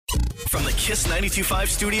From the Kiss 92.5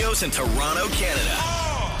 studios in Toronto, Canada.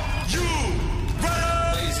 Are you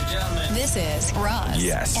ready? Ladies and gentlemen. This is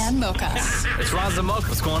Roz and Mocha. It's Roz and Mocha.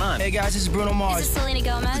 What's going on? Hey guys, this is Bruno Mars. This is Selena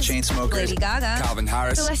Gomez. The Chainsmokers. Lady Gaga. Calvin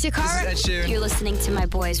Harris. Celestia Cara. This is Ed Sheeran. You're listening to my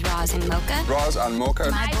boys Roz and Mocha. Roz and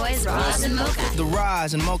Mocha. My boys Roz and Mocha. The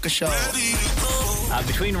Roz and Mocha Show.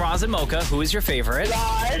 Between Roz and Mocha, who is your favorite?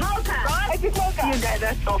 Mocha. You guys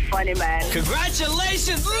are so funny, man.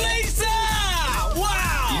 Congratulations, Lisa!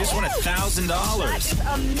 Wow! You just won $1,000. That is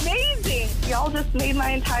amazing. Y'all just made my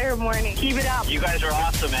entire morning. Keep it up. You guys are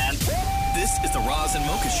awesome, man. This is the Roz and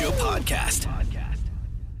Mocha Show podcast.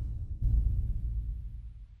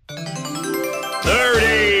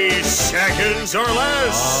 30 seconds or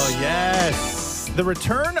less. Oh, yes. The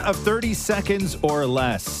return of 30 seconds or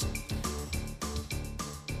less.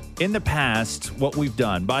 In the past, what we've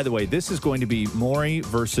done, by the way, this is going to be Maury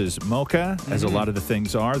versus Mocha, as a lot of the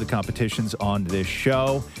things are, the competitions on this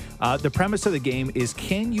show. The premise of the game is,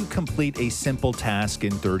 can you complete a simple task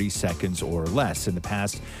in 30 seconds or less? In the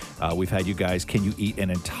past, we've had you guys, can you eat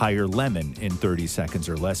an entire lemon in 30 seconds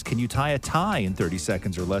or less? Can you tie a tie in 30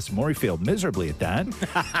 seconds or less? Maury failed miserably at that.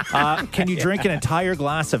 Can you drink an entire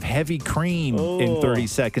glass of heavy cream in 30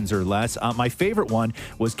 seconds or less? My favorite one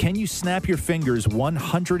was, can you snap your fingers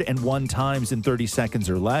 101 times in 30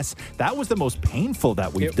 seconds or less? That was the most painful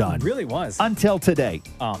that we've done. It really was. Until today.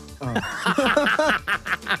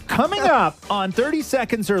 Coming up on 30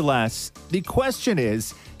 seconds or less, the question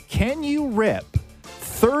is, can you rip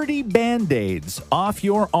 30 Band-Aids off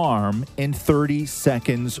your arm in 30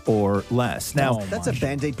 seconds or less? Now, that's a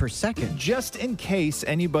Band-Aid per second. Just in case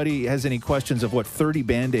anybody has any questions of what 30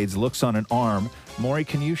 Band-Aids looks on an arm, Maury,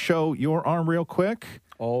 can you show your arm real quick?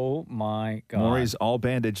 Oh, my God. Maury's all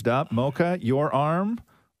bandaged up. Mocha, your arm?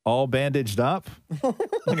 All bandaged up.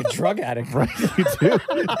 Like a drug addict. Right, you do.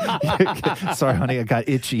 Sorry, honey, I got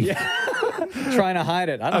itchy. Yeah. Trying to hide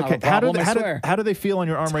it. I don't have a How problem, do they feel on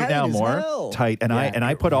your arm right now, Tight as More? hell. Tight. And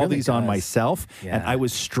I put all really these on does. myself, and Yeah. I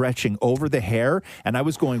was stretching over the hair, and I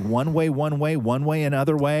was going one way,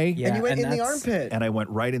 another way. Yeah, And you went in the that's- armpit. And I went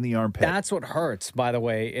right in the armpit. That's what hurts, by the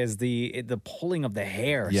way, is the pulling of the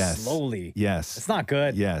hair slowly. Yes. It's not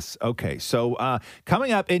good. Yes. Okay. So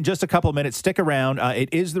coming up in just a couple of minutes, stick around. It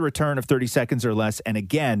is the return of 30 seconds or less. And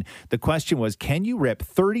again, the question was, can you rip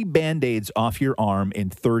 30 Band-Aids off your arm in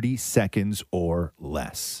 30 seconds or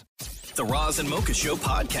less? The Roz and Mocha Show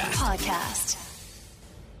podcast.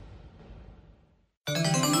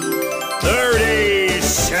 30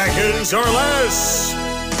 seconds or less.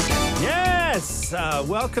 Yes.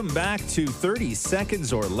 Welcome back to 30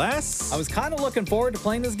 seconds or less. I was kind of looking forward to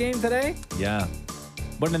playing this game today, Yeah.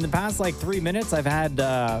 but in the past 3 minutes, I've had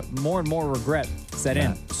more and more regret set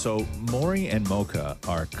in. So Maury and Mocha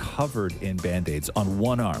are covered in Band-Aids on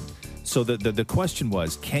one arm. So the question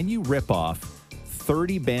was, can you rip off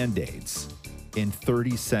 30 Band-Aids in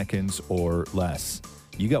 30 seconds or less?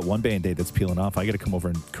 You got one Band-Aid that's peeling off. I got to come over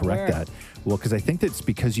and correct Where? that. Well, because I think that's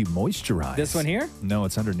because you moisturize. This one here? No,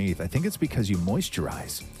 it's underneath. I think it's because you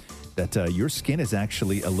moisturize. That your skin is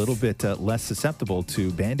actually a little bit less susceptible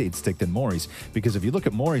to Band-Aid stick than Maury's. Because if you look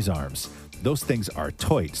at Maury's arms, those things are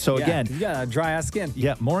toit. So Yeah, again, you got a dry ass skin.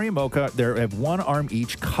 yeah, Maury and Mocha, they have one arm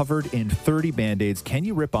each covered in 30 Band-Aids. Can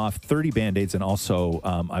you rip off 30 Band-Aids? And also,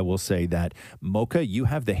 I will say that, Mocha, you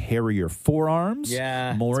have the hairier forearms.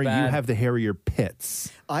 Yeah, Maury, it's you bad. have the hairier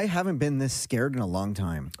pits. I haven't been this scared in a long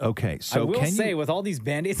time. Okay, so I will can say, you... with all these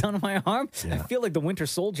Band-Aids on my arm, I Yeah. feel like the Winter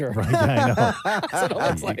Soldier. Right, I know. That's what it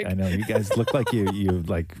looks like. I know. You guys look like you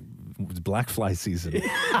like black fly season. In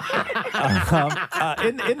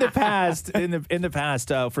the past,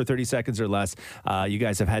 for 30 seconds or less, you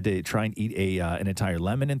guys have had to try and eat an entire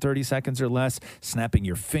lemon in 30 seconds or less, snapping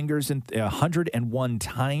your fingers in 101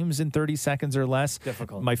 times in 30 seconds or less.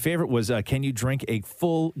 Difficult. My favorite was, can you drink a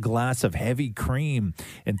full glass of heavy cream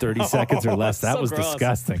in 30 seconds or less? That so was gross.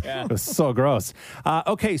 disgusting. Yeah. It was so gross.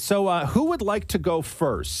 Okay, so who would like to go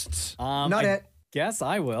first? Not it. Guess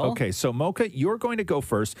I will. Okay, so Mocha, you're going to go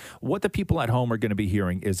first. What the people at home are going to be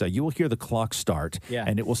hearing is you will hear the clock start, Yeah.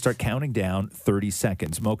 and it will start counting down 30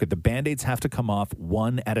 seconds. Mocha, the Band-Aids have to come off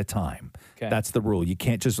one at a time. Okay. That's the rule. You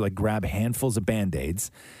can't just grab handfuls of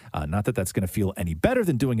Band-Aids. Not that that's going to feel any better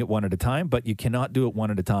than doing it one at a time, but you cannot do it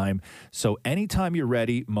one at a time. So anytime you're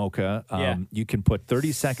ready, Mocha, you can put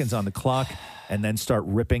 30 seconds on the clock and then start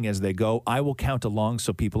ripping as they go. I will count along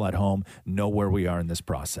so people at home know where we are in this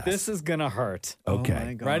process. This is going to hurt. Okay. Oh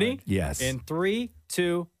my God. Ready? Yes. In 3,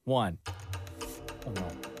 2, 1. Oh, no.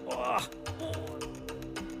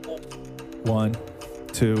 1,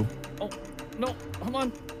 2, Oh, no. Hold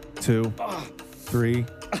on. 2, 3,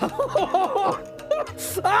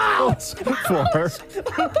 Ah! 4,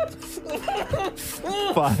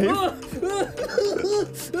 5,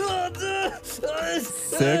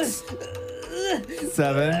 6,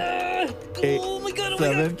 7, 8, Oh my God,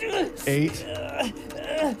 7, 8,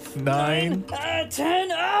 9,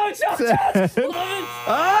 10. Oh, 10. 11.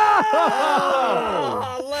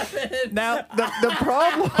 Oh! 11. Now, the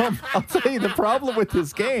problem, I'll tell you, the problem with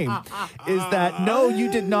this game is that, no,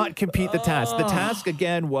 you did not complete the task. The task,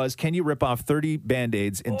 again, was can you rip off 30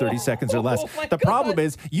 Band-Aids in 30 seconds or less? The problem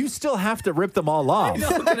is you still have to rip them all off. No,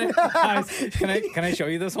 can I show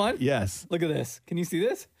you this one? Yes. Look at this. Can you see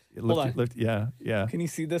this? Hold on. Yeah. Can you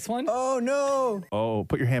see this one? Oh, no. Oh,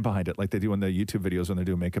 put your hand behind it like they do in the YouTube videos when they're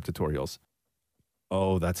doing makeup tutorials.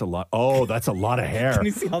 Oh, that's a lot. Oh, that's a lot of hair. Can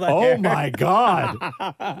you see all that oh hair? my God.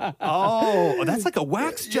 Oh, that's like a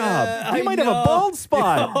wax job. Yeah, You I might have a know. bald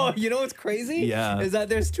spot. Oh, you know what's crazy? Yeah. Is that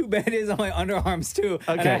there's 2 Band-Aids on my underarms too.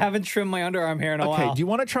 And Okay. I haven't trimmed my underarm hair in a Okay, while. do you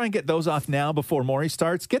want to try and get those off now before Maury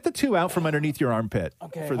starts? Get the 2 out from underneath your armpit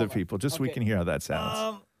Okay, for the hold on. people, just so we Okay. can hear how that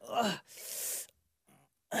sounds.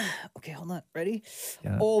 Okay, hold on. Ready?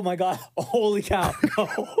 Yeah. Oh my God. Holy cow. Go.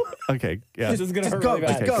 Okay, yeah. This is going to hurt go, really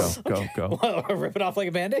bad. just Okay, go. Rip it off like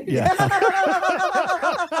a Band-Aid? Yeah.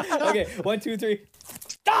 Okay, 1, 2, 3.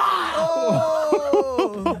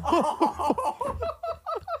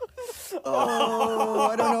 Oh,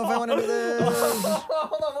 I don't know if I want to do this.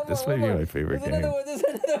 Hold on, one This more, might one be more. my favorite There's another game. one. There's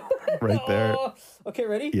another one. Right there. Oh. Okay,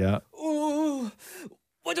 ready? Yeah. Ooh.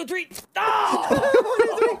 1, 2, 3.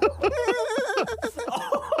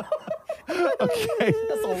 Okay.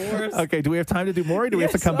 That's the worst. Okay, do we have time to do Maury? Do we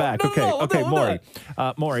have to Yes. come back? No, okay, no, okay, no, Maury.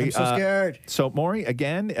 Maury. I'm so scared. So, Maury,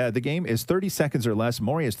 again, the game is 30 seconds or less.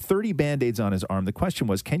 Maury has 30 Band-Aids on his arm. The question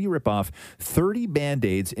was, can you rip off 30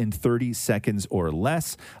 Band-Aids in 30 seconds or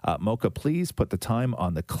less? Mocha, please put the time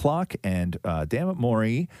on the clock. And damn it,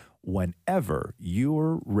 Maury, whenever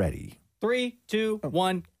you're ready. 3, 2,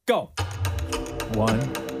 1, go.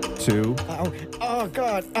 1, 2, Ow. Oh,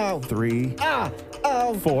 God. Ow. 3, Ah.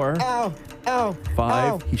 Ow. 4, Ow. Ow.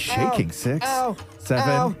 5. Ow. He's shaking. Ow. 6, Ow. 7.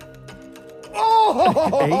 Ow.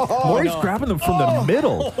 Oh. 8. Maury's grabbing them from the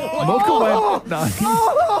middle. Mocha went 9.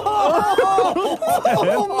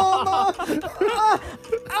 Oh, Mama.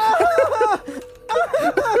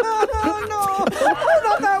 Oh, no.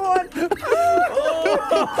 Not that one.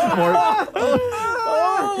 Maury,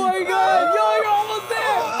 Oh my God. Yo, you're almost there.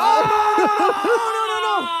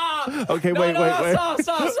 Oh, okay, no, wait.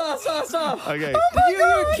 Stop. Okay. Did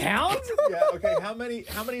you count? Yeah, okay. How many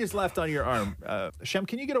is left on your arm? Shem,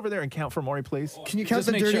 can you get over there and count for Maury, please? Can you count Just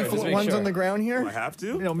the make dirty sure, just make ones sure. on the ground here? have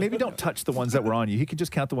to? Maybe don't touch the ones that were on you. He can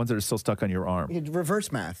just count the ones that are still stuck on your arm.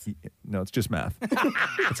 Reverse math. No, it's just math.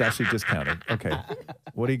 It's actually discounted. Okay.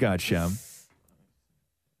 What do you got, Shem?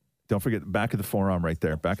 Don't forget the back of the forearm right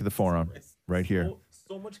there. Back of the forearm. Right here.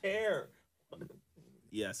 So much hair.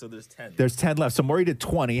 Yeah, so there's 10. There's 10 left. So Maury did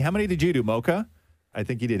 20. How many did you do, Mocha? I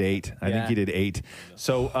think he did 8. I think Yeah. he did 8.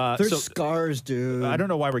 So, There's scars, dude. I don't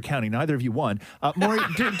know why we're counting. Neither of you won. Maury,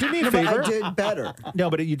 do me a No, but favor. I did better. No,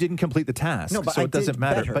 but you didn't complete the task. No, but so I it doesn't did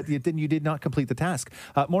matter. better. But you did not complete the task.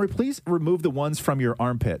 Maury, please remove the ones from your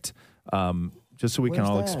armpit, just so we can Where's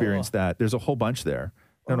all that? experience that. There's a whole bunch there.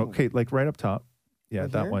 No, okay, like right up top. Yeah,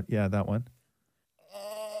 Right that here? one. Yeah, that one.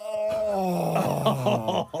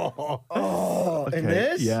 Oh, Okay. and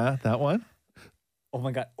this? Yeah, that one. Oh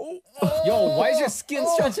my God. Yo, why is your skin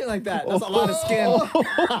stretching like that? That's a lot of skin.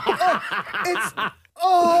 It's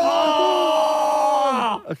oh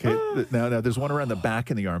Okay, now there's one around the back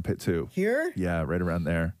in the armpit too. here. Yeah, right around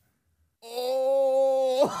there.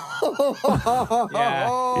 Oh,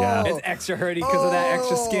 Yeah. Yeah. It's extra hurty because of that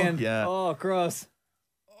extra skin. Yeah. Oh, gross.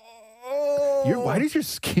 Why does your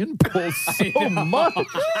skin pull so much?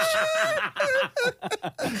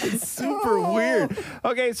 It's super weird.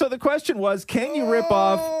 Okay, so the question was, can you rip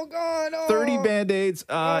off Oh God! 30 Band-Aids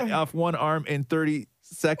off one arm in 30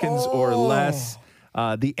 seconds or less?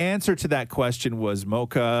 The answer to that question was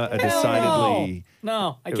Mocha, a decidedly...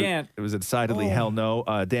 No, I can't. It was a decidedly hell no.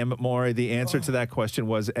 Damn it, Maury. The answer to that question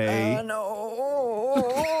was a...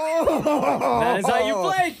 That is how you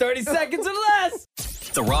play. 30 seconds or less.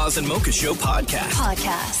 The Roz and Mocha Show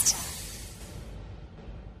podcast.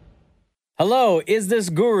 Hello, is this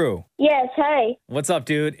Guru? Yes, hi. What's up,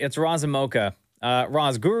 dude? It's Roz and Mocha.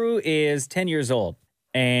 Roz, Guru is 10 years old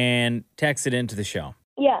and texted into the show.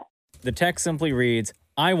 Yeah. The text simply reads,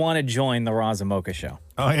 I want to join the Roz and Mocha Show.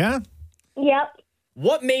 Oh, yeah? Yep.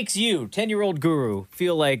 What makes you, 10-year-old Guru,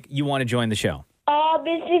 feel like you want to join the show?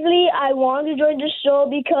 Basically, I want to join the show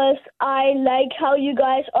because I like how you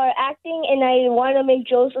guys are acting and I want to make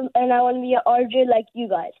jokes and I want to be an RJ like you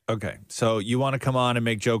guys. Okay, so you want to come on and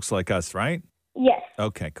make jokes like us, right? Yes.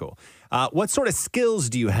 Okay, cool. What sort of skills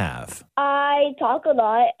do you have? I talk a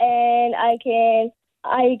lot, and I can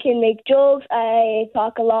make jokes. I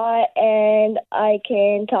talk a lot, and I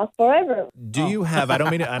can talk forever. Do you have? I don't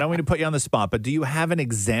mean to put you on the spot, but do you have an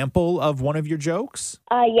example of one of your jokes?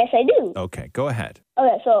 Yes, I do. Okay, go ahead.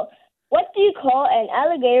 Okay, so what do you call an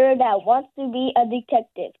alligator that wants to be a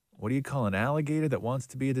detective? What do you call an alligator that wants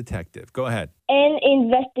to be a detective? Go ahead. An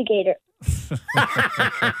investigator.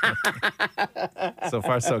 So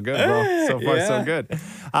far, so good, bro. So far, so good.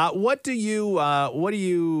 What do you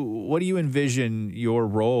envision your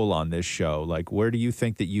role on this show? Like, where do you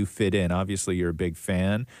think that you fit in? Obviously, you're a big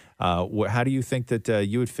fan. How do you think that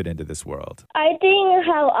you would fit into this world? I think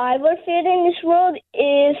how I would fit in this world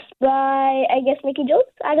is by, I guess, making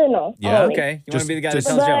jokes. I don't know. Yeah. Okay. You want to be the guy that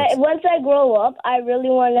tells But jokes? once I grow up, I really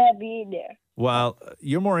want to be there. Well,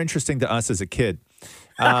 you're more interesting to us as a kid.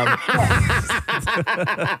 When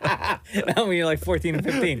you're like 14 and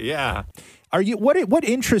 15. Yeah. Are you what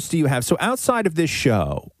interests do you have? So outside of this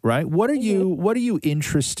show, right? What are you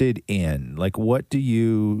interested in? Like, what do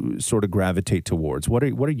you sort of gravitate towards? What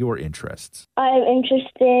are your interests? I'm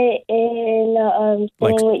interested in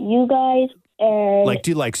staying with you guys. And, Like,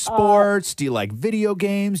 do you like sports? Do you like video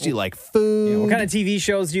games? Do you like food? What kind of TV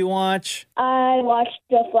shows do you watch? I watched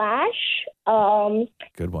The Flash.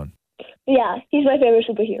 Good one. Yeah, he's my favorite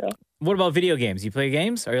superhero. What about video games? You play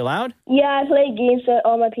games? Are you allowed? Yeah, I play games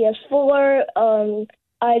on my PS4.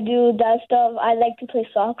 I do that stuff. I like to play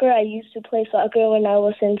soccer. I used to play soccer when I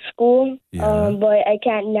was in school, but I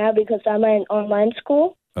can't now because I'm in online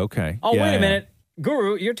school. Okay. Oh, wait a minute.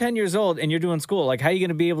 Guru, you're 10 years old and you're doing school. Like, how are you going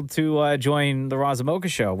to be able to join the Roz and Mocha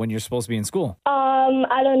show when you're supposed to be in school?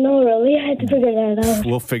 I don't know, really. I had to figure that out.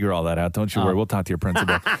 We'll figure all that out. Don't you worry. We'll talk to your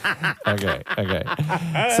principal. Okay.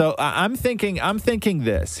 So I'm thinking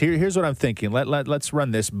this. Here's what I'm thinking. Let's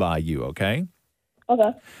run this by you, okay?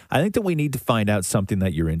 Okay. I think that we need to find out something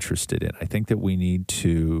that you're interested in. I think that we need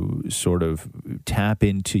to sort of tap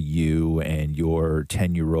into you and your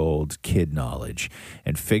 10-year-old kid knowledge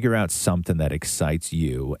and figure out something that excites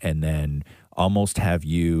you, and then almost have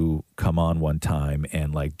you come on one time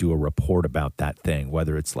and like do a report about that thing,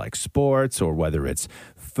 whether it's like sports or whether it's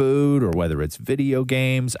food or whether it's video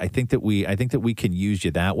games. I think that we can use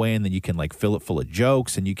you that way, and then you can like fill it full of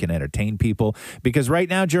jokes and you can entertain people. Because right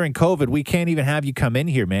now during COVID, we can't even have you come in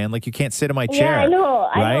here, man. Like, you can't sit in my chair. Yeah, I know.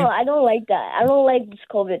 right? I don't like that. I don't like this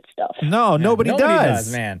COVID stuff. No, nobody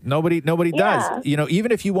does, man. Nobody Yeah. does. You know,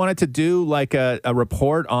 even if you wanted to do like a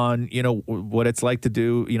report on, you know, what it's like to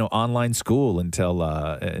do, you know, online school until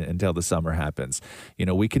the summer happens. You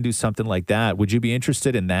know, we can do something like that. Would you be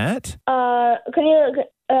interested in that? Can you?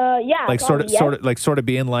 Yeah. Like probably, sort of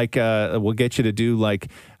being like, we'll get you to do like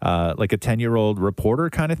a 10-year-old reporter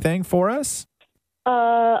kind of thing for us.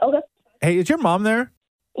 Okay. Hey, is your mom there?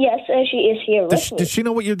 Yes, she is here with me. Does she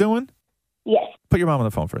know what you're doing? Yes. Put your mom on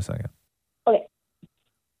the phone for a second. Okay.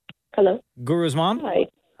 Hello. Guru's mom? Hi.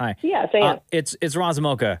 Hi. Yes, I am. It's Roz and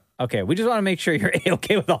Mocha. Okay, we just want to make sure you're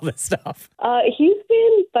okay with all this stuff. He's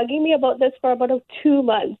been bugging me about this for about 2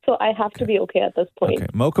 months, so I have to be okay at this point. Okay.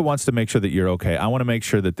 Mocha wants to make sure that you're okay. I want to make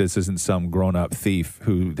sure that this isn't some grown-up thief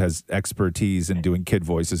who has expertise in doing kid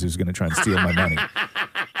voices who's going to try and steal my money.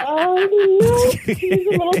 No, he's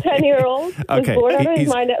a little 10-year-old. Okay. He's bored out of his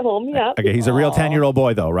mind at home, yeah. Okay, he's a real 10-year-old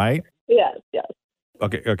boy, though, right? Yes.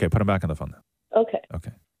 Okay, put him back on the phone now.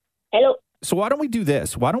 Okay. Hello. So why don't we do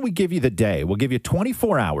this? Why don't we give you the day? We'll give you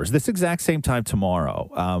 24 hours, this exact same time tomorrow.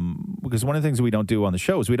 Because one of the things we don't do on the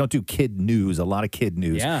show is we don't do kid news, a lot of kid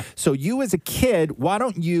news. Yeah. So you as a kid, why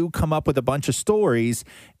don't you come up with a bunch of stories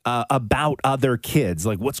about other kids,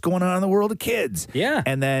 like what's going on in the world of kids? Yeah.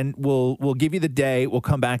 And then we'll give you the day. We'll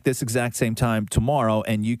come back this exact same time tomorrow,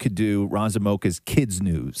 and you could do Roz and Mocha's kids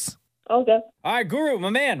news. Okay. All right, Guru, my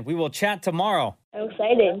man, we will chat tomorrow. I'm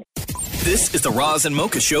excited. This is the Roz and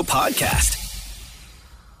Mocha Show podcast.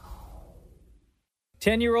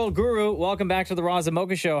 10-year-old Guru, welcome back to the Roz and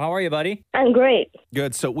Mocha Show. How are you, buddy? I'm great.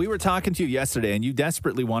 Good. So we were talking to you yesterday, and you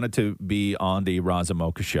desperately wanted to be on the Roz and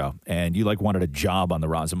Mocha Show, and you wanted a job on the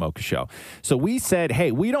Roz and Mocha Show. So we said,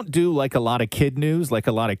 hey, we don't do like a lot of kid news, like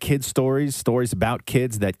a lot of kid stories about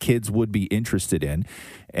kids that kids would be interested in.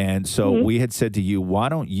 And so we had said to you, why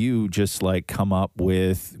don't you just like come up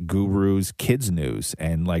with Guru's kids news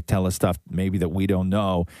and like tell us stuff maybe that we don't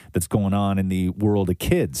know that's going on in the world of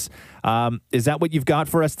kids. Is that what you've got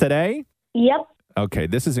for us today? Yep. Okay,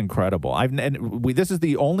 this is incredible. This is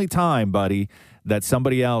the only time, buddy, that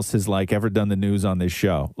somebody else has like ever done the news on this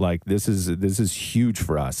show. Like this is huge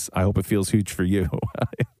for us. I hope it feels huge for you.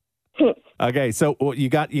 Okay, so you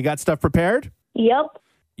got stuff prepared? Yep.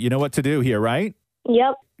 You know what to do here, right?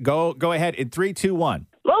 Yep. Go ahead in 3, 2, 1.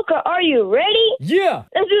 Mocha, are you ready? Yeah.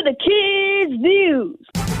 Let's do the kids' news.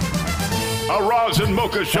 A Roz and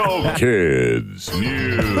Mocha Show Kids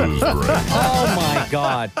News Break. Oh, my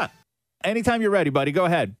God. Anytime you're ready, buddy, go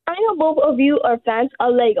ahead. I know both of you are fans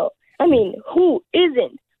of Lego. I mean, who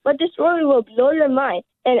isn't? But this story will blow your mind,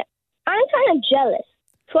 and I'm kind of jealous.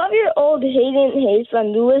 12-year-old Hayden Hayes from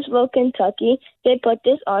Louisville, Kentucky, they put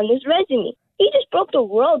this on his resume. He just broke the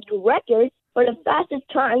world record for the fastest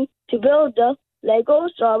time to build the Lego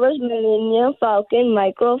Star Wars Millennium Falcon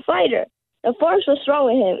microfighter. The force was wrong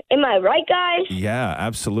with him. Am I right, guys? Yeah,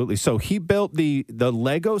 absolutely. So he built the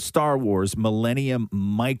Lego Star Wars Millennium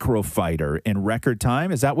Microfighter in record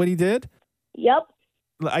time. Is that what he did? Yep.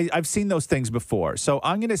 I've seen those things before. So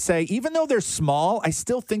I'm going to say, even though they're small, I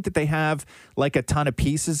still think that they have like a ton of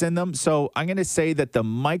pieces in them. So I'm going to say that the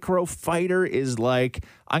Microfighter is like,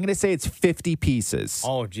 I'm going to say it's 50 pieces.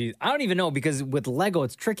 Oh, geez. I don't even know because with Lego,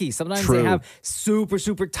 it's tricky. Sometimes True. they have super,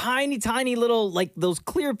 super tiny little, like those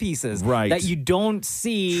clear pieces that you don't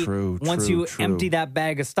see once you empty that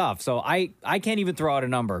bag of stuff. So I can't even throw out a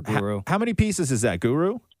number, Guru. How many pieces is that,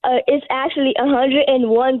 Guru? It's actually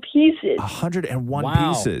 101 pieces. 101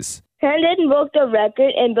 pieces. Herndon broke the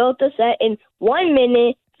record and built the set in 1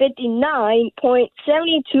 minute,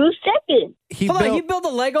 59.72 seconds. He built a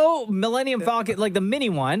Lego Millennium Falcon, like the mini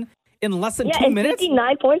one, in less than 2 minutes?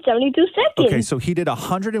 59.72 seconds. Okay, so he did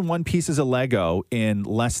 101 pieces of Lego in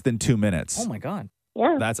less than 2 minutes. Oh, my God.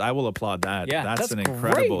 Yeah. I will applaud that. Yeah, that's an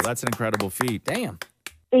great. incredible feat. Damn.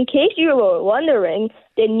 In case you were wondering,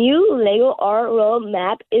 the new Lego Art World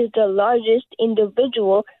map is the largest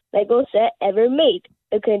individual Lego set ever made.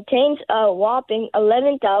 It contains a whopping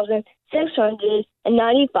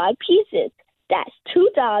 11,695 pieces. That's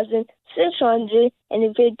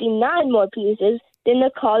 2,659 more pieces than the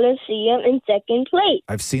Colosseum in second place.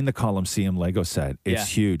 I've seen the Colosseum Lego set.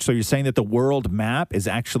 It's huge. So you're saying that the world map is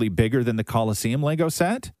actually bigger than the Colosseum Lego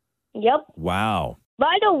set? Yep. Wow.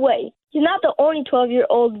 By the way, he's not the only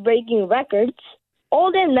 12-year-old breaking records.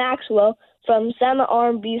 Alden Maxwell from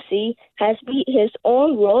Samaarm, BC, has beat his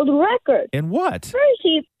own world record. In what? First,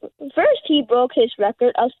 he broke his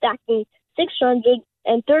record of stacking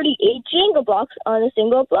 638 Jenga blocks on a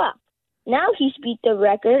single block. Now he's beat the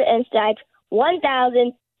record and stacked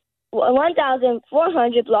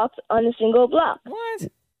 1,400 blocks on a single block. What?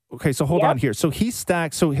 Okay, so hold on here. So his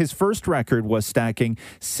first record was stacking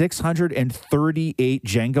 638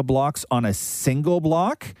 Jenga blocks on a single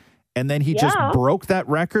block. And then he just broke that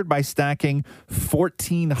record by stacking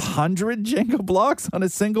 1,400 Jenga blocks on a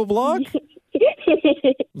single block?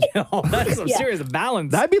 Yo, that's some serious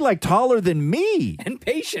balance. That'd be like taller than me. And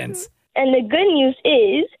patience. And the good news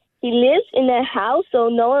is he lives in a house, so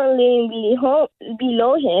no one living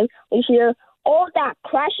below him will hear all that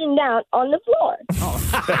crashing down on the floor.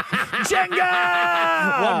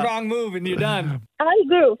 Jenga! One wrong move and you're done. I'm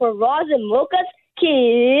Guru for Roz and Mocha's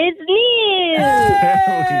Kids News. There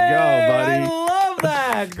we go, buddy. I love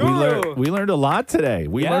that, Guru. We learned a lot today.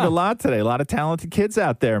 We learned a lot today. A lot of talented kids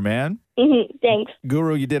out there, man. Thanks.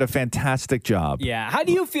 Guru, you did a fantastic job. Yeah. How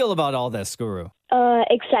do you feel about all this, Guru?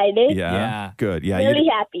 Excited. Yeah. Good. Yeah. Really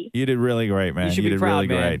happy. You did really great, man. You should did be proud, really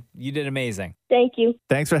man. great. You did amazing. Thank you.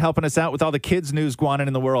 Thanks for helping us out with all the kids' news going on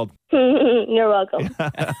in the world. You're welcome.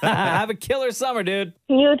 Have a killer summer, dude.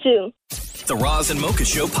 You too. The Roz and Mocha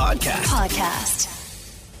Show podcast.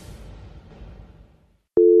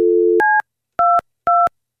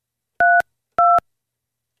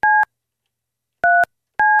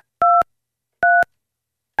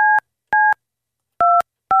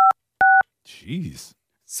 Jeez.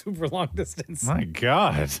 Super long distance. My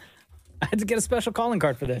God. I had to get a special calling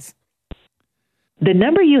card for this. The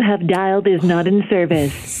number you have dialed is not in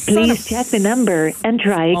service. Please check the number and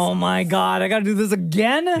try. Oh, my God. I got to do this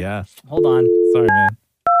again? Yeah. Hold on. Sorry, man.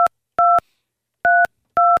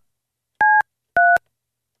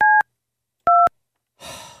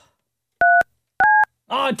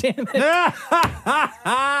 Oh, damn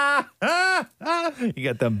it. You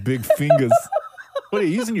got them big fingers. What, are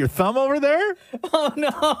you using your thumb over there? Oh,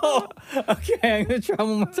 no. Okay, I'm going to try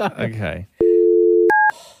one more time. Okay.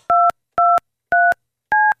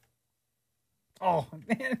 Oh,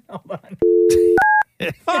 man. Hold on.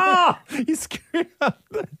 Oh, you screwed up.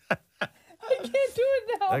 I can't do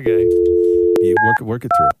it now. Okay. You work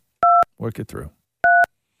it through. Work it through.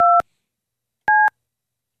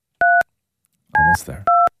 Almost there.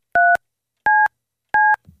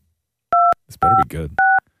 This better be good.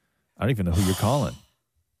 I don't even know who you're calling.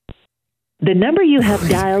 The number you have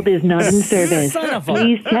dialed is not in service. Son of a-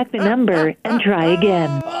 Please check the number and try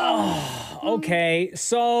again. Okay,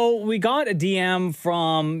 so we got a DM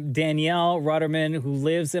from Danielle Rudderman, who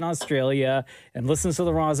lives in Australia and listens to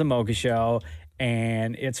the Roz and Mocha Show,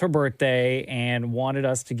 and it's her birthday and wanted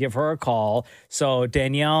us to give her a call. So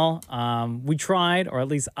Danielle, we tried, or at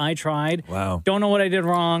least I tried. Wow. Don't know what I did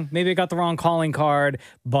wrong. Maybe I got the wrong calling card,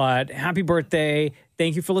 but happy birthday.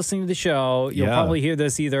 Thank you for listening to the show. You'll probably hear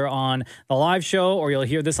this either on the live show or you'll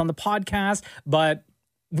hear this on the podcast, but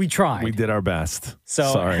we tried. We did our best. So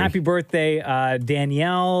Sorry. happy birthday,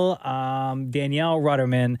 Danielle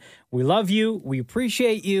Rudderman. We love you. We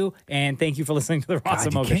appreciate you. And thank you for listening to the Roz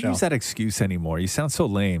and You Mocha can't Show. use that excuse anymore. You sound so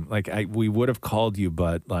lame. Like we would have called you,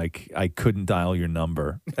 but like I couldn't dial your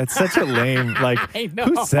number. That's such a lame. Like I know.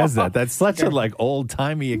 who says that? That's such a like old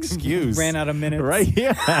timey excuse. Ran out of minutes. Right?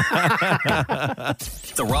 Yeah.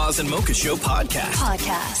 The Roz and Mocha Show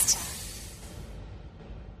podcast.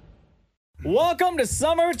 Welcome to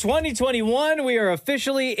summer 2021. We are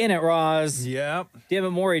officially in it, Roz. Yep.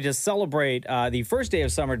 Dammit Maury, to celebrate the first day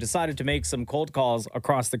of summer, decided to make some cold calls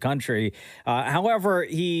across the country. However,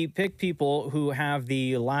 he picked people who have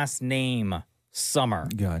the last name Summer.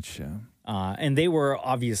 Gotcha. And they were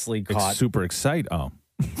obviously caught super excited. Oh.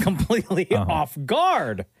 completely off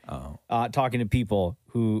guard talking to people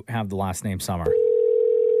who have the last name Summer.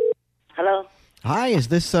 Hello. Hi, is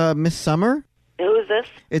this Miss Summer? Who is this?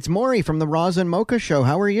 It's Maury from the Roz and Mocha Show.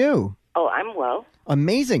 How are you? Oh, I'm well.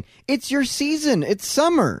 Amazing. It's your season. It's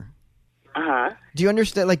summer. Uh-huh. Do you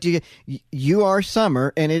understand? Like, you are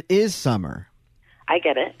summer, and it is summer. I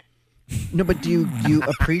get it. No, but do you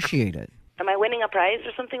appreciate it? Am I winning a prize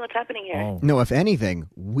or something? What's happening here? Oh. No, if anything,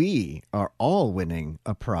 we are all winning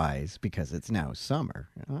a prize because it's now summer.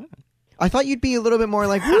 I thought you'd be a little bit more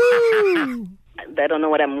like, woo! I don't know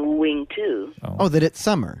what I'm wooing to. Oh, that it's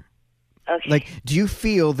summer. Okay. Like, do you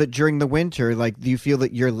feel that during the winter, like, do you feel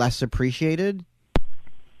that you're less appreciated?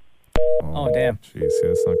 Oh, damn. Jeez,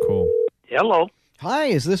 that's not cool. Hello. Hi,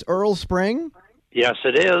 is this Earl Spring? Yes,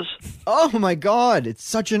 it is. Oh, my God. It's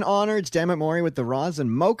such an honor. It's Dammit Maury with the Roz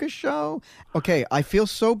and Mocha Show. Okay, I feel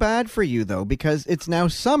so bad for you, though, because it's now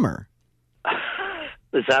summer.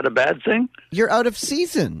 Is that a bad thing? You're out of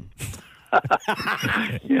season.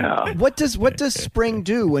 Yeah. What does spring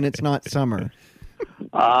do when it's not summer?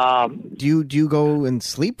 Do you go and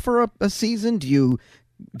sleep for a season? Do you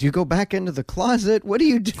go back into the closet? What do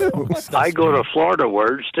you do? I go to Florida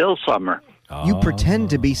where it's still summer. You pretend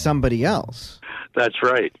to be somebody else. That's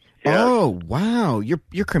right. Yes. Oh, wow.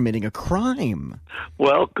 You're committing a crime.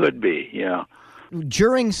 Well, could be, yeah.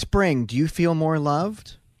 During spring, do you feel more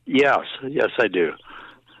loved? Yes, I do.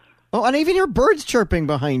 Oh, and I even hear birds chirping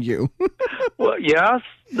behind you. Well, yes,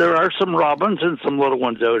 there are some robins and some little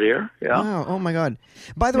ones out here. Yeah. Wow. Oh, my God.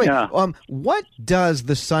 By the way, what does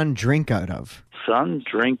the sun drink out of? Sun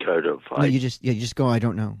drink out of? No, you just go, I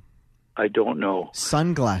don't know. I don't know.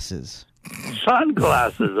 Sunglasses.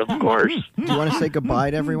 Sunglasses, of course. Do you want to say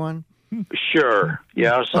goodbye to everyone? Sure.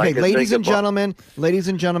 Yes. Okay, ladies and gentlemen,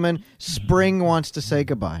 spring wants to say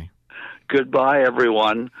goodbye. Goodbye,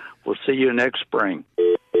 everyone. We'll see you next spring.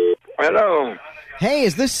 Hello. Hey,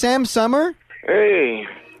 is this Sam Summer? Hey,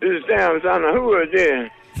 this is Sam Summer. Who is this?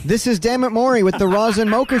 This is Dammit Maury with the Roz and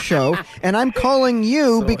Mocha Show, and I'm calling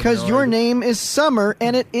you because your name is Summer,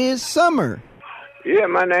 and it is summer. Yeah,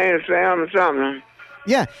 my name is Sam Summer.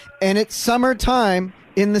 Yeah, and it's summertime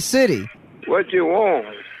in the city. What you want?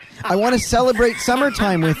 I want to celebrate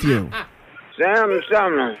summertime with you. Sam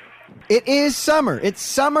Summer. It is summer. It's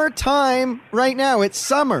summertime right now. It's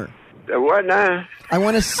summer. What now? I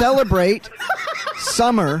want to celebrate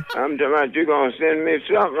summer. I'm talking about you going to send me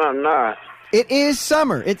something or not. It is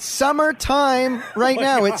summer. It's summertime right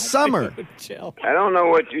now. It's summer. Chill. I don't know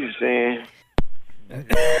what you're saying.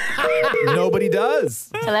 Nobody does.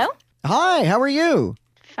 Hello? Hi, how are you?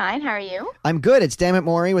 Fine, how are you? I'm good. It's Dammit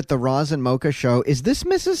Maury with the Roz and Mocha Show. Is this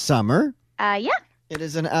Mrs. Summer? Yeah. It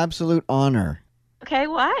is an absolute honor. Okay,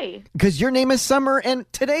 why? Because your name is Summer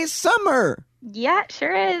and today's summer. Yeah, it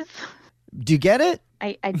sure is. Do you get it?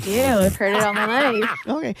 I do. I've heard it all my life.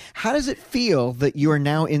 Okay. How does it feel that you are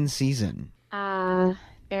now in season?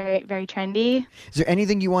 Very, very trendy. Is there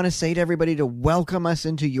anything you want to say to everybody to welcome us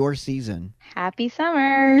into your season? Happy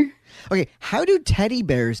summer. Okay. How do teddy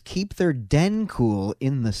bears keep their den cool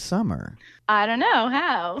in the summer? I don't know.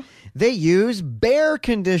 How? They use bear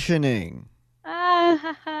conditioning.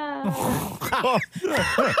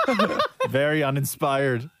 Very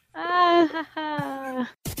uninspired.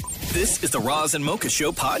 This is the Roz and Mocha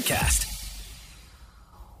Show podcast.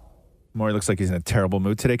 Maury looks like he's in a terrible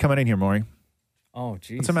mood today. Come on in here, Maury. Oh,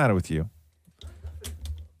 geez. What's the matter with you?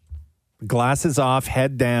 Glasses off,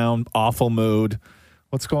 head down, awful mood.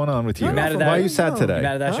 What's going on with you? You mad at that? Why are you sad No. today? You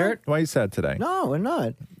mad at that shirt? Why are you sad today? No, I'm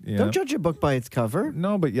not. Yeah. Don't judge a book by its cover.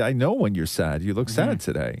 No, but I know when you're sad. You look sad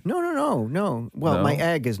today. No. Well, No? my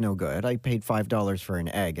egg is no good. I paid $5 for an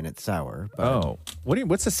egg and it's sour. But Oh,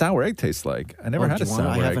 what's a sour egg taste like? I never Oh, had do a you want-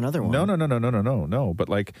 sour I egg. have another one. No. But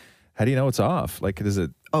like, how do you know it's off? Like, is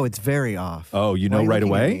it? Oh, it's very off. Oh, you Why know are you right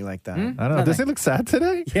looking at away? me like that? I don't know. Does he look sad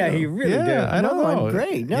today? Yeah, he really yeah, did. I don't No, know. I'm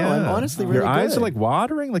great. No, I'm honestly really Your eyes good. are like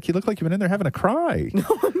watering. Like you look like you've been in there having a cry. Did you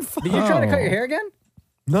try to cut your hair again?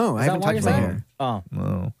 No, I Is that haven't why touched you're my sad? hair. Oh.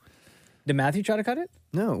 No. Did Matthew try to cut it?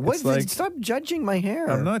 No. What? It's like- Stop judging my hair.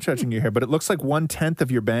 I'm not judging your hair, but it looks like 1/10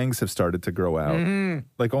 of your bangs have started to grow out. Mhm.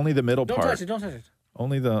 Like only the middle Don't part. touch it. Don't touch it.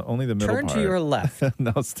 Only the middle Turn part. to your left.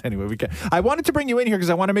 No, anyway, we can. I wanted to bring you in here because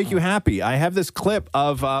I want to make you happy. I have this clip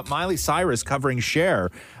of Miley Cyrus covering Cher.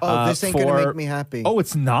 Oh, this ain't gonna make me happy. Oh,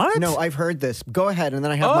 it's not? No, I've heard this. Go ahead, and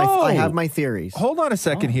then I have my theories. Hold on a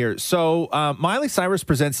second here. So, Miley Cyrus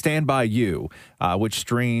presents "Stand by You," which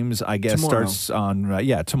streams, I guess, Tomorrow. starts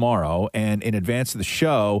on tomorrow. And in advance of the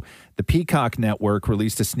show, the Peacock Network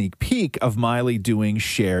released a sneak peek of Miley doing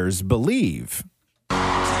Cher's "Believe."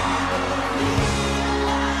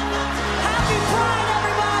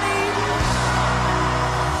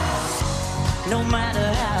 No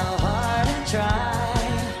matter how hard I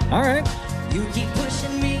try, All right. you keep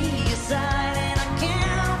pushing me aside, and I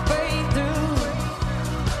can't break through.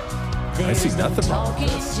 I see There's no nothing wrong with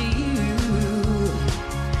talking to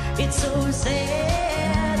you. It's so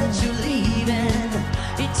sad that you're leaving.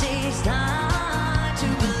 It takes time to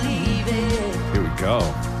believe it, Here we go.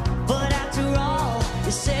 but after all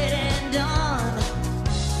is said and done,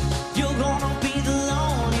 you're gonna be the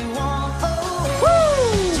lonely one.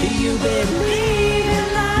 Oh, do you believe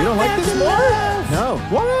in life? You don't like this more? No.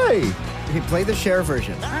 Why? He play the Cher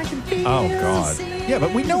version. Oh God. Yeah,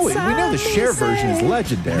 but we know it. We know the Cher version is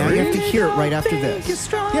legendary. Now you have to hear it right after this.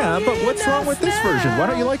 Yeah, but what's wrong with this version? Why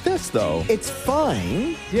don't you like this though? It's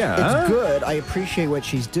fine. Yeah. It's good. I appreciate what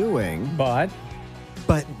she's doing.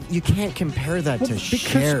 But you can't compare that to Because,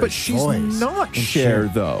 Cher's but she's voice. not And Cher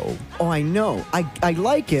though. Oh, I know. I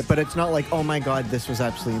like it, but it's not like, oh my God, this was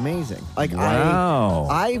absolutely amazing. Like Wow.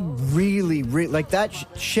 I really like that.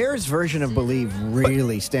 Cher's version of Believe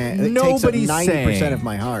really takes up Nobody's 90% saying of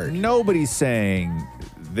my heart. Nobody's saying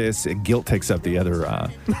this. Guilt takes up the other.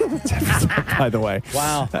 10%, by the way.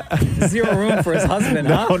 wow, zero room for his husband,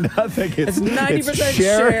 No, huh? nothing. It's 90%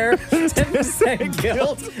 Cher, 10%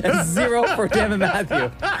 guilt, and 0 for Tim and Matthew.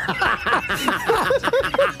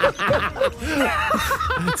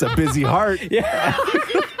 It's a busy heart. Yeah.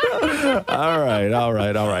 All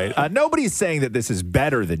right. Nobody's saying that this is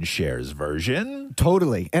better than Cher's version.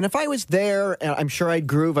 Totally. And if I was there, I'm sure I'd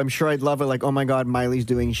groove. I'm sure I'd love it. Like, oh my God, Miley's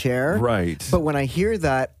doing Cher. Right. But when I hear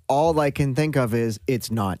that, all I can think of is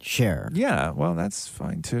it's not Cher. Yeah, well, that's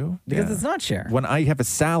fine too. Because Yeah. it's not Cher. When I have a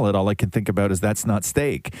salad, all I can think about is that's not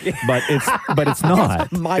steak. But it's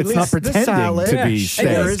not. Miley's It's not the pretending salad. to be Yeah. steak.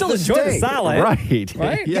 And you still enjoy the steak. salad. Right.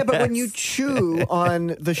 Right? Yeah, but when you chew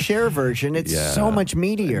on the Cher version, it's Yeah. so much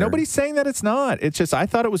meatier. Nobody's saying that it's not. It's just I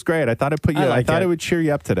thought it was great. I thought it put you. I I, like thought it. it would cheer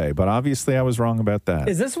you up today. But obviously, I was wrong about that.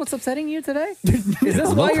 Is this what's upsetting you today? Is this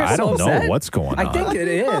why Look, you're I so don't know upset? what's going I on. think it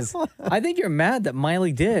is. I think you're mad that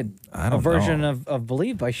Miley did I a don't version know. of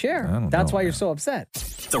Believe by Cher. don't That's know, why you're man. so upset.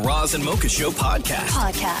 The Roz and Mocha Show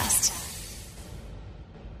podcast.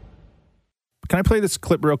 Can I play this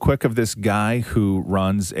clip real quick of this guy who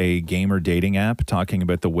runs a gamer dating app talking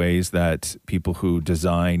about the ways that people who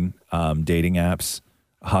design dating apps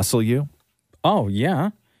hustle you? Oh,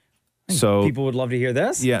 yeah. So People would love to hear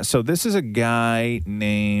this. yeah, so this is a guy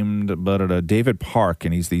named David Park,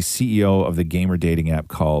 and he's the CEO of the gamer dating app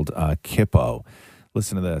called Kippo.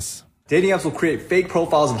 Listen to this. Dating apps will create fake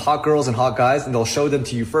profiles of hot girls and hot guys, and they'll show them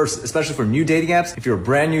to you first, especially for new dating apps. If you're a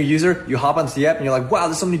brand new user, you hop onto the app and you're like, wow,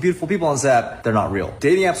 there's so many beautiful people on this app. They're not real.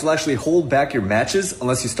 Dating apps will actually hold back your matches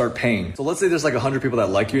unless you start paying. So let's say there's like 100 people that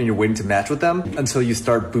like you and you're waiting to match with them until you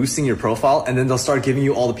start boosting your profile, and then they'll start giving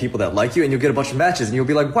you all the people that like you, and you'll get a bunch of matches, and you'll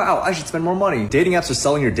be like, wow, I should spend more money. Dating apps are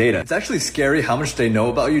selling your data. It's actually scary how much they know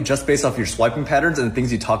about you just based off your swiping patterns and the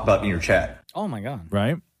things you talk about in your chat. Oh, my God.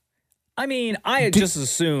 Right? I mean, I had just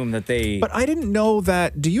assumed that they... But I didn't know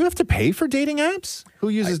that. Do you have to pay for dating apps? Who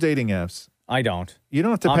uses dating apps? I don't. You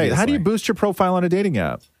don't have to pay. How do you Obviously. boost your profile on a dating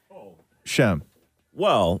app? Shem.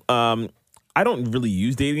 Well, I don't really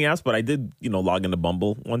use dating apps, but I did, log into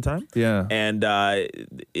Bumble one time. Yeah. And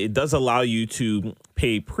it does allow you to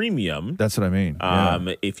pay premium. That's what I mean.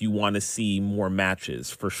 If you want to see more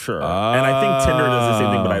matches, for sure. And I think Tinder does the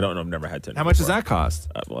same thing, but I don't know. I've never had Tinder. How much does before. that cost?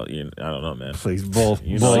 I don't know, man. Please, bull.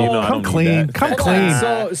 I don't Come need clean. that. Come Hold on.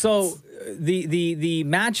 clean. So the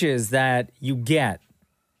matches that you get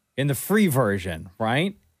in the free version,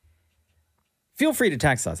 right? Feel free to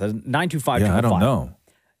text us at 925. Yeah, I don't know.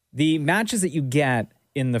 The matches that you get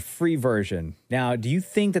in the free version. Now, do you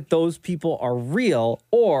think that those people are real,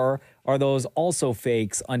 or are those also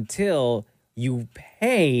fakes until you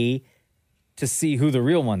pay to see who the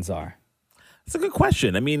real ones are? That's a good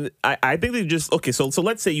question. I mean, I think they just so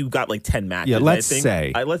let's say you got like 10 matches. Yeah, let's I think,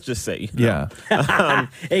 say. Let's just say. Yeah.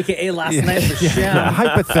 AKA last night for Shem.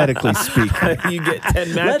 Hypothetically speaking. You get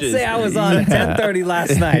 10 matches. Let's say I was on at 10:30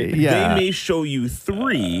 last night. They may show you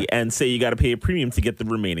 3 and say you got to pay a premium to get the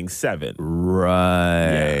remaining 7.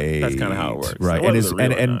 Right. Yeah, that's kind of how it works. Right.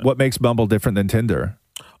 And what makes Bumble different than Tinder?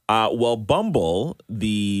 Well, Bumble,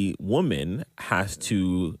 the woman has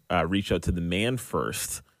to reach out to the man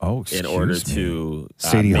first. In order to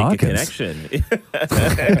Sadie make Hawkins. a connection.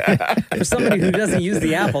 For somebody who doesn't use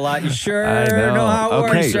the app a lot, you sure know how it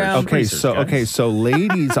works, Shem. So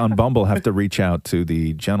ladies on Bumble have to reach out to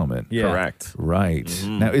the gentleman. Yeah. Correct. Right.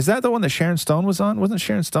 Now, is that the one that Sharon Stone was on? Wasn't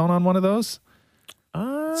Sharon Stone on one of those?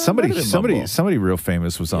 Somebody real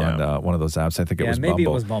famous was on one of those apps. I think it was Bumble. Maybe it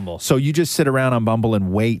was Bumble. So you just sit around on Bumble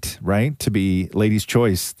and wait, right, to be ladies'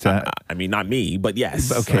 choice. I mean, not me, but yes.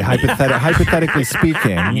 Okay, hypothetically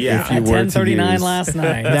speaking, if you At were to 10:39 use... last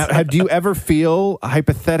night. Now, do you ever feel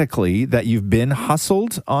hypothetically that you've been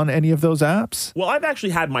hustled on any of those apps? Well, I've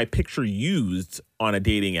actually had my picture used on a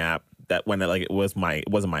dating app that when it wasn't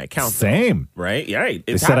my account. Same. Though, right? Yeah, right.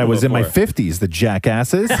 They said I was in my 50s, the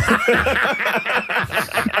jackasses.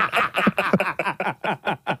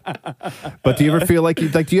 But do you ever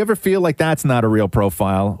feel like that's not a real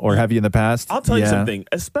profile, or have you in the past? I'll tell you something,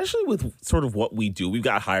 especially with sort of what we do. We've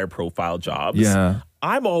got higher profile jobs. Yeah.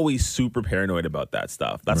 I'm always super paranoid about that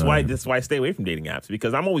stuff. That's why I stay away from dating apps,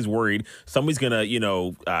 because I'm always worried somebody's gonna,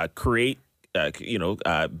 create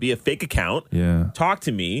be a fake account. Yeah. Talk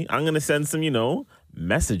to me. I'm gonna send some,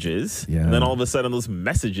 messages. Yeah. And then all of a sudden those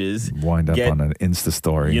messages wind up on an Insta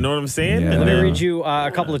story. You know what I'm saying? Yeah. Let me read you a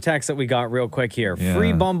couple of texts that we got real quick here. Yeah.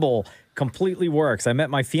 Free Bumble completely works. I met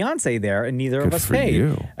my fiance there, and neither of Good us for paid.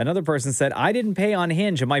 you. Another person said, I didn't pay on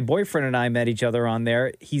Hinge, and my boyfriend and I met each other on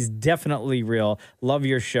there. He's definitely real. Love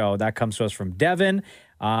your show. That comes to us from Devin.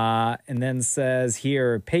 And then says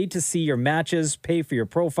here, pay to see your matches, pay for your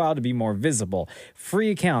profile to be more visible.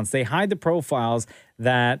 Free accounts. They hide the profiles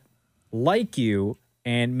that like you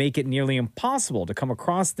and make it nearly impossible to come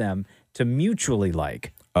across them to mutually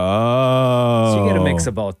like. Oh. So you get a mix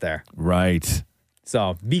of both there. Right.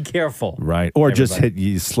 So be careful. Right. Or just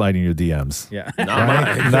everybody. slide in your DMs. Yeah.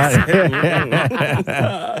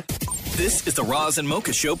 This is the Roz and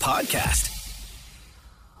Mocha Show podcast.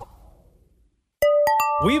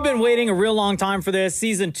 We've been waiting a real long time for this.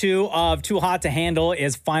 Season 2 of Too Hot to Handle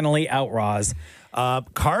is finally out, Roz.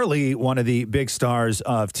 Carly, one of the big stars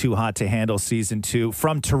of Too Hot to Handle Season 2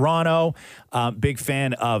 from Toronto, big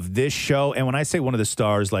fan of this show. And when I say one of the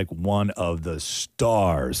stars, like one of the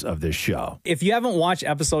stars of this show. If you haven't watched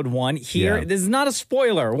episode 1 here, this is not a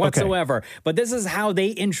spoiler whatsoever, but this is how they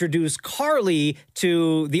introduce Carly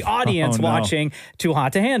to the audience watching Too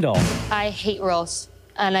Hot to Handle. I hate rules,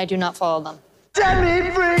 and I do not follow them. Set me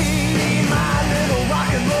free, my little rock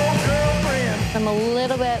and roll girlfriend. I'm a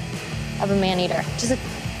little bit of a man-eater. Just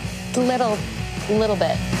a little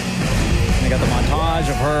bit. They got the montage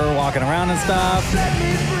of her walking around and stuff.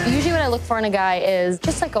 Usually what I look for in a guy is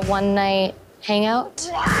just like a one-night hangout.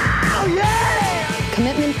 Oh, yeah!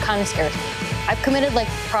 Commitment kind of scares me. I've committed like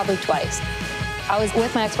probably twice. I was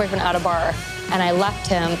with my ex-boyfriend at a bar, and I left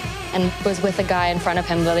him and was with a guy in front of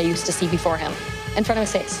him that I used to see before him, in front of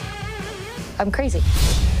his face. I'm crazy.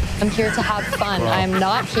 I'm here to have fun. I'm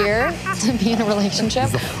not here to be in a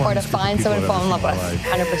relationship or to find someone to fall in love with.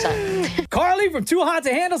 100%. Carly from Too Hot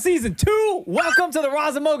to Handle Season 2. Welcome to the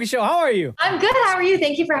Roz and Mocha Show. How are you? I'm good. How are you?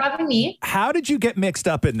 Thank you for having me. How did you get mixed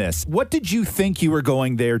up in this? What did you think you were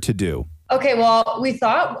going there to do? Okay, well, I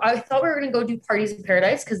thought we were going to go do Parties in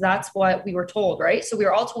Paradise because that's what we were told, right? So we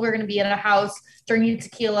were all told we were going to be in a house drinking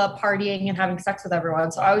tequila, partying, and having sex with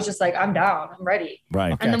everyone. So I was just like, I'm down. I'm ready.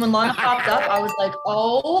 Right. And then when Lana popped up, I was like,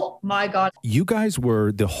 oh my God. You guys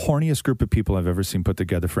were the horniest group of people I've ever seen put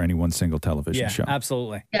together for any one single television show.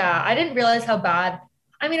 Absolutely. Yeah, I didn't realize how bad.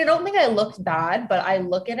 I mean, I don't think I looked bad, but I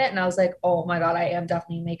look at it and I was like, oh my God, I am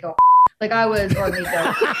definitely Mako. Like I was, or Mako.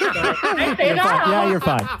 Yeah, you're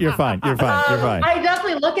fine. You're fine. I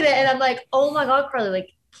definitely look at it and I'm like, oh my God, Carly,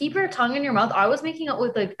 like keep your tongue in your mouth. I was making out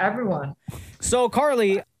with like everyone. So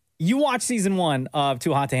Carly, you watched season 1 of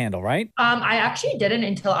Too Hot to Handle, right? I actually didn't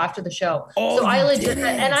until after the show. Oh, so I legit, didn't.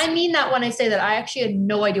 and I mean that when I say that I actually had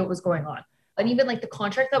no idea what was going on. And even like the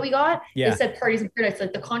contract that we got, it said Parties in Paradise.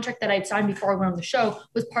 Like the contract that I'd signed before I went on the show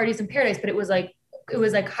was Parties in Paradise, but it was like it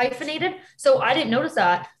was like hyphenated. So I didn't notice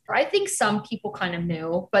that. I think some people kind of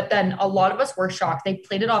knew, but then a lot of us were shocked. They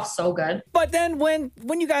played it off so good. But then when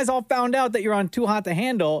you guys all found out that you're on Too Hot to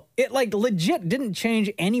Handle, it like legit didn't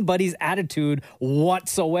change anybody's attitude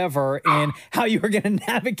whatsoever in how you were going to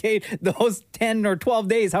navigate those 10 or 12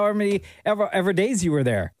 days, however many ever days you were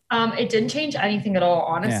there. It didn't change anything at all.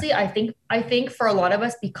 Honestly, Yeah. I think for a lot of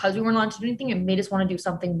us, because we were not to do anything, it made us want to do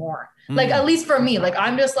something more. Like, at least for me, like,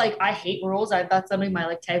 I'm just like, I hate rules. That's something my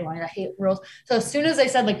like tagline. I hate rules. So as soon as they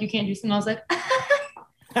said like, you can't do something, I was like,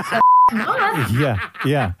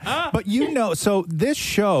 Yeah. But so this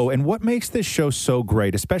show, and what makes this show so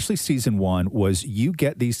great, especially season 1, was you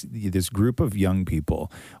get this group of young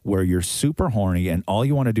people where you're super horny and all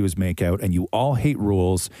you want to do is make out and you all hate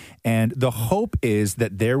rules. And the hope is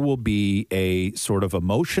that there will be a sort of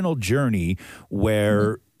emotional journey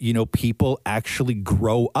where people actually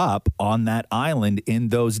grow up on that island in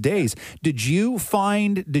those days. Did you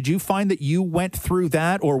find that you went through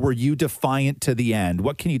that, or were you defiant to the end?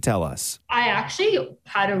 What can you tell us? I actually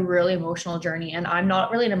had a really emotional journey, and I'm not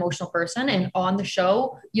really an emotional person. And on the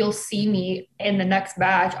show, you'll see me in the next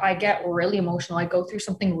batch. I get really emotional. I go through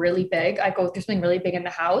something really big. In the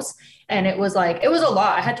house. And it was a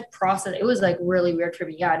lot. I had to process. It was like really weird for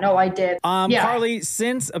me. Yeah, no, I did. Carly,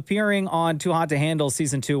 since appearing on Too Hot to Handle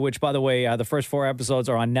season 2, which by the way, the first 4 episodes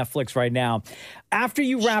are on Netflix right now. After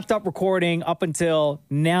you wrapped up recording up until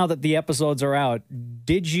now that the episodes are out,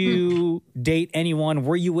 did you date anyone?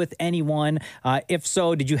 Were you with anyone? If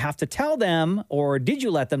so, did you have to tell them, or did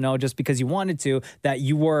you let them know just because you wanted to that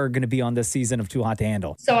you were going to be on this season of Too Hot to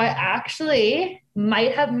Handle? So I actually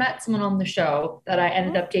might have met someone on the show that I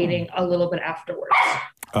ended up dating a little bit afterwards.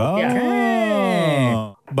 Oh,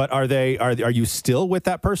 Yeah. But are you still with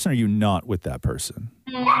that person, or are you not with that person?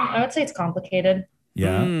 I would say it's complicated.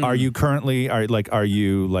 Yeah. Are you currently are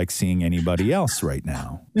you seeing anybody else right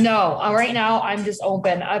now? No, right now I'm just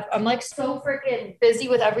open. I'm like so freaking busy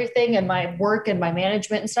with everything and my work and my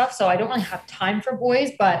management and stuff, so I don't really have time for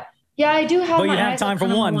boys. But yeah, I do have. But you my have eyes time for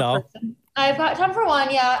on one, though. person. I've got time for one.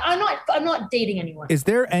 Yeah, I'm not dating anyone. Is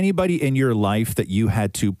there anybody in your life that you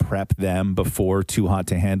had to prep them before Too Hot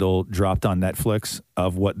to Handle dropped on Netflix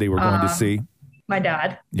of what they were going to see? My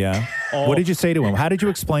dad. Yeah. What did you say to him? How did you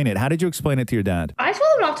explain it? How did you explain it to your dad? I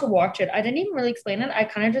told him not to watch it. I didn't even really explain it. I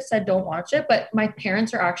kind of just said, don't watch it. But my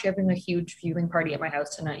parents are actually having a huge viewing party at my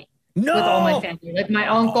house tonight. No! With all my family. Like my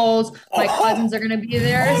uncles, my cousins are going to be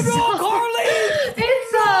there. Oh, no, Carly!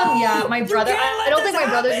 It's, yeah, my brother. I don't think my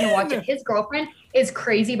brother's going to watch it. His girlfriend is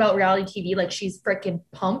crazy about reality TV. Like, she's freaking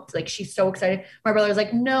pumped. Like, she's so excited. My brother's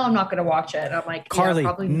like, no, I'm not going to watch it. And I'm like, Carly, yeah,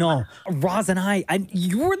 probably no. Roz and I,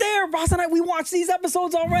 you were there. Roz and I, we watched these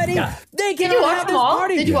episodes already. Yeah. They Did cannot you watch have them this all?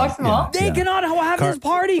 party. Did you watch them all? They cannot have this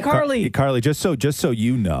party, Carly. Carly, just so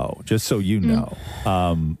you know,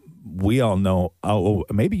 we all know. Oh,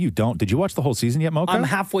 maybe you don't. Did you watch the whole season yet, Mocha? I'm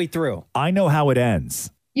halfway through. I know how it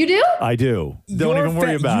ends. You do? I do. Don't even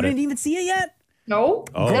worry about You it. didn't even see it yet? No.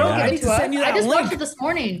 Oh, They don't yeah. give it to us. I just watched it this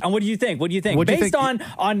morning. And what do you think? Based on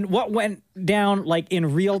what went down like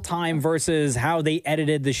in real time versus how they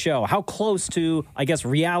edited the show, how close to, I guess,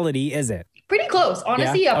 reality is it? Pretty close.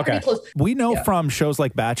 Honestly, yeah, Okay. pretty close. We know from shows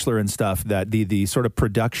like Bachelor and stuff that the sort of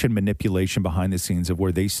production manipulation behind the scenes of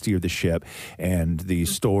where they steer the ship and the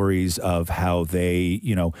stories of how they,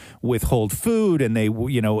 withhold food and they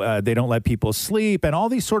don't let people sleep and all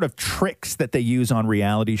these sort of tricks that they use on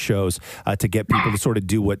reality shows to get people to sort of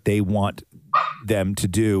do what they want them to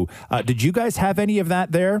do. Did you guys have any of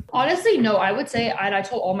that there? Honestly, no. I would say, and I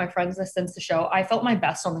told all my friends this since the show, I felt my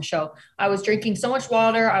best on the show. I was drinking so much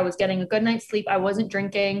water. I was getting a good night's sleep. I wasn't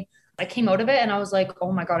drinking. I came out of it and I was like,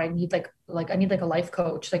 oh my God, I need a life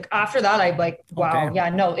coach. Like after that, I'm like, wow, Okay. yeah,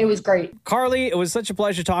 no, it was great. Carly, it was such a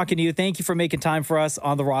pleasure talking to you. Thank you for making time for us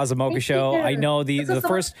on the Roz and Mocha Show. you. I know This the was so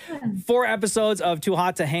first much fun. 4 episodes of Too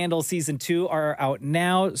Hot to Handle season 2 are out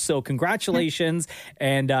now. So congratulations.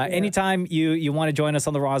 And anytime you want to join us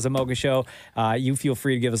on the Roz and Mocha Show, you feel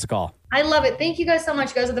free to give us a call. I love it. Thank you guys so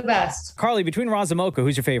much. You guys are the best. Carly, between Roz and Mocha,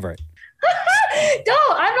 who's your favorite? No,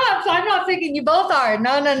 I'm not thinking you both are.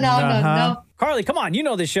 No. Carly, come on. You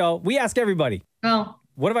know this show. We ask everybody. No.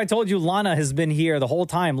 What if I told you Lana has been here the whole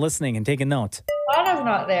time listening and taking notes? Lana's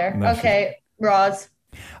not there. No, Okay, Roz.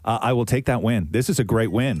 I will take that win. This is a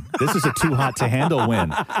great win. This is a Too Hot to Handle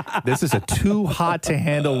win. This is a Too Hot to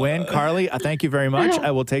Handle win. Carly, thank you very much.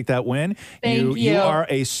 I will take that win. Thank You you. are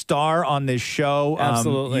a star on this show.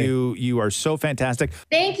 Absolutely. You are so fantastic.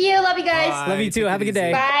 Thank you. Love you guys. Love you too. Have a good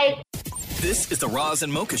day. Bye. This is the Roz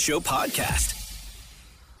and Mocha Show podcast.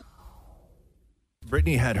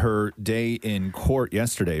 Brittany had her day in court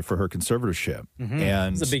yesterday for her conservatorship. Mhm.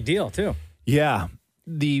 And It's a big deal, too. yeah.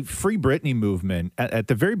 the Free Britney movement, at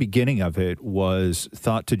the very beginning of it, was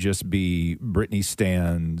thought to just be Britney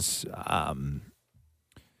stans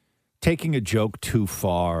taking a joke too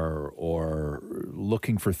far or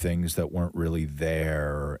looking for things that weren't really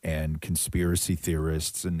there, and conspiracy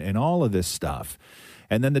theorists and all of this stuff.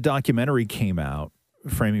 And then the documentary came out,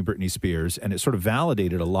 Framing Britney Spears, and it sort of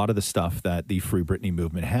validated a lot of the stuff that the Free Britney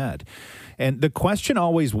movement had. And the question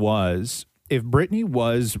always was, if Britney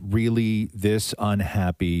was really this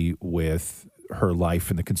unhappy with her life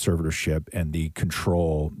and the conservatorship and the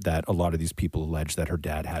control that a lot of these people allege that her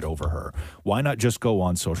dad had over her, why not just go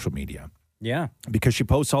on social media? Yeah. Because she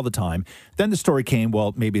posts all the time. Then the story came,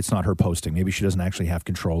 well, maybe it's not her posting. Maybe she doesn't actually have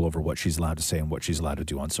control over what she's allowed to say and what she's allowed to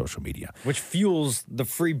do on social media. Which fuels the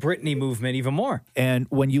Free Britney movement even more. And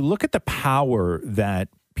when you look at the power that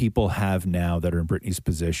people have now that are in Britney's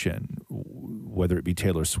position, whether it be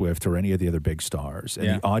Taylor Swift or any of the other big stars, and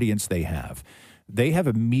the audience they have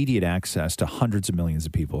immediate access to hundreds of millions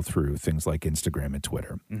of people through things like Instagram and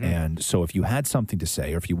Twitter. Mm-hmm. And so if you had something to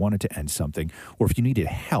say, or if you wanted to end something, or if you needed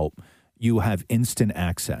help, you have instant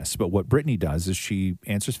access. But what Britney does is she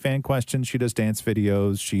answers fan questions, she does dance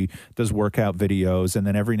videos, she does workout videos, and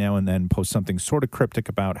then every now and then posts something sort of cryptic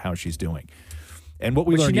about how she's doing. And what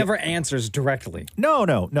we learned, she never answers directly. No.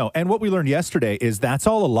 And what we learned yesterday is that's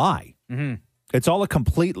all a lie. Mm-hmm. It's all a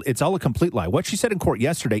complete lie. What she said in court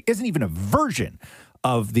yesterday isn't even a version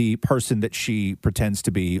of the person that she pretends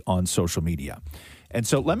to be on social media. And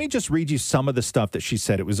so let me just read you some of the stuff that she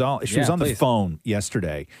said. She was on the phone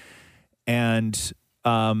yesterday. And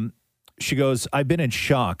she goes, I've been in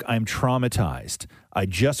shock. I'm traumatized. I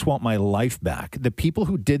just want my life back. The people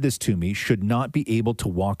who did this to me should not be able to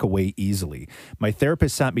walk away easily. My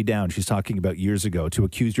therapist sat me down, she's talking about years ago, to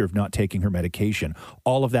accuse her of not taking her medication.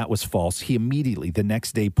 All of that was false. He immediately, the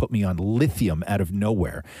next day, put me on lithium out of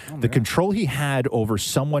nowhere. The control he had over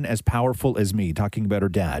someone as powerful as me, talking about her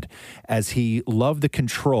dad, as he loved the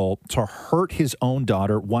control to hurt his own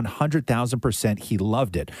daughter, 100,000%, he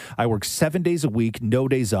loved it. I work 7 days a week, no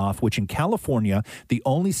days off, which in California, the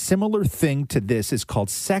only similar thing to this is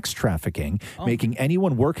called sex trafficking, making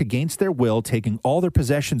anyone work against their will, taking all their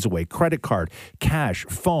possessions away, credit card, cash,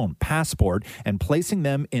 phone, passport, and placing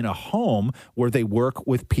them in a home where they work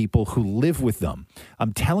with people who live with them.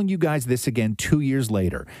 I'm telling you guys this again 2 years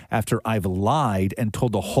later, after I've lied and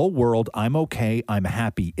told the whole world I'm okay, I'm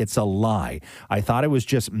happy. It's a lie. I thought it was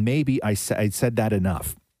just maybe I said that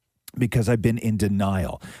enough. Because I've been in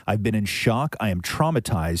denial. I've been in shock. I am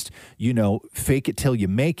traumatized. Fake it till you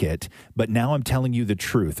make it. But now I'm telling you the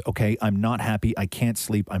truth, okay? I'm not happy. I can't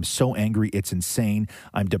sleep. I'm so angry. It's insane.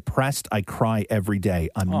 I'm depressed. I cry every day.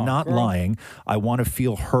 I'm not lying. I want to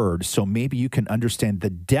feel heard. So maybe you can understand the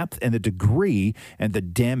depth and the degree and the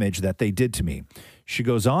damage that they did to me. She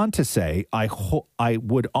goes on to say, I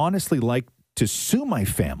would honestly like to sue my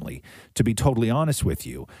family, to be totally honest with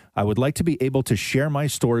you. I would like to be able to share my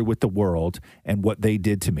story with the world and what they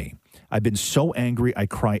did to me. I've been so angry, I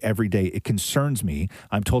cry every day. It concerns me.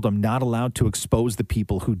 I'm told I'm not allowed to expose the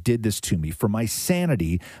people who did this to me. For my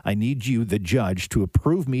sanity, I need you, the judge, to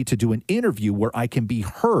approve me to do an interview where I can be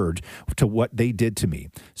heard to what they did to me.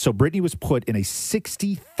 So Britney was put in a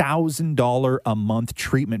 $60,000 a month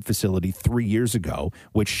treatment facility 3 years ago,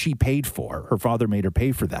 which she paid for. Her father made her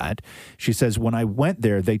pay for that. She says, when I went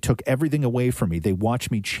there, they took everything away from me. They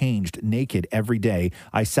watched me changed naked every day.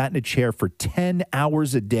 I sat in a chair for 10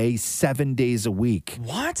 hours a day, 7 days a week.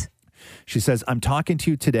 What? She says, I'm talking to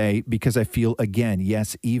you today because I feel, again,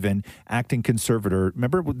 yes, even acting conservator.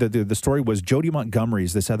 Remember, the story was Jody Montgomery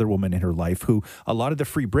is this other woman in her life who a lot of the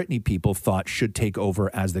Free Britney people thought should take over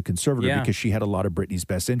as the conservator because she had a lot of Britney's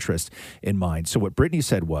best interest in mind. So what Britney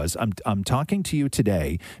said was, I'm talking to you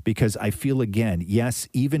today because I feel, again, yes,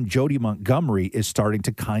 even Jody Montgomery is starting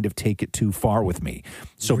to kind of take it too far with me.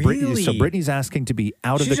 So Really? Britney's asking to be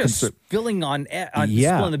out She's of the just spilling on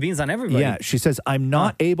spilling the beans on everybody. Yeah, she says, I'm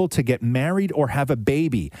not able to get married or have a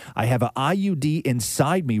baby. I have an IUD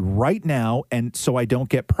inside me right now, and so I don't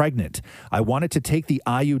get pregnant. I wanted to take the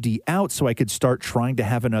IUD out so I could start trying to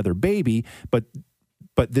have another baby, but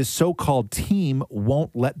this so-called team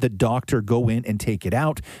won't let the doctor go in and take it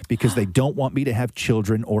out because they don't want me to have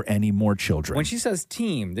children or any more children. When she says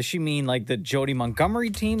team, does she mean like the Jody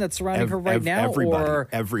Montgomery team that's surrounding her right now, everybody, or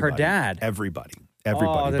everybody, her dad? Everybody,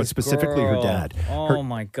 Oh, but specifically her dad. Oh,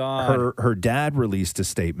 my God. Her dad released a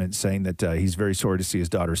statement saying that he's very sorry to see his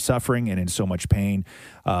daughter suffering and in so much pain.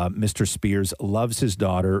 Mr. Spears loves his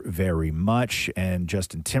daughter very much, and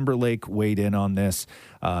Justin Timberlake weighed in on this,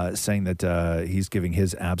 saying that he's giving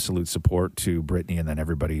his absolute support to Britney, and then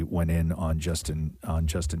everybody went in on Justin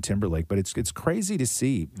Timberlake. But it's crazy to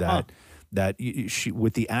see that that she,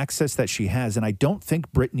 with the access that she has, and I don't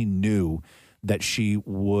think Britney knew that she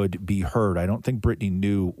would be heard. I don't think Britney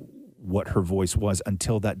knew what her voice was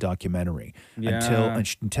until that documentary. Yeah.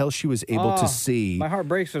 Until she was able to see. My heart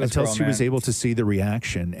breaks for this Until girl, she was man. able to see the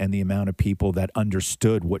reaction and the amount of people that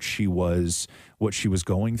understood what she was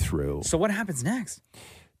going through. So what happens next?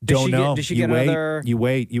 Don't know. Did she you get wait, another? You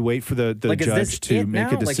wait for the Like, is this judge to it make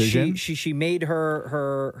now? a decision. Like she made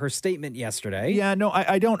her statement yesterday. Yeah, no,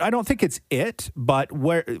 I don't think it's it. But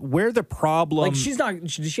where the problem? Like she's not.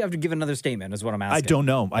 Does she have to give another statement? Is what I'm asking. I don't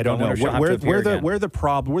know. I don't know. wonder if she'll have to appear again.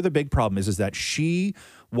 Where the big problem is that she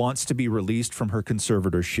wants to be released from her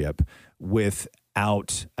conservatorship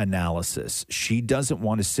without analysis. She doesn't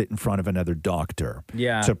want to sit in front of another doctor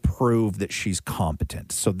to prove that she's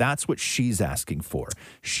competent. So that's what she's asking for.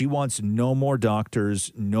 She wants no more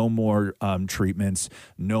doctors, no more treatments,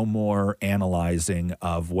 no more analyzing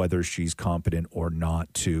of whether she's competent or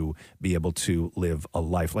not to be able to live a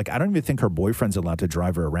life. Like, I don't even think her boyfriend's allowed to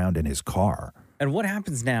drive her around in his car. And what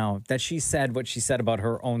happens now that she said what she said about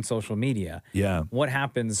her own social media? Yeah. What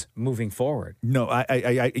happens moving forward? No,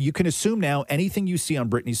 I you can assume now anything you see on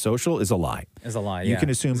Britney's social is a lie. Is a lie. You yeah. can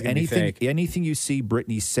assume It's gonna be fake. anything you see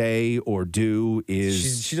Britney say or do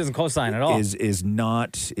is She doesn't co-sign at all. Is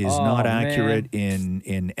not Oh, accurate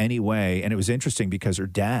in any way. And it was interesting because her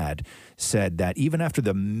dad said that even after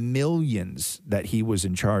the millions that he was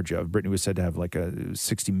in charge of, Britney was said to have like a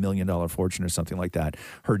 $60 million fortune or something like that.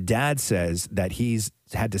 Her dad says that he's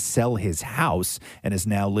had to sell his house and is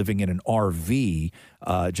now living in an RV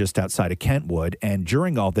just outside of Kentwood. And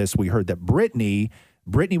during all this, we heard that Britney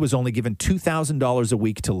was only given $2,000 a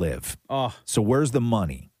week to live. Oh. So where's the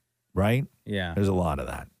money, right? Yeah. There's a lot of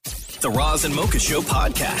that. The Roz and Mocha Show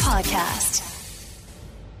podcast.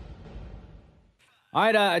 All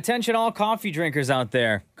right, attention all coffee drinkers out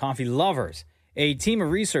there, coffee lovers. A team of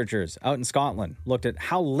researchers out in Scotland looked at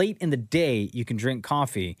how late in the day you can drink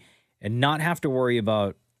coffee and not have to worry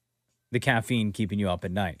about the caffeine keeping you up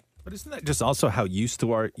at night. But isn't that just also how used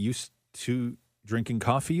to drinking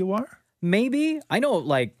coffee you are? Maybe. I know,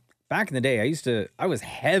 like, back in the day, I was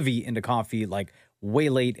heavy into coffee, like, way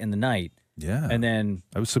late in the night. Yeah. And then...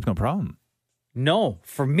 I was sleeping no problem. No.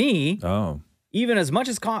 For me... Oh. Even as much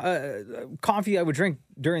as coffee I would drink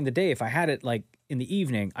during the day, if I had it, like, in the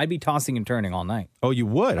evening, I'd be tossing and turning all night. Oh, you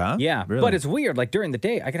would, huh? Yeah. Really? But it's weird. Like, during the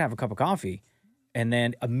day, I could have a cup of coffee and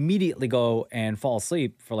then immediately go and fall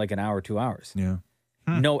asleep for, like, an hour, 2 hours. Yeah.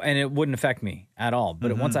 No, and it wouldn't affect me at all.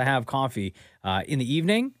 But once I have coffee in the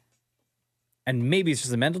evening, and maybe it's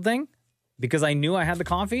just a mental thing, because I knew I had the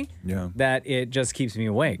coffee, that it just keeps me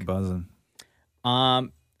awake. Buzzing.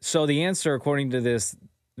 So the answer, according to this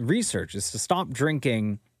research, is to stop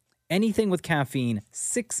drinking anything with caffeine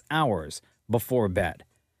 6 hours before bed.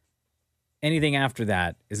 Anything after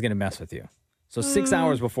that is going to mess with you. So 6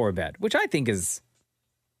 hours before bed, which I think is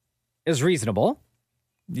reasonable.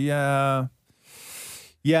 Yeah.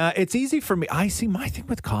 Yeah, it's easy for me. I see my thing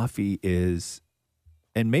with coffee is,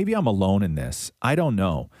 and maybe I'm alone in this, I don't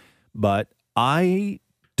know, but I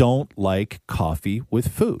don't like coffee with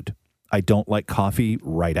food. I don't like coffee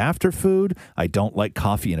right after food. I don't like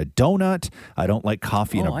coffee in a donut. I don't like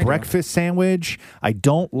coffee in a breakfast sandwich. I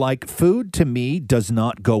don't like food to me does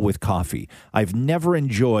not go with coffee. I've never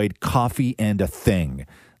enjoyed coffee and a thing.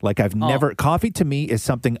 Like never, coffee to me is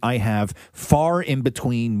something I have far in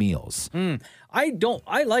between meals.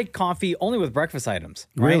 I like coffee only with breakfast items.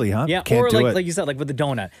 Right? Really, huh? Yeah. Can't or do it. like you said, like with the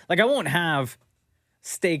donut. Like I won't have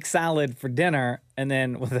steak salad for dinner and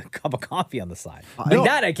then with a cup of coffee on the side. Like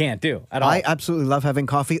that I can't do at all. I absolutely love having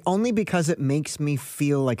coffee only because it makes me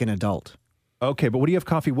feel like an adult. Okay, but what do you have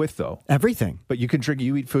coffee with though? Everything. But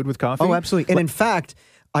you eat food with coffee? Oh, absolutely. And in fact,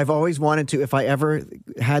 I've always wanted to, if I ever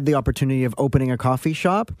had the opportunity of opening a coffee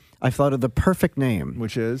shop, I thought of the perfect name.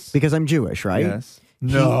 Which is? Because I'm Jewish, right? Yes.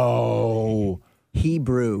 No.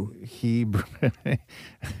 Hebrew.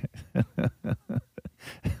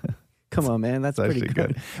 Come on, man. That's pretty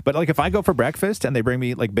good. But like if I go for breakfast and they bring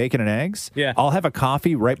me like bacon and eggs, I'll have a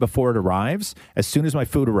coffee right before it arrives. As soon as my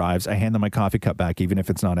food arrives, I hand them my coffee cup back, even if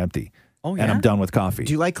it's not empty. Oh, yeah? And I'm done with coffee.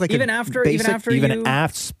 Do you like even after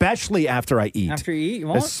especially after I eat. After you eat? You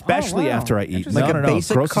won't? Especially wow. after I eat. Like a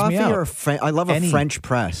basic grosses coffee me out. or I love a French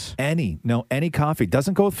press. Any coffee.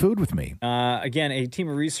 Doesn't go with food with me. Again, a team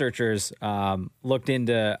of researchers looked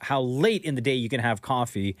into how late in the day you can have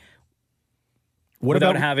coffee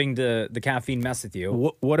without about having the caffeine mess with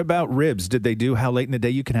you. what about ribs? Did they do how late in the day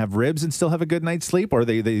you can have ribs and still have a good night's sleep, or are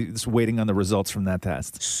they just waiting on the results from that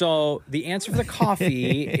test? So the answer for the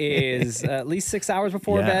coffee is at least 6 hours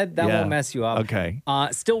before Yeah, bed. That yeah. won't mess you up. Okay.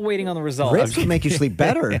 Still waiting on the results. Ribs would make you sleep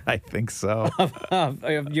better. I think so.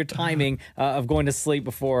 of your timing of going to sleep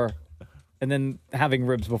before and then having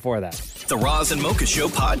ribs before that. The Roz and Mocha Show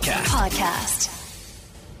podcast.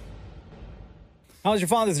 How was your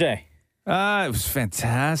Father's Day? It was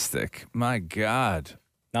fantastic. My God.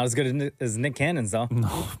 Not as good as Nick Cannon's, though.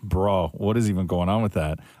 Bro, what is even going on with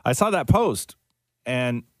that? I saw that post.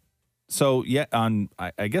 And so,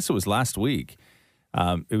 I guess it was last week,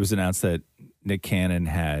 it was announced that Nick Cannon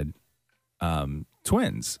had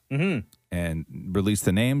twins and released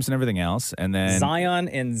the names and everything else. And then Zion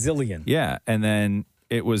and Zillion. Yeah. And then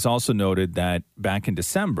it was also noted that back in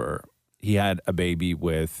December, he had a baby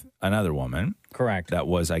with another woman. Correct. That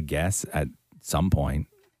was, I guess, at some point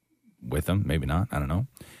with him. Maybe not. I don't know.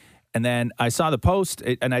 And then I saw the post,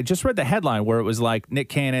 and I just read the headline where it was like Nick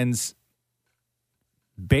Cannon's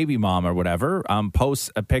baby mom or whatever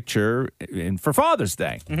posts a picture for Father's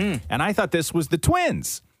Day. And I thought this was the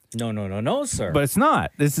twins. No, sir. But it's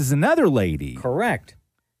not. This is another lady. Correct.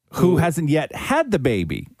 Who hasn't yet had the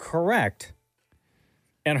baby. Correct.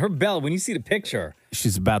 And her belly, when you see the picture,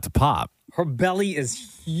 she's about to pop. Her belly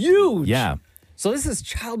is huge. Yeah. So this is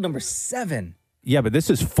child number 7. Yeah, but this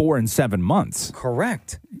is 4 and 7 months.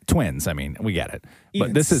 Correct. Twins, I mean, we get it. Even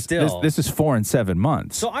but this is still. this is 4 and 7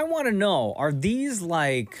 months. So I want to know, are these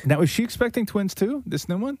like... Now, is she expecting twins too, this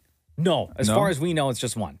new one? No. As No? far as we know, it's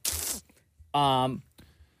just one.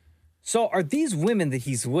 So are these women that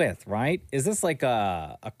he's with, right? Is this like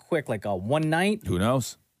a quick, like a one night? Who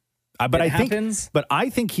knows? But It I think, happens? but I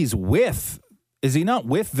think he's with. Is he not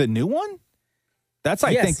with the new one? That's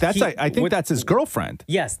I Yes, think that's he- I think with- that's his girlfriend.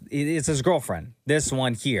 Yes, it's his girlfriend. This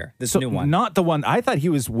one here, this So new one. not the one. I thought he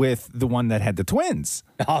was with the one that had the twins.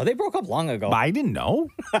 Oh, they broke up long ago. But I didn't know.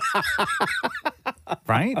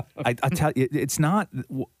 Right? I tell you, it's not.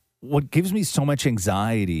 What gives me so much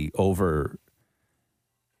anxiety over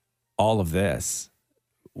all of this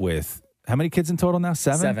with how many kids in total now?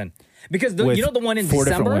 7? 7. Because With you know the one in 4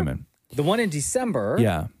 December? different women. The one in December,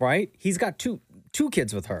 Yeah. right? He's got two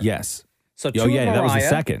kids with her. Yes. So 2 Oh yeah, with that was the Mariah,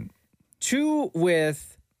 second. 2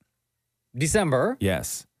 with December,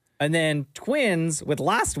 Yes. and then twins with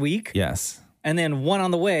last week, Yes. and then one on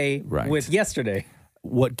the way Right. with yesterday.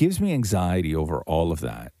 What gives me anxiety over all of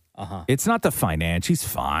that? Uh-huh. It's not the finance. She's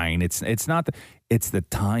fine. It's not it's the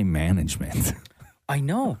time management. I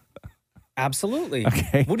know. Absolutely.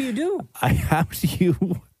 Okay. What do you do? How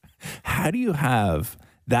do you have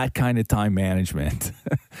that kind of time management,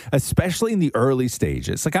 especially in the early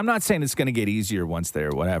stages? Like, I'm not saying it's going to get easier once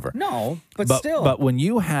they're whatever. No, but still. But when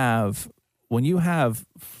you have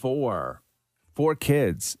four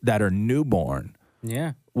kids that are newborn,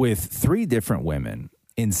 Yeah. with 3 different women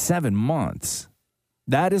in 7 months,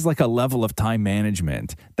 that is like a level of time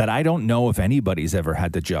management that I don't know if anybody's ever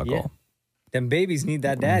had to juggle. Yeah. Them babies need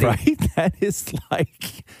that daddy. Right?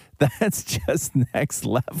 That's just next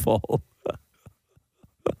level.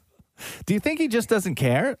 Do you think he just doesn't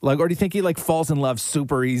care? Like, or do you think he like falls in love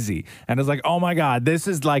super easy and is like, oh my God, this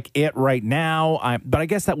is like it right now? But I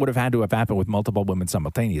guess that would have had to have happened with multiple women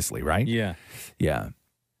simultaneously, right? Yeah. Yeah.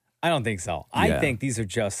 I don't think so. Yeah. I think these are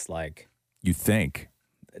just like You think?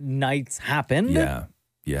 nights happened. Yeah.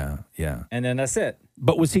 Yeah. Yeah. And then that's it.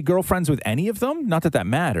 But was he girlfriends with any of them? Not that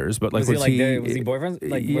matters, but like Was he like was he boyfriends?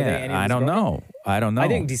 Like, were they any of I his don't know. I don't know. I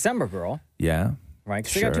think December girl, Yeah. right?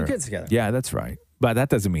 Because they got 2 kids together. Yeah, that's right. But that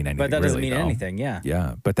doesn't mean anything. But that doesn't really, mean though. anything, yeah.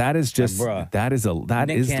 Yeah. But that is just bruh. that is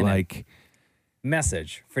Nick Cannon. like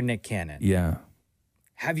Message for Nick Cannon. yeah.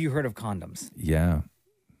 Have you heard of condoms? Yeah.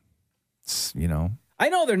 It's, I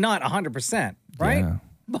know they're not 100%, right? Yeah.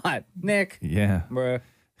 But Nick, Yeah. bruh,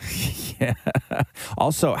 Yeah.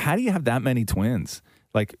 Also, how do you have that many twins?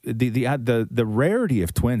 Like the rarity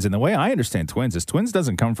of twins, and the way I understand twins is twins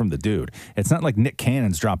doesn't come from the dude. It's not like Nick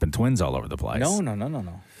Cannon's dropping twins all over the place.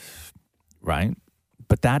 no. Right?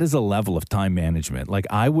 But that is a level of time management. Like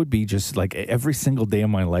I would be just like every single day of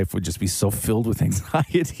my life would just be so filled with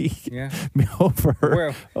anxiety. Yeah.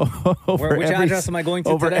 over which address am I going to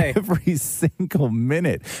over today? every single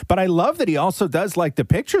minute. But I love that he also does like the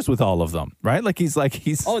pictures with all of them, right? Like he's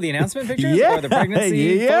Oh, the announcement pictures? Yeah, Or the pregnancy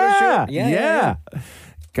yeah, photo shoot? Yeah.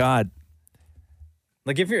 God,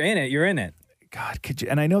 Like if you're in it, you're in it. God, could you?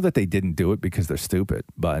 And I know that they didn't do it because they're stupid,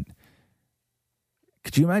 but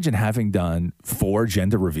Could you imagine having done 4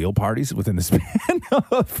 gender reveal parties within the span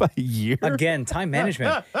of a year? Again, time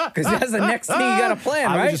management. Because that's the next thing you got to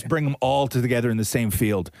plan, I right? would just bring them all together in the same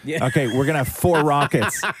field. Yeah. Okay, we're going to have 4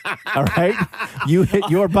 rockets. All right? You hit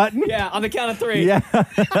your button. Yeah, on the count of 3. Yeah.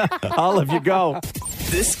 All of you go.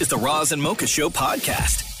 This is the Roz and Mocha Show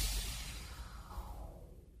podcast.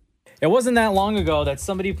 It wasn't that long ago that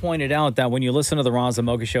somebody pointed out that when you listen to the Roz and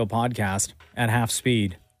Mocha Show podcast at half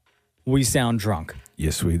speed, we sound drunk.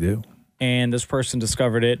 Yes, we do. And this person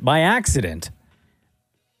discovered it by accident.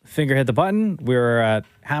 Finger hit the button. We were at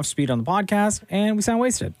half speed on the podcast, and we sound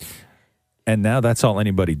wasted. And now that's all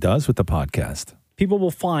anybody does with the podcast. People will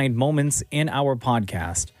find moments in our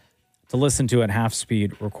podcast to listen to at half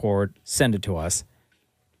speed, record, send it to us,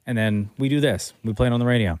 and then we do this. We play it on the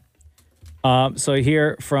radio. So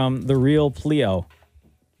here from the Real Pleo.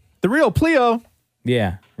 The Real Pleo?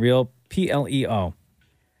 Yeah, Real Pleo.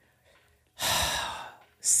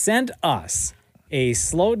 Sent us a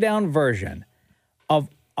slowed down version of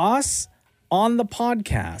us on the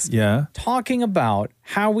podcast. Yeah. Talking about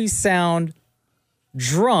how we sound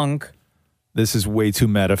drunk. This is way too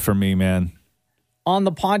meta for me, man. On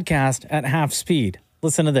the podcast at half speed.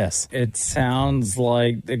 Listen to this. It sounds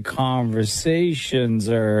like the conversations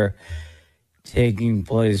are taking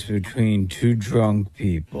place between 2 drunk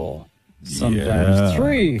people. Sometimes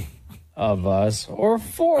 3 of us or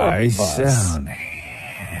 4 of I us. sound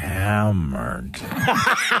hammered.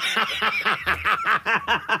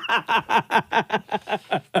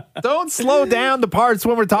 Don't slow down the parts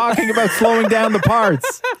when we're talking about slowing down the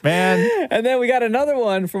parts, man. And then we got another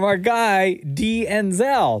one from our guy, D.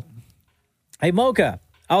 Enzel. Hey, Mocha,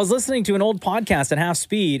 I was listening to an old podcast at half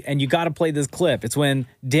speed, and you got to play this clip. It's when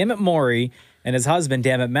Dammit Maury and his husband,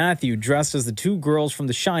 Dammit Matthew, dressed as the 2 girls from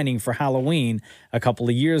The Shining for Halloween a couple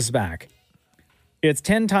of years back. It's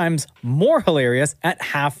 10 times more hilarious at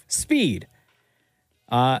half speed.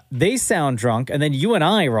 They sound drunk, and then you and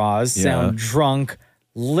I, Roz, sound drunk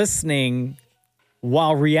listening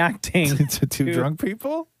while reacting to 2 drunk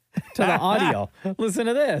people? To the audio. Listen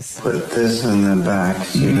to this. Put this in the back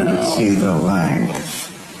so you can see the length.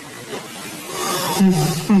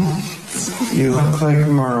 You look like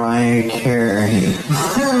Mariah Carey.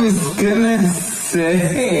 I was gonna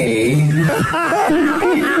say.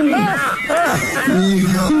 You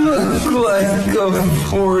look like a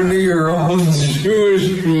 40-year-old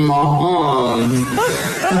Jewish mom.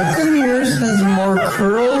 How come yours has more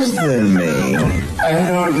curls than me? I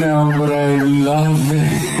don't know, but I love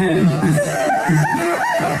it.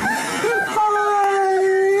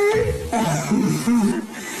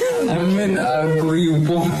 I'm an ugly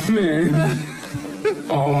woman.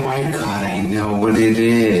 Oh my god, I know what it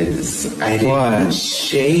is. I didn't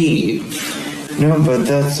shave. No, but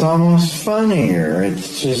that's almost funnier.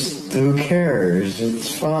 It's just, who cares?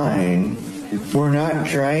 It's fine. We're not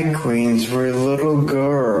drag queens, we're little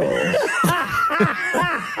girls.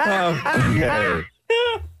 Okay.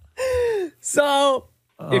 So,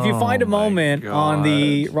 if you find a moment God. on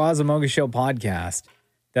the Roz and Mocha Show podcast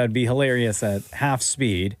that would be hilarious at half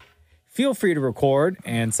speed, feel free to record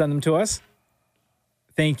and send them to us.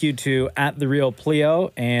 Thank you to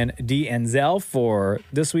 @TheRealPleo and D. Enzel for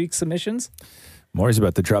this week's submissions. Maury's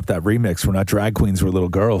about to drop that remix. We're not drag queens, we're little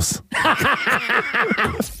girls.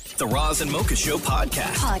 The Roz and Mocha Show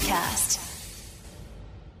podcast.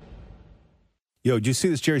 Yo, did you see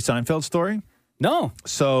this Jerry Seinfeld story? No.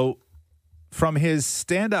 So, from his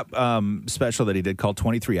stand-up special that he did called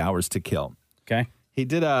 23 Hours to Kill. Okay. He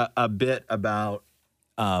did a bit about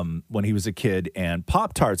when he was a kid and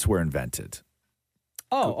Pop-Tarts were invented.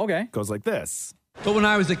 Oh, okay. Goes like this. But when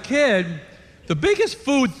I was a kid, the biggest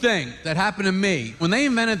food thing that happened to me, when they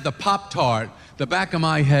invented the Pop-Tart, the back of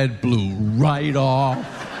my head blew right off.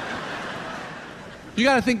 You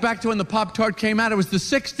got to think back to when the Pop-Tart came out. It was the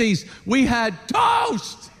 60s. We had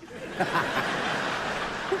toast.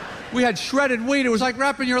 We had shredded wheat. It was like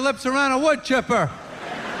wrapping your lips around a wood chipper.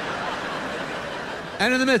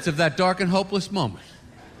 And in the midst of that dark and hopeless moment,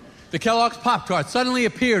 the Kellogg's Pop-Tart suddenly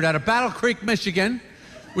appeared out of Battle Creek, Michigan,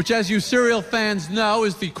 which, as you cereal fans know,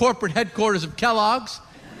 is the corporate headquarters of Kellogg's,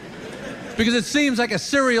 because it seems like a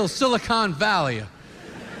cereal Silicon Valley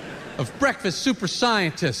of breakfast super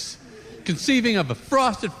scientists conceiving of a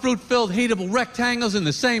frosted, fruit-filled, heatable rectangles in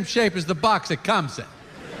the same shape as the box it comes in.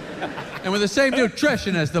 And with the same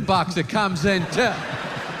nutrition as the box it comes in, too.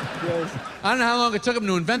 I don't know how long it took them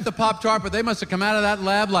to invent the Pop-Tart, but they must have come out of that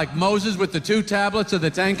lab like Moses with the 2 tablets of the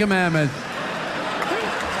 10 Commandments.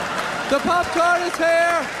 The Pop-Tart is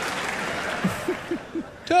here!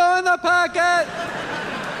 2 in the packet!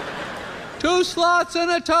 2 slots in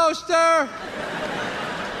a toaster!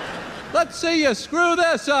 Let's see you screw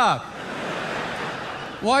this up.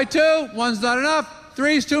 Why 2? 1's not enough.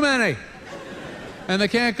 3's too many. And they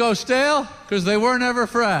can't go stale because they were never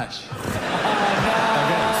fresh.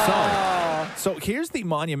 So here's the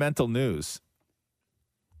monumental news.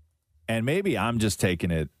 And maybe I'm just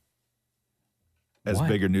taking it as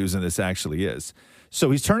bigger news than this actually is.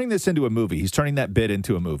 So he's turning this into a movie. He's turning that bit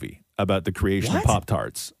into a movie about the creation of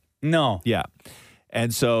Pop-Tarts. No. Yeah.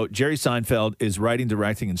 And so Jerry Seinfeld is writing,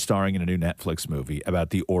 directing, and starring in a new Netflix movie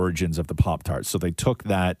about the origins of the Pop-Tarts. So they took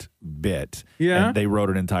that bit and they wrote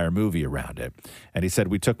an entire movie around it. And he said,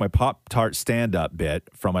 we took my Pop-Tart stand-up bit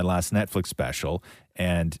from my last Netflix special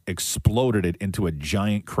and exploded it into a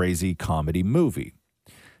giant, crazy comedy movie.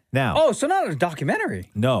 Now, Oh, so not a documentary.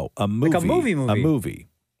 no, a movie. Like a movie. A movie.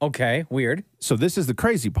 Okay, weird. So this is the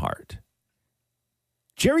crazy part.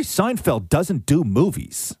 Jerry Seinfeld doesn't do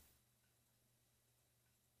movies.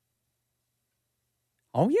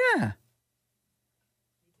 Oh, yeah.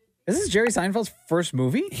 This is Jerry Seinfeld's first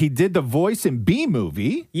movie? He did the voice in B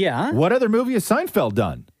Movie. Yeah. What other movie has Seinfeld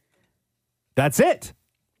done? That's it.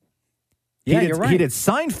 Yeah, He you're right. He did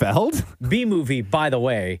Seinfeld. B movie, by the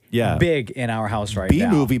way, big in our house right B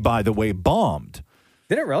now. Movie, by the way, bombed.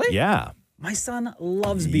 Did it really? Yeah. My son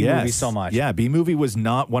loves B movie so much. Yeah, B Movie was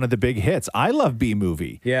not one of the big hits. I love B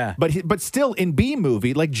Movie. Yeah. But still in B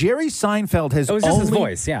Movie, like Jerry Seinfeld has It was just his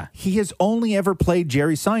voice, yeah. He has only ever played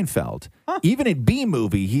Jerry Seinfeld. Even in B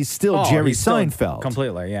Movie, he's still Jerry he's still Seinfeld.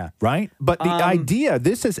 Completely, yeah. Right? But the idea,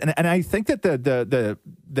 this is, and I think that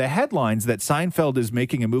the headlines that Seinfeld is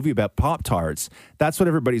making a movie about Pop-Tarts, that's what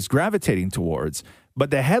everybody's gravitating towards. But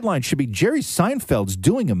the headline should be Jerry Seinfeld's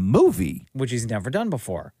doing a movie. Which he's never done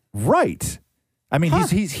before. Right. I mean,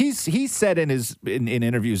 he's said in his in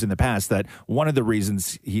interviews in the past that one of the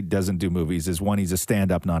reasons he doesn't do movies is one, he's a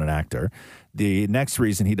stand-up, not an actor. The next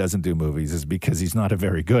reason he doesn't do movies is because he's not a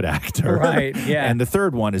very good actor. Right, yeah. And the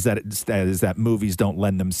third one is that movies don't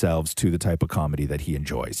lend themselves to the type of comedy that he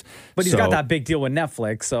enjoys. But he's got that big deal with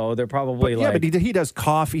Netflix, so they're probably but he does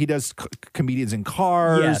coffee. He does comedians in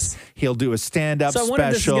cars. Yes. He'll do a stand-up So I special. wonder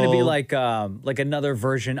if this is going to be like another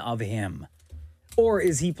version of him. Or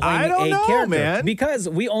is he playing I don't know, character? man. Because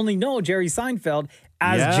we only know Jerry Seinfeld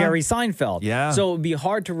as Jerry Seinfeld. Yeah. So it would be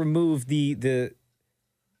hard to remove the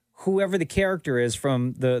whoever the character is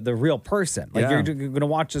from the real person. Like you're going to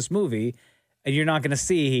watch this movie and you're not going to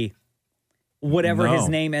see whatever his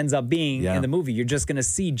name ends up being in the movie. You're just going to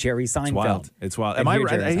see Jerry Seinfeld. It's wild. And Am I hear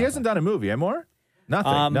right? Jerry He Seinfeld. hasn't done a movie. More?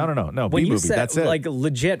 Nothing. No. When B you movie. said, That's it. like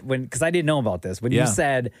legit, because I didn't know about this. When you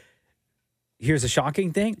said, here's a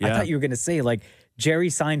shocking thing, I thought you were going to say like Jerry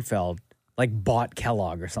Seinfeld like bought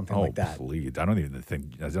Kellogg or something like that. Please. I don't even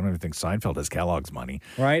think Seinfeld has Kellogg's money.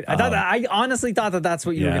 Right? I honestly thought that's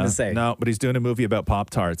what you were going to say. No, but he's doing a movie about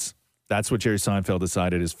Pop-Tarts. That's what Jerry Seinfeld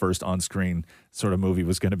decided his first on-screen sort of movie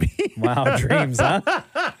was going to be. Wow, dreams, huh?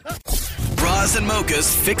 Roz and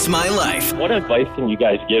Mocha's Fix My Life. What advice can you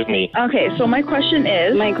guys give me? Okay, so my question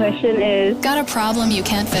is... Got a problem you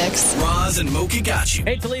can't fix? Roz and Mocha got you.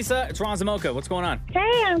 Hey, Talisa, it's Roz and Mocha. What's going on?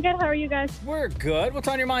 Hey, I'm good. How are you guys? We're good. What's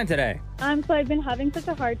on your mind today? So I've been having such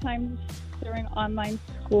a hard time during online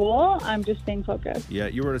school. I'm just staying focused. Yeah,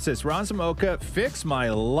 you were to say, Roz and Mocha, Fix My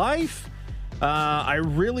Life. I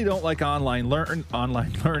really don't like online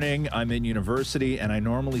learning. I'm in university, and I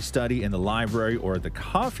normally study in the library or the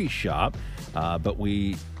coffee shop, but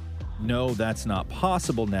we know that's not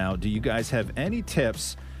possible now. Do you guys have any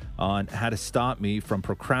tips on how to stop me from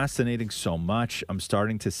procrastinating so much? I'm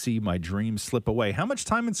starting to see my dreams slip away. How much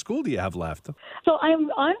time in school do you have left? So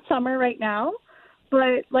I'm on summer right now,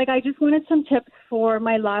 but I just wanted some tips for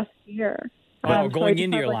my last year. Going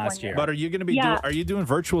into your last year. But are you going to be are you doing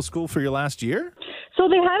virtual school for your last year? So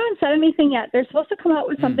they haven't said anything yet. They're supposed to come out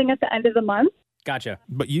with something at the end of the month. Gotcha.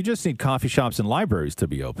 But you just need coffee shops and libraries to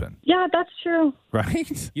be open. Yeah, that's true.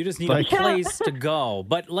 Right? You just need a place to go.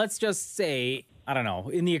 But let's just say, I don't know,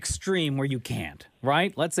 in the extreme where you can't,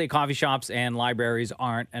 right? Let's say coffee shops and libraries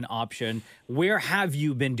aren't an option. Where have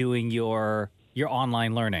you been doing your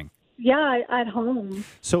online learning? Yeah, at home.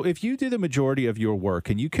 So if you do the majority of your work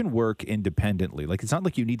and you can work independently, like it's not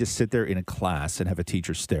like you need to sit there in a class and have a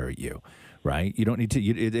teacher stare at you, right? You don't need to,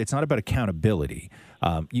 it's not about accountability.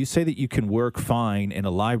 You say that you can work fine in a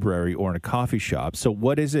library or in a coffee shop. So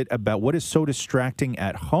what is it about, what is so distracting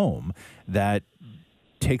at home that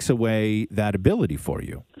takes away that ability for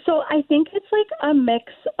you? So I think it's a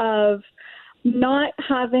mix of not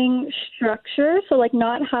having structure, so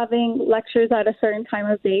not having lectures at a certain time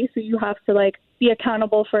of day, so you have to be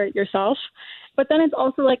accountable for it yourself. But then it's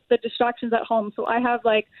also the distractions at home. So I have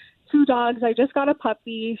 2 dogs. I just got a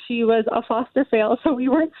puppy. She was a foster fail, so we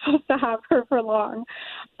weren't supposed to have her for long.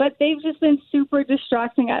 But they've just been super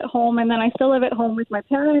distracting at home, and then I still live at home with my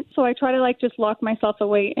parents, so I try to like just lock myself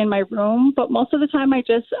away in my room. But most of the time I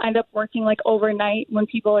just end up working like overnight when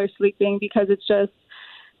people are sleeping because it's just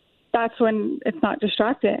that's when it's not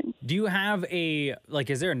distracting. Do you have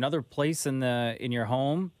is there another place in your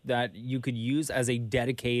home that you could use as a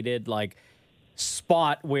dedicated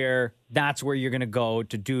spot where that's where you're going to go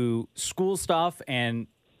to do school stuff, and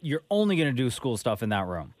you're only going to do school stuff in that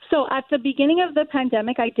room? So at the beginning of the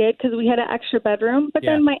pandemic, I did because we had an extra bedroom, but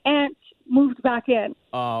then my aunt moved back in.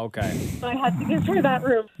 Oh, okay. So I had to give her that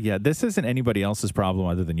room. Yeah, this isn't anybody else's problem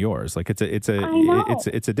other than yours. Like it's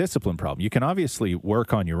a discipline problem. You can obviously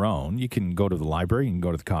work on your own. You can go to the library, you can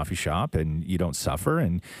go to the coffee shop, and you don't suffer,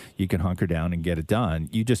 and you can hunker down and get it done.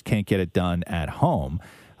 You just can't get it done at home.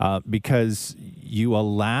 Because you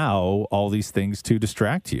allow all these things to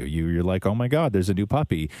distract you. You're like, oh my God, there's a new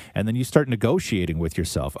puppy. And then you start negotiating with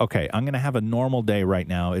yourself. Okay, I'm going to have a normal day right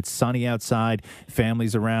now. It's sunny outside,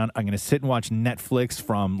 family's around. I'm going to sit and watch Netflix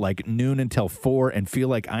from like noon until 4 and feel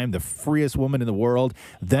like I am the freest woman in the world.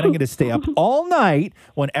 Then I'm going to stay up all night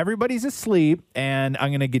when everybody's asleep, and I'm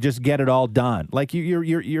going to just get it all done. Like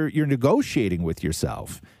you're negotiating with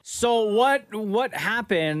yourself. So what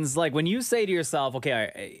happens when you say to yourself,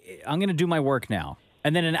 okay, I'm going to do my work now,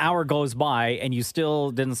 and then an hour goes by and you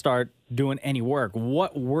still didn't start doing any work?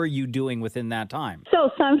 What were you doing within that time? So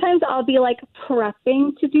sometimes I'll be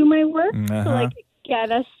prepping to do my work. So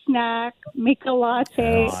get a snack, make a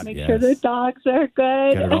latte, make sure the dogs are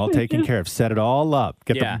good. Get it all taken care of. Set it all up.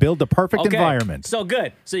 Build the perfect environment. So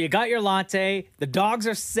good. So you got your latte, the dogs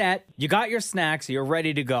are set, you got your snacks, you're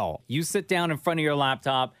ready to go. You sit down in front of your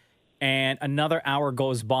laptop, and another hour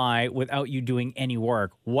goes by without you doing any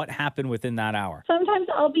work. What happened within that hour? Sometimes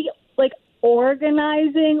I'll be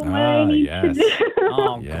organizing what I need to do.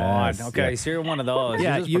 Oh, God. Okay, so you're one of those.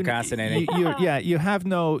 You're just procrastinating.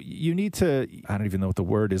 You need to, I don't even know what the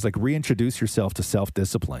word is, reintroduce yourself to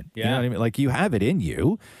self-discipline. Yeah. You know what I mean? You have it in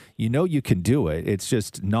you. You know you can do it. It's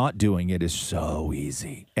just not doing it is so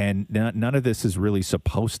easy. And none of this is really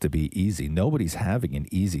supposed to be easy. Nobody's having an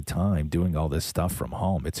easy time doing all this stuff from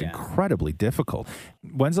home. It's incredibly difficult.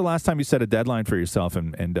 When's the last time you set a deadline for yourself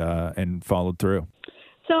and followed through?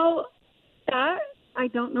 So that I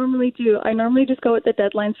don't normally do. I normally just go with the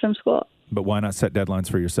deadlines from school. But why not set deadlines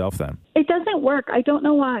for yourself then? It doesn't work. I don't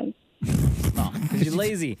know why. Because you're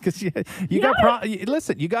lazy. Because you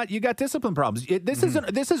got discipline problems.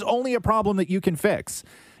 This is only a problem that you can fix.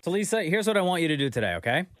 So Lisa, here's what I want you to do today,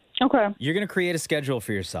 okay? Okay. You're going to create a schedule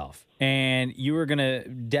for yourself, and you are going to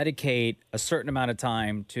dedicate a certain amount of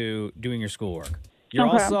time to doing your schoolwork. You're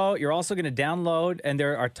also going to download, and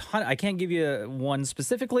there are a ton. I can't give you one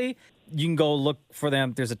specifically. You can go look for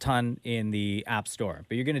them. There's a ton in the App Store,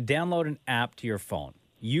 but you're going to download an app to your phone.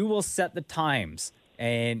 You will set the times,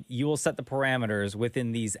 and you will set the parameters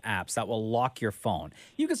within these apps that will lock your phone.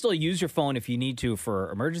 You can still use your phone if you need to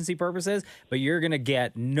for emergency purposes, but you're going to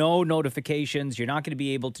get no notifications. You're not going to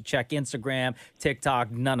be able to check Instagram,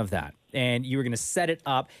 TikTok, none of that. And you're going to set it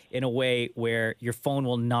up in a way where your phone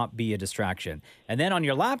will not be a distraction. And then on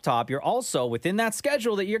your laptop, you're also within that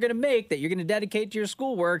schedule that you're going to make, that you're going to dedicate to your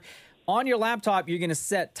schoolwork. On your laptop, you're going to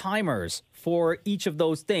set timers for each of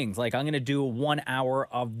those things. Like, I'm going to do 1 hour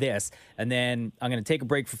of this, and then I'm going to take a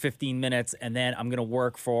break for 15 minutes, and then I'm going to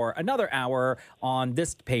work for another hour on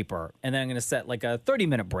this paper, and then I'm going to set like a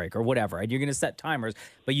 30-minute break or whatever. And you're going to set timers,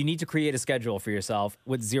 but you need to create a schedule for yourself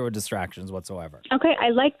with zero distractions whatsoever. Okay, I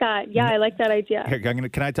like that. Yeah, I like that idea. Here,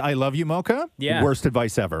 I love you, Mocha? Yeah. Worst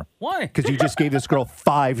advice ever. Why? Because you just gave this girl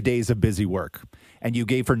 5 days of busy work. And you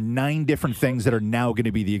gave her 9 different things that are now going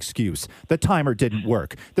to be the excuse. The timer didn't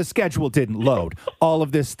work. The schedule didn't load. All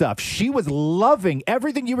of this stuff. She was loving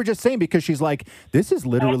everything you were just saying because she's like, this is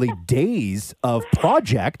literally days of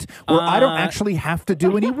project where I don't actually have to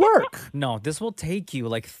do any work. No, this will take you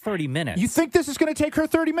like 30 minutes. You think this is going to take her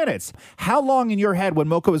 30 minutes? How long in your head when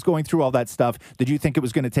Mocha was going through all that stuff did you think it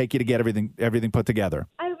was going to take you to get everything put together?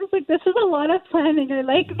 I was like, this is a lot of planning. I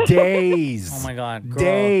like this. Days. Oh, my God. Girl,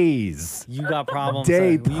 days. You got problems.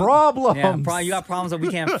 Problems. Yeah, you got problems that we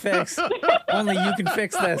can't fix. Only you can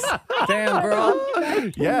fix this. Damn, girl.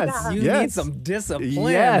 Yes. You need some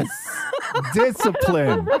discipline. Yes.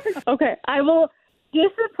 Discipline. Okay, I will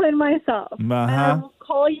discipline myself. And I will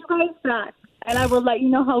call you guys back. And I will let you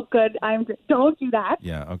know how good I'm doing. Don't do that.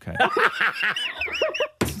 Yeah, okay.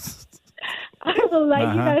 I will let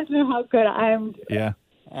you guys know how good I'm doing. Yeah.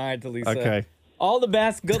 All right, Delisa. Okay. All the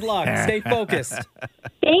best. Good luck. Stay focused.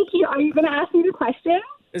 Thank you. Are you going to ask me the question?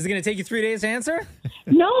 Is it going to take you 3 days to answer?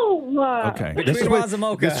 No. Okay. Between This is Roz and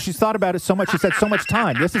Mocha. she's thought about it so much. She said so much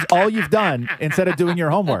time. This is all you've done instead of doing your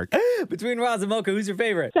homework. Between Roz and Mocha, who's your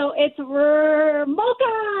favorite? So it's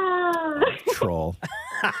Mocha. Troll.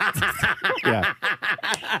 Yeah.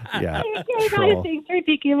 Yeah. Okay, Troll. guys, thanks for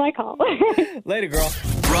taking my call. Later, girl.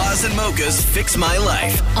 Roz and Mocha's Fix My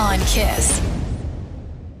Life on Kiss.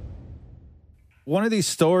 One of these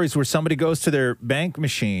stories where somebody goes to their bank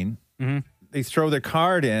machine, they throw their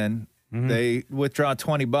card in, they withdraw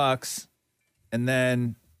 $20, and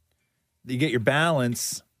then you get your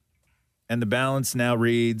balance, and the balance now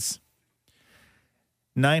reads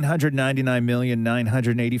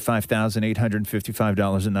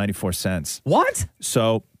 $999,985,855.94. What?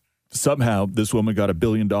 So somehow this woman got $1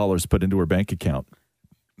 billion put into her bank account.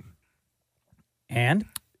 And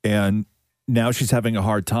now she's having a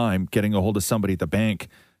hard time getting a hold of somebody at the bank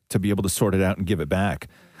to be able to sort it out and give it back.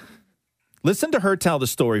 Listen to her tell the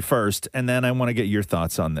story first, and then I want to get your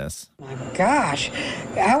thoughts on this. Gosh,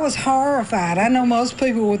 I was horrified. I know most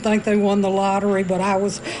people would think they won the lottery, but I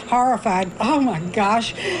was horrified. Oh my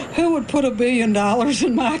gosh, who would put $1 billion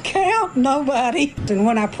in my account? Nobody. And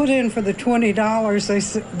when I put in for the $20,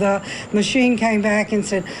 the machine came back and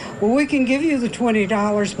said, well, we can give you the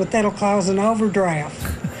 $20, but that'll cause an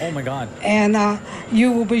overdraft. Oh my God. And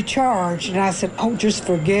you will be charged. And I said, oh, just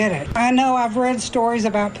forget it. I know I've read stories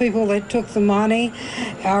about people that took the money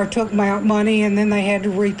or took out money and then they had to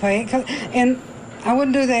repay it. And I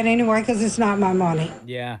wouldn't do that anyway because it's not my money.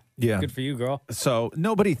 Yeah. Yeah. Good for you, girl. So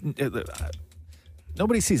nobody sees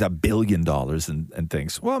 $1 billion and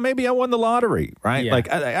thinks, well, maybe I won the lottery, right? Yeah.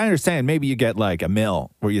 Like, I understand maybe you get like $1 million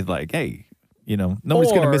where you're like, hey, nobody's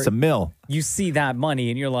going to miss $1 million. You see that money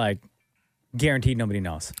and you're like, guaranteed nobody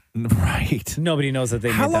knows. Right. Nobody knows that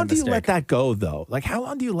they How made long that do you mistake. let that go, though? Like, how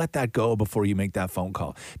long do you let that go before you make that phone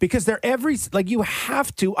call? Because you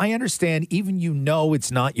have to, I understand, even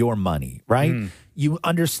it's not your money, right? You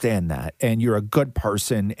understand that, and you're a good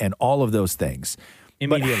person and all of those things.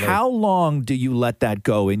 Immediately. But how long do you let that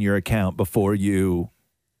go in your account before you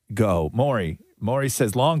go? Maury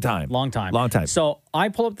says long time. Long time. So I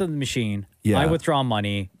pull up the machine. Yeah. I withdraw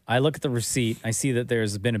money. I look at the receipt. I see that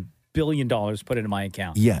there's been $1 billion put into my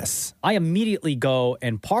account. Yes. I immediately go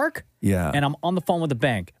and park. Yeah. And I'm on the phone with the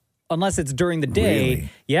bank. Unless it's during the day. Really?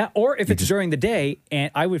 Yeah. Or if it's during the day, and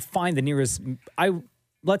I would find the nearest.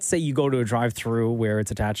 Let's say you go to a drive-through where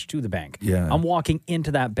it's attached to the bank. Yeah. I'm walking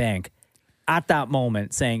into that bank at that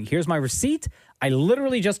moment saying, here's my receipt. I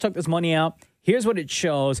literally just took this money out. Here's what it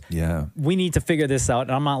shows. Yeah. We need to figure this out,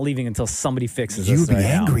 and I'm not leaving until somebody fixes You'd this. be right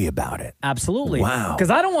now. angry about it. Absolutely. Wow.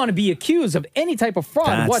 Because I don't want to be accused of any type of fraud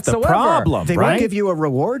That's whatsoever. the problem, They right? won't give you a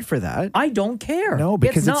reward for that. I don't care. No,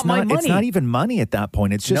 because it's not my money. It's not even money at that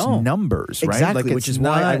point. It's just numbers, right? Exactly, Like, which it's is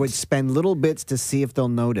why I not- would spend little bits to see if they'll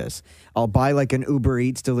notice. I'll buy like an Uber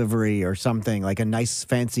Eats delivery or something, like a nice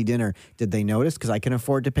fancy dinner. Did they notice? Because I can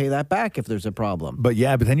afford to pay that back if there's a problem. But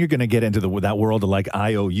then you're going to get into that world of like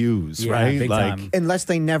IOUs, right? big like, time. Unless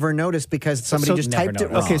they never notice because somebody just typed it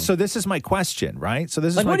wrong. Okay, so this is my question, right? So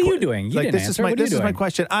this is Like, my what are you doing? You didn't this answer. is my What are you this is my doing?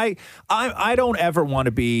 question. I don't ever want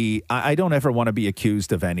to be I don't ever want to be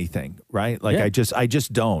accused of anything, right? Like Yeah. I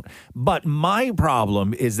just don't. But my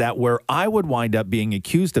problem is that where I would wind up being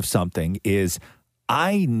accused of something is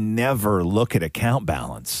I never look at account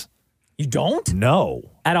balance. You don't? No.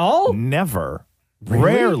 At all? Never.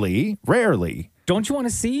 Really? Rarely. Don't you want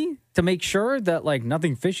to see to make sure that like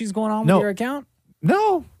nothing fishy's going on No. with your account?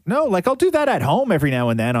 No. Like I'll do that at home every now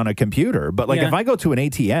and then on a computer. But like Yeah. if I go to an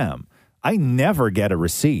ATM, I never get a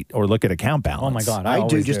receipt or look at account balance. Oh my God. I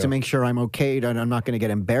do just to make sure I'm okay and I'm not going to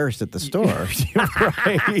get embarrassed at the store.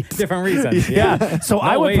 Right. Different reasons. Yeah. So No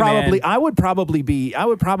I would way, man. I would probably be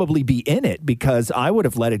in it because I would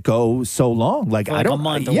have let it go so long. Like For I like don't a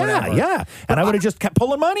month or yeah, whatever. yeah. And I would have just kept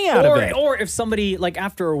pulling money out of it. Or if somebody like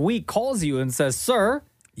after a week calls you and says, "Sir,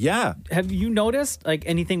 Yeah. have you noticed like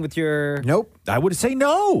anything with your?" Nope. I would say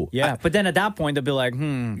no. Yeah, but then at that point they'll be like,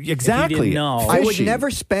 Exactly. No, I would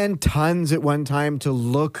never spend tons at one time to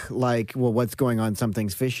look like, well, what's going on?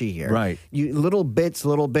 Something's fishy here. Right. You little bits,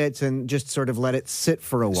 and just sort of let it sit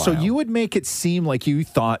for a while. So you would make it seem like you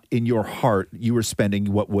thought in your heart you were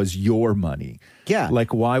spending what was your money. Yeah.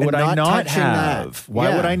 Like, why And would I not not touching have? that. Why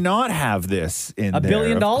Yeah. would I not have this in $1 there?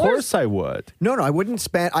 billion? Of course I would. No, I wouldn't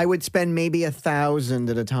spend. I would spend maybe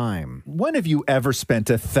 1,000 at a time. When have you ever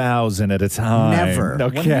spent 1,000 at a time? Never. Okay.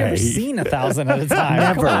 When have you ever seen 1,000 at a time?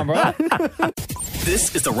 Never. Come on, bro.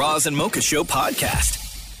 This is the Roz and Mocha Show podcast.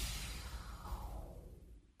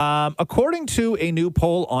 According to a new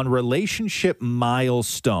poll on relationship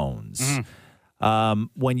milestones,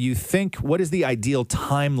 when you think what is the ideal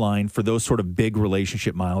timeline for those sort of big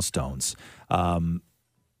relationship milestones,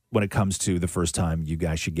 when it comes to the first time you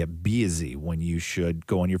guys should get busy, when you should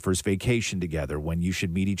go on your first vacation together, when you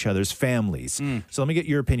should meet each other's families. So let me get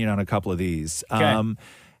your opinion on a couple of these. Okay.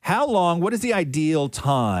 How long, what is the ideal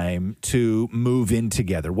time to move in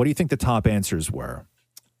together? What do you think the top answers were?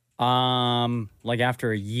 Like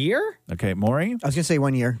after a year? Okay, Maury? I was going to say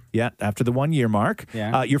 1 year. Yeah, after the 1 year mark.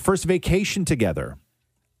 Yeah. Your first vacation together.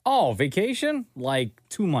 Oh, vacation? Like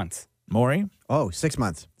 2 months. Maury? Oh, 6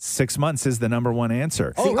 months. 6 months is the number one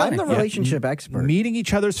answer. See, I'm the relationship expert. Meeting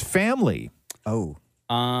each other's family. Oh.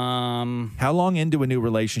 How long into a new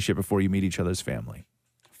relationship before you meet each other's family?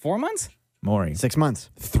 4 months? Maury. 6 months.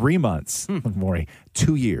 3 months. Maury.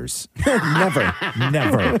 2 years. Never.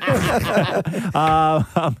 Never.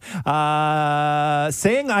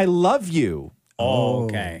 Saying I love you. Oh,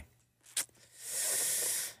 okay.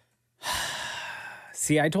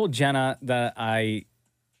 See, I told Jenna that I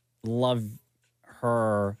love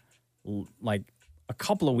her like a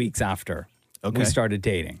couple of weeks after we started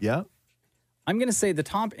dating. Yeah. I'm going to say the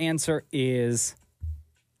top answer is,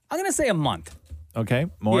 I'm going to say a month. Okay,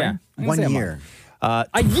 Maury? Yeah, I'm gonna say 1 a year. month.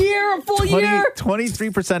 A year, a full year?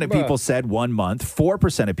 23% of people said 1 month.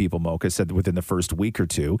 4% of people, Mocha, said within the first week or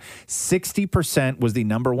two. 60% was the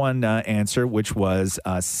number one answer, which was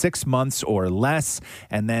 6 months or less.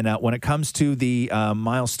 And then when it comes to the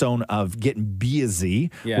milestone of getting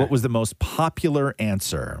busy, what was the most popular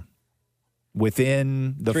answer?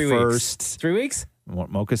 Within the 3 first... weeks. 3 weeks?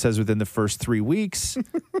 Mocha says within the first 3 weeks.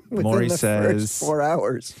 Within Maury the says... first 4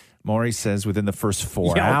 hours. Maury says within the first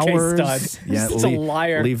 4 Yeah, okay, hours. stud. Such a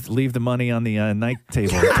liar. Leave the money on the night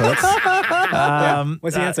table. Toots.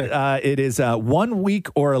 What's the answer? It is 1 week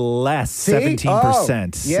or less. See? 17% Oh,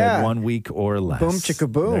 yeah. said 1 week or less. Boom,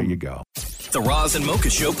 chicka, boom. There you go. The Roz and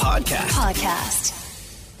Mocha Show podcast.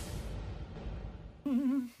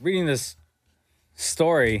 Reading this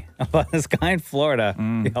story about this guy in Florida.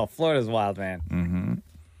 Yo, Florida's wild, man.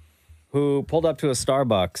 Who pulled up to a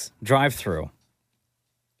Starbucks drive-thru,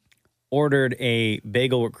 ordered a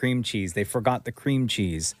bagel with cream cheese. They forgot the cream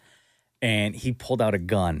cheese, and he pulled out a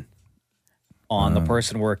gun on the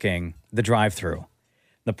person working the drive-thru.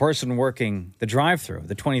 The person working the drive-thru,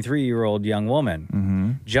 the 23-year-old young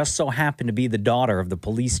woman, just so happened to be the daughter of the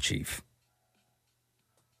police chief.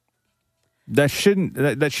 That shouldn't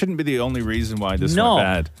be the only reason why this No. went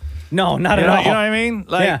bad. No, not at all. You know what I mean?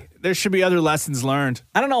 Like, Yeah. there should be other lessons learned.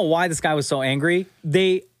 I don't know why this guy was so angry.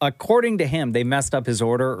 They, according to him, they messed up his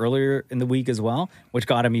order earlier in the week as well, which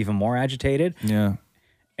got him even more agitated. Yeah.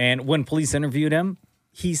 And when police interviewed him,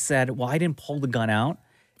 he said, well, I didn't pull the gun out.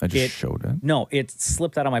 I just showed it. No, it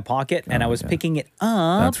slipped out of my pocket, and I was yeah. picking it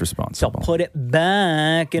up. That's responsible. To put it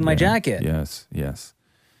back in my jacket. Yes.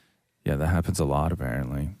 Yeah, that happens a lot,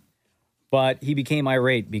 apparently. But he became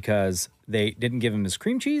irate because they didn't give him his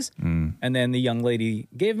cream cheese. And then the young lady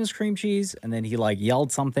gave him his cream cheese, and then he like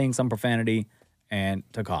yelled something, some profanity, and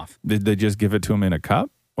took off. Did they just give it to him in a cup,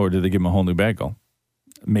 or did they give him a whole new bagel?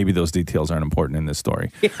 Maybe those details aren't important in this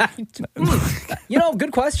story. You know,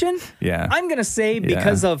 good question. Yeah. I'm going to say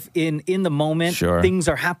because of in the moment, Sure. things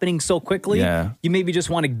are happening so quickly, Yeah. you maybe just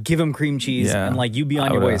want to give him cream cheese and like you be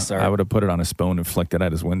on your way, sir. I would have put it on a spoon and flicked it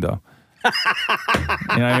at his window. You know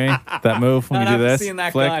what I mean? That move when Not you do after this. seeing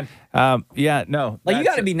that flick. gun. Yeah, no. Like you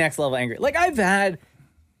got to be next level angry. Like I've had,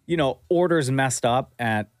 orders messed up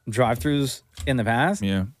at drive-thrus in the past.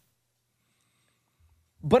 Yeah.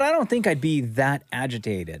 But I don't think I'd be that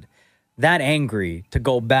agitated, that angry to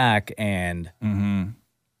go back and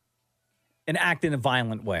act in a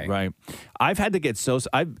violent way. Right. I've had to get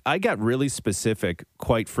I got really specific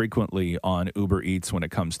quite frequently on Uber Eats when it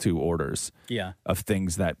comes to orders. Yeah. Of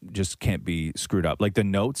things that just can't be screwed up. Like the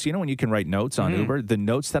notes, when you can write notes on Mm-hmm. Uber, the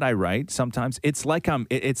notes that I write sometimes it's like I'm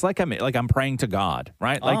praying to God,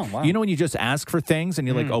 right? Like Oh, wow. when you just ask for things and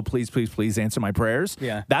you're like, "Oh, please, please, please answer my prayers."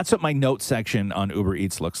 Yeah. That's what my note section on Uber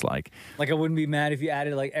Eats looks like. Like I wouldn't be mad if you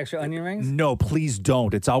added like extra onion rings. No, please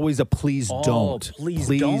don't. It's always a please don't.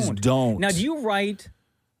 Please don't. Now, do you write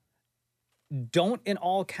 "don't" in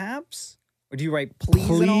all caps, or do you write "please"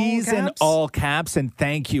 Please in all in caps? all caps and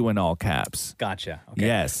thank you in all caps. Gotcha. Okay.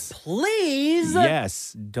 Yes. Please.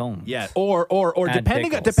 Yes. Don't. Yeah. Or Add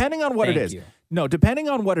depending pickles. on what it Thank is. you. No, depending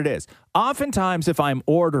on what it is. Oftentimes, if I'm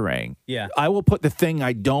ordering, Yeah. I will put the thing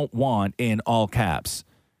I don't want in all caps.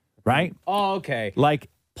 Right? Oh, okay. Like,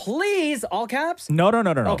 Please, all caps. no.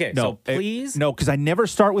 Okay, no. so please? No, because I never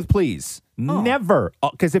start with please. Never.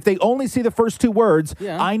 Because if they only see the first two words,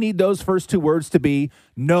 Yeah. I need those first two words to be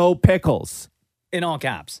no pickles In all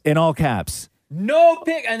caps. in all caps. No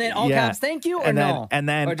pick, and then all Yeah. caps. Thank you, or and then, no, and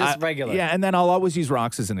then or just regular. Yeah, and then I'll always use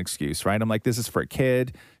rocks as an excuse, right? I'm like, this is for a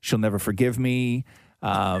kid. She'll never forgive me.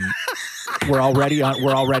 We're already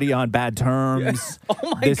on bad terms.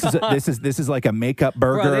 Oh my this God. This is like a makeup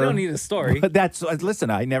burger. Bro, they don't need a story. But listen.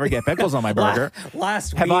 I never get pickles on my burger.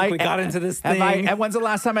 Last week we got into this thing. When's the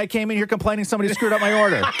last time I came in here complaining somebody screwed up my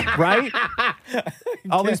order? Right?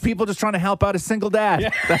 All these people just trying to help out a single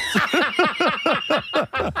dad.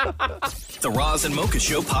 The Roz and Mocha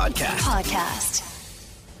Show podcast.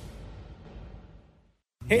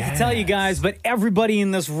 Hate to tell you guys, but everybody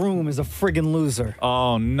in this room is a friggin' loser.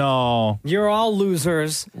 Oh, no. You're all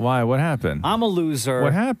losers. Why? What happened? I'm a loser.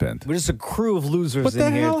 What happened? We're just a crew of losers What in the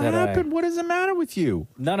here hell today. happened? What is the matter with you?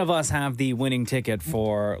 None of us have the winning ticket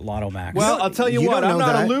for Lotto Max. Well, I'll tell you what. I'm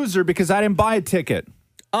not a loser because I didn't buy a ticket.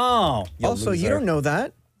 Oh. Also, you don't know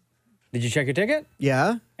that. Did you check your ticket?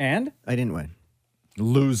 Yeah. And? I didn't win.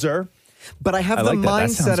 Loser. But I have the like that. That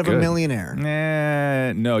mindset sounds of a good. millionaire.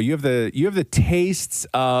 No, you have the tastes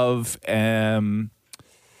of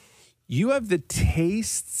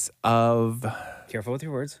Careful with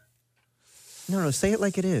your words. No, say it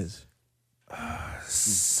like it is.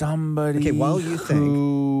 Somebody Okay, while you think.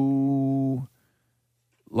 who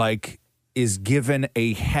is given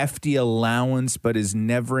a hefty allowance but is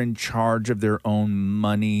never in charge of their own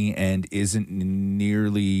money and isn't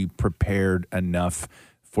nearly prepared enough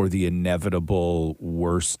for the inevitable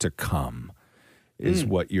worst to come is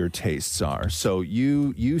what your tastes are. So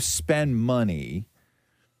you spend money.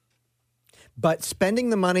 But spending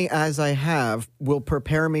the money as I have will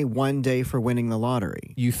prepare me one day for winning the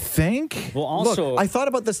lottery. You think? Well, also, Look, I thought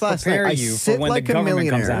about this last night. prepare I you sit for when like the a government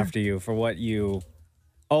millionaire. comes after you for what you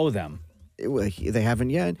owe them. They haven't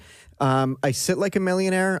yet. I sit like a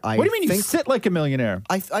millionaire. What do you mean you sit like a millionaire?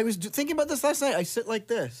 I was thinking about this last night. I sit like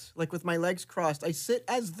this, like with my legs crossed. I sit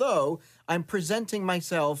as though I'm presenting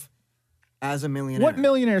myself as a millionaire. What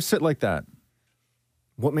millionaires sit like that?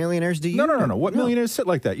 What millionaires do you No. know? What millionaires sit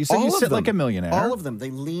like that? You said All you of sit them. like a millionaire. All of them.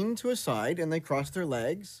 They lean to a side and they cross their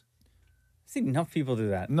legs. I see enough people do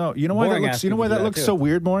that. No, you know why that Boring looks. ass You know why people do that looks too. so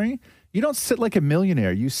weird, Maury? You don't sit like a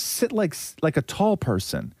millionaire. You sit like a tall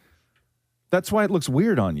person. That's why it looks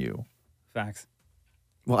weird on you. Facts.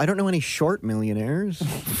 Well, I don't know any short millionaires.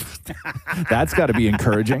 That's got to be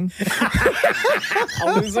encouraging.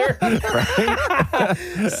 A loser.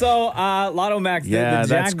 So, Lotto Max, Yeah, the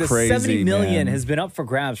that's the crazy, 70 million man. has been up for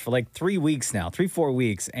grabs for like 3 weeks now, 4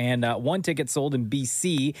 weeks. And one ticket sold in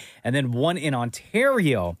BC and then one in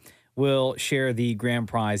Ontario will share the grand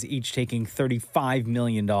prize, each taking $35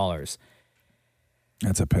 million.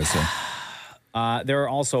 That's a pisser. There are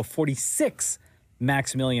also 46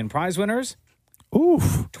 Max Million prize winners.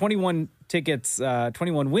 Oof. 21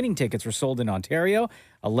 winning tickets were sold in Ontario,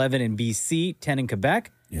 11 in BC, 10 in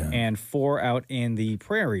Quebec, and 4 out in the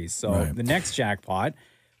prairies. So the next jackpot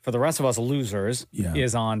for the rest of us losers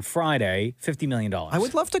is on Friday, $50 million. I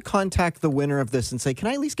would love to contact the winner of this and say, can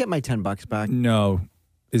I at least get my $10 back? No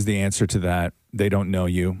is the answer to that. They don't know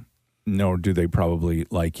you, nor do they probably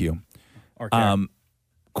like you. Or care.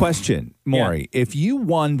 Question, Maury, if you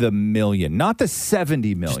won the million, not the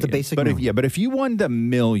 70 million, Just the basic but million. but if you won the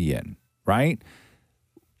million, right?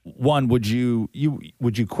 One, would you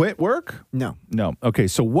quit work? No. No. Okay,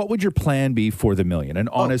 so what would your plan be for the million? An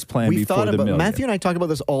honest plan We've be for thought the about million? Matthew and I talk about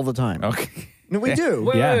this all the time. Okay. No, we do.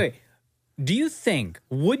 Wait. Do you think,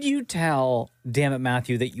 would you tell Damn It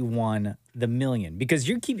Matthew that you won the million? Because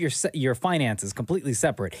you keep your finances completely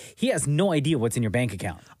separate. He has no idea what's in your bank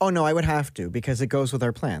account. Oh, no, I would have to because it goes with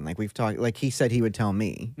our plan. Like we've talked, like he said he would tell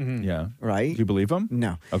me. Yeah. Right? Do you believe him?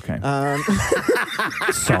 No. Okay.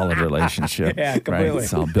 Solid relationship. Yeah, Right? completely.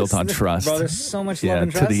 It's all built on trust. Bro, there's so much love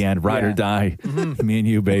and to trust. the end, ride or Yeah. die. Me and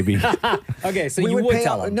you, baby. Okay, so We you would pay,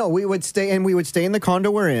 tell him. No, we would stay in the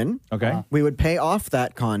condo we're in. Okay. We would pay off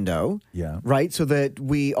that condo. Yeah. Right? So that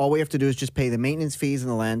all we have to do is just pay the maintenance fees and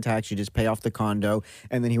the land tax. You just pay off the condo.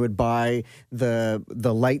 And then he would buy the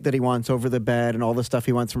light that he wants over the bed and all the stuff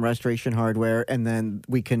he wants from Restoration Hardware. And then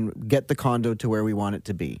we can get the condo to where we want it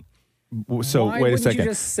to be. So Why wait a wouldn't second. you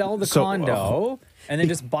just sell the So, condo and then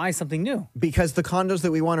just buy something new? Because the condos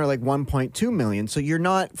that we want are like 1.2 million. So you're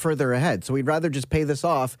not further ahead. So we'd rather just pay this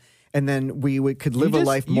off. And then we could live a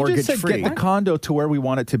life mortgage You just said free. get the condo to where we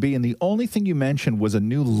want it to be, and the only thing you mentioned was a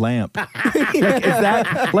new lamp. Is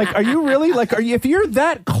that like? Are you really like? Are you? If you're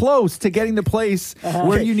that close to getting the place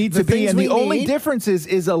where you need The to be, things and the we only need- difference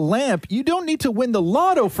is a lamp, you don't need to win the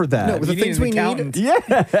lotto for that. No, but the You need things an we accountant. need.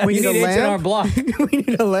 Yeah. We You need need a H&R lamp. Block. We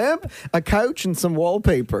need a lamp, a couch, and some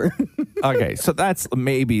wallpaper. Okay, so that's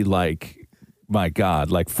maybe like, my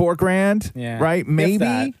God, like $4,000, Yeah. right? If Maybe.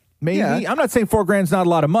 that. Maybe. Yeah. I'm not saying $4,000's not a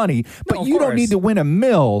lot of money, but of you don't course. need to win $1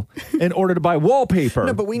 million in order to buy wallpaper.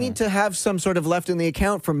 No, but we need to have some sort of left in the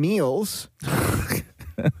account for meals.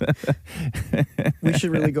 We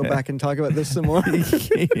should really go back and talk about this some more.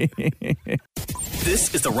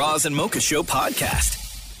 This is the Roz and Mocha Show podcast.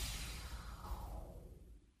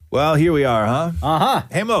 Well, here we are, huh? Uh-huh.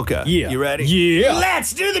 Hey, Mocha. Yeah. You ready? Yeah.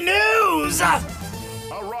 Let's do the news. A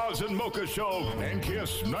Roz and Mocha Show and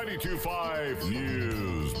Kiss 92.5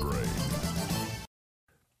 News Break.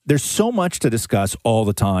 There's so much to discuss all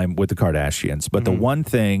the time with the Kardashians, but the one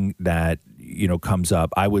thing that comes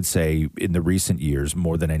up, I would say, in the recent years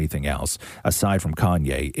more than anything else, aside from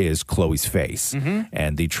Kanye, is Khloe's face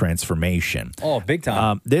and the transformation. Oh, big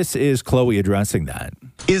time. This is Khloe addressing that.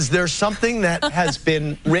 Is there something that has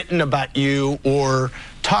been written about you or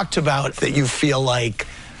talked about that you feel like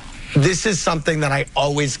this is something that I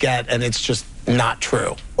always get and it's just not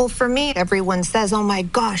true? Well, for me, everyone says, oh my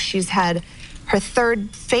gosh, she's had her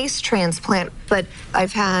third face transplant, but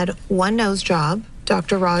I've had one nose job,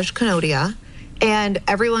 Dr. Raj Kanodia, and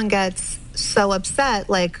everyone gets so upset,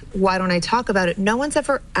 like, why don't I talk about it? No one's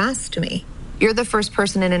ever asked me. You're the first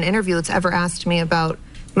person in an interview that's ever asked me about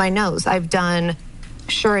my nose. I've done,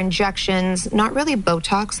 sure, injections, not really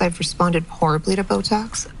Botox. I've responded horribly to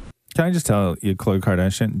Botox. Can I just tell you, Khloe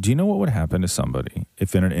Kardashian, do you know what would happen to somebody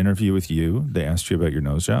if in an interview with you, they asked you about your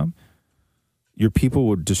nose job? Your people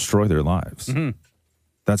would destroy their lives.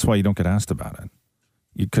 That's why you don't get asked about it.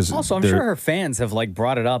 Also, I'm sure her fans have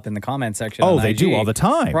brought it up in the comment section. Oh, on they IG, do all the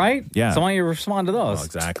time. Right? Yeah. So why don't you respond to those? Oh,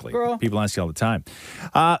 exactly. Girl. People ask you all the time.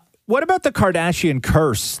 What about the Kardashian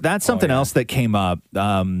curse? That's something else that came up.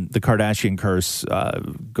 The Kardashian curse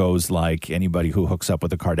goes like anybody who hooks up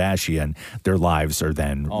with a Kardashian, their lives are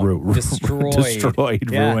then destroyed,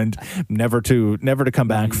 Yeah. ruined, never to come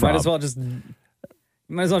back from. Might as well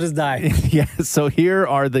just die. Yeah. So here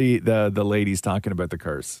are the ladies talking about the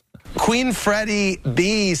curse. Queen Freddie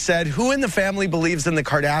B said, who in the family believes in the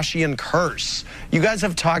Kardashian curse? You guys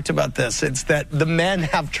have talked about this. It's that the men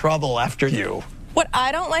have trouble after you. What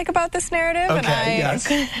I don't like about this narrative,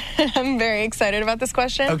 I'm very excited about this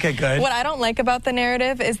question. Okay, good. What I don't like about the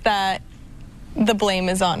narrative is that the blame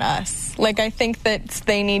is on us. I think that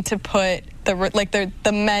they need to put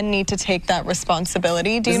the men need to take that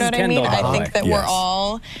responsibility. Do you know what I mean? I think that we're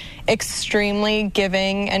all extremely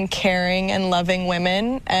giving and caring and loving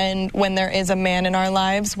women, and when there is a man in our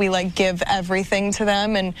lives, we give everything to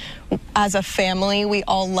them, and as a family, we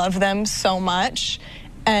all love them so much,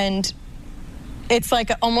 and it's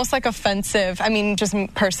almost offensive. I mean, just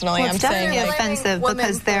personally, Well, I'm it's saying definitely offensive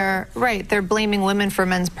because they're blaming women for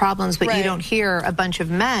men's problems, but you don't hear a bunch of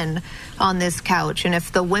men on this couch. And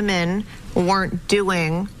if the women weren't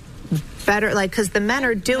doing better, because the men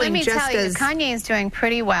are doing Let me just tell you, as Kanye is doing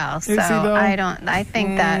pretty well. So Is he, though? I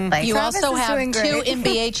think that You Travis also is have doing 2 great.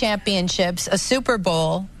 NBA championships, a Super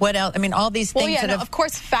Bowl. What else? I mean, all these things that have. of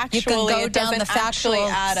course, factually, you can go it down the doesn't actually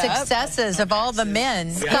factual add up. successes of all the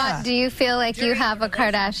men. Scott, do you feel like you have a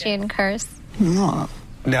Kardashian curse? No.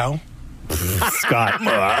 Scott.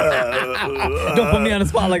 Don't put me on the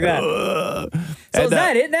spot like that. So is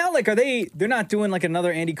that it now? Are they're not doing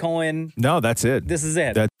another Andy Cohen? No, that's it. This is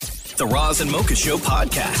it. The Roz and Mocha Show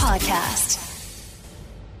podcast.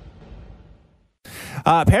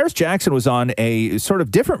 Paris Jackson was on a sort of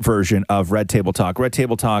different version of Red Table Talk. Red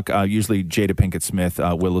Table Talk, usually Jada Pinkett Smith,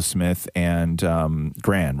 Willow Smith, and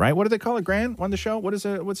Gran, right? What do they call it? Gran on the show? What's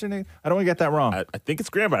her name? I don't want to get that wrong. I think it's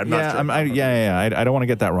Gran, but I'm not sure. I don't want to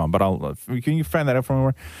get that wrong, but can you find that out for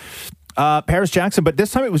me? Paris Jackson, but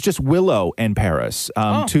this time it was just Willow and Paris.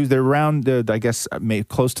 They're around, I guess,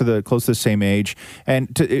 close to the same age,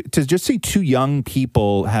 and to just see two young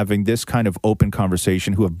people having this kind of open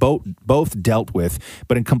conversation who have both dealt with,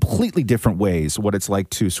 but in completely different ways, what it's like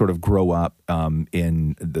to sort of grow up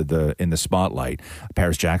in the spotlight.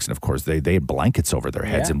 Paris Jackson, of course, they had blankets over their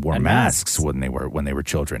heads and wore masks when they were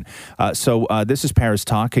children. So this is Paris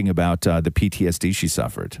talking about the PTSD she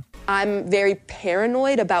suffered. I'm very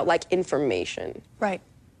paranoid about information. Right.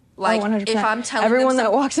 Like, 100%. if I'm telling everyone them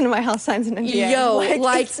that walks into my house signs an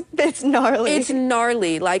NDA. It's gnarly. It's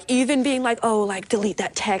gnarly. Even being delete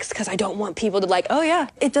that text because I don't want people to Oh yeah,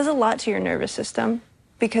 it does a lot to your nervous system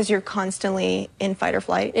because you're constantly in fight or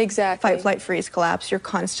flight. Exactly. Fight, flight, freeze, collapse. You're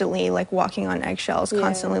constantly walking on eggshells,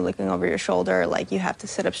 constantly looking over your shoulder. You have to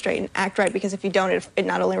sit up straight and act right because if you don't, it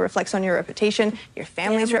not only reflects on your reputation, your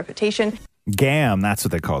family's reputation. GAM, that's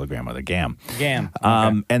what they call the grandmother, GAM. GAM.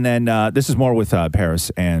 And then this is more with Paris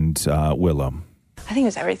and Willow. I think it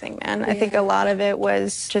was everything, man. I think a lot of it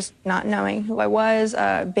was just not knowing who I was,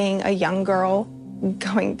 being a young girl,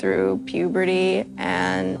 going through puberty,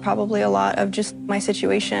 and probably a lot of just my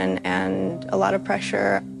situation and a lot of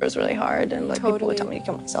pressure. It was really hard, and people would tell me to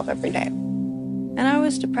kill myself every day. And I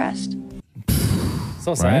was depressed.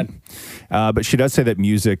 So sad. Right? But she does say that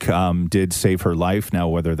music did save her life. Now,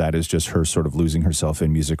 whether that is just her sort of losing herself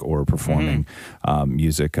in music or performing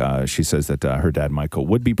music, she says that her dad, Michael,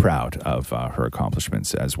 would be proud of her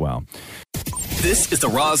accomplishments as well. This is the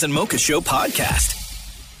Roz and Mocha Show podcast.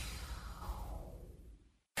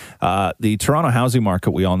 The Toronto housing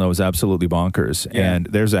market, we all know, is absolutely bonkers. Yeah. And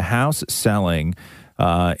there's a house selling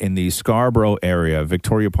in the Scarborough area,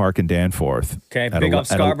 Victoria Park in Danforth. Okay, big up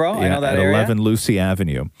Scarborough. I know that area. 11 Lucy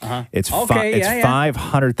Avenue. It's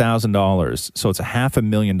 $500,000. So it's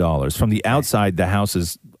 $500,000. From the outside, the house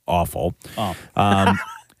is awful.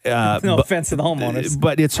 No offense to the homeowners.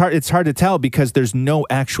 But it's hard to tell because there's no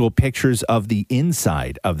actual pictures of the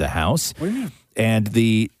inside of the house. What do you mean? And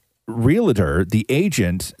the realtor, the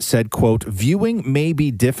agent, said, quote, viewing may be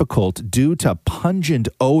difficult due to pungent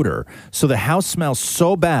odor. So the house smells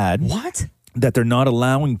so bad. What? That they're not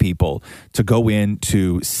allowing people to go in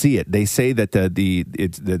to see it. They say that the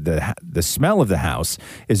smell of the house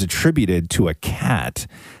is attributed to a cat,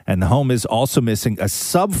 and the home is also missing a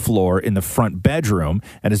subfloor in the front bedroom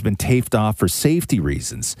and has been taped off for safety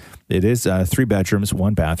reasons. It is 3 bedrooms,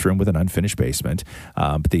 1 bathroom with an unfinished basement.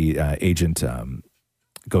 But the agent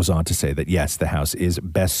goes on to say that, yes, the house is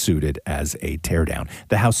best suited as a teardown.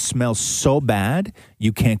 The house smells so bad,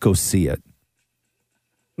 you can't go see it.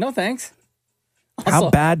 No, thanks.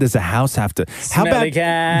 How bad does a house have to... Smelly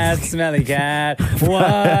cat, what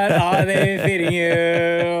are they feeding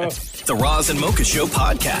you? The Roz and Mocha Show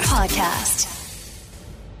Podcast.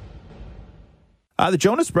 The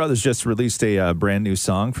Jonas Brothers just released a brand new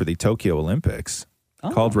song for the Tokyo Olympics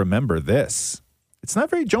called Remember This. It's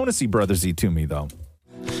not very Jonasy Brothers-y to me, though.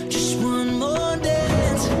 Just one more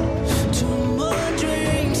dance, 2 more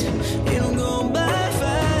drinks, it'll go by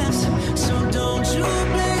fast, so don't you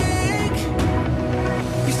blink.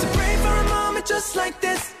 Used to pray for a moment just like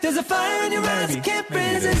this. There's a fire in your eyes, I can't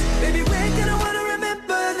resist. Baby, we're gonna wanna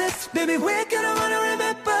remember this. Baby, we're gonna wanna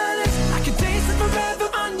remember this. I can taste it forever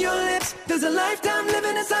on your lips. There's a lifetime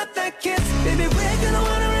living inside that kiss. Baby, we're gonna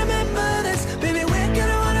wanna remember this. Baby, we're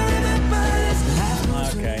gonna wanna remember this.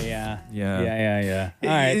 Okay, yeah. Yeah. All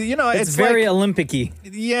right. You know, it's very like, Olympic-y.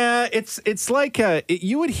 Yeah, it's like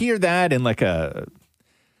you would hear that in like a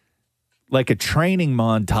training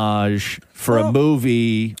montage for a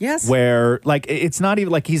movie. Yes. Where like it's not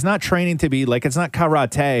even like he's not training to be like it's not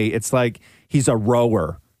karate. It's like he's a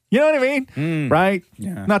rower. You know what I mean? Right?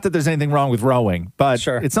 Yeah. Not that there's anything wrong with rowing, but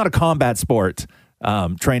it's not a combat sport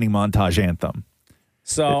training montage anthem.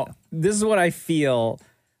 So this is what I feel.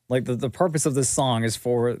 Like the purpose of this song is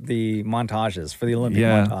for the montages, for the Olympic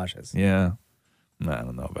montages. Yeah. I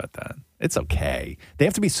don't know about that. It's okay. They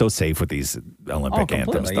have to be so safe with these Olympic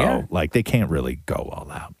anthems, though. Yeah. Like, they can't really go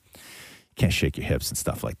all out. You can't shake your hips and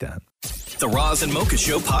stuff like that. The Roz and Mocha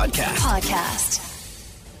Show Podcast.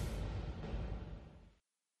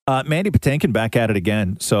 Mandy Patinkin back at it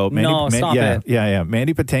again. So Mandy, stop it. Yeah.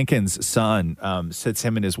 Mandy Patinkin's son sits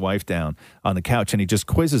him and his wife down on the couch, and he just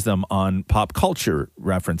quizzes them on pop culture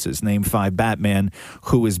references. Name 5 Batman,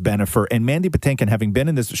 who is Bennifer. And Mandy Patinkin, having been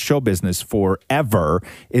in this show business forever,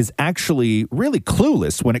 is actually really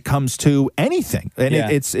clueless when it comes to anything. And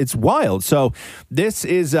it's wild. So this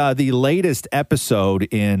is the latest episode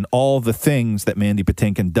in all the things that Mandy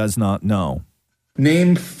Patinkin does not know.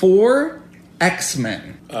 Name 4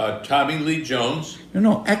 X-Men. Tommy Lee Jones.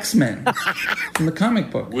 No, X-Men. From the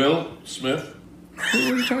comic book. Will Smith. Who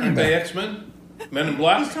are you talking Aren't about? they X-Men? Men in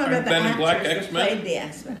Black? He's talking about the Men in Black actors that X-Men? played the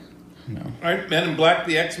X-Men. No. Aren't Men in Black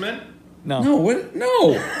the X-Men? No. No, what?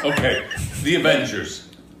 No. Okay. The Avengers.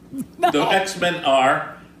 The X-Men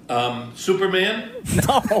are Superman.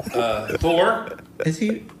 No. Thor. Is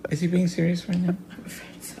he being serious right now?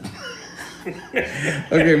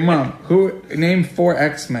 Okay, Mom. Name 4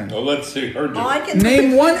 X-Men. Well, let's see her do. Oh, I can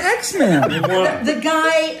Name 1 X-Men. Name one. The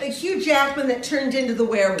guy, Hugh Jackman, that turned into the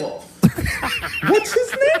werewolf. What's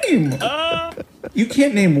his name? You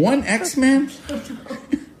can't name 1 X-Men?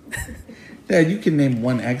 Dad, you can name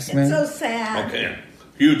 1 X-Men. It's so sad. Okay.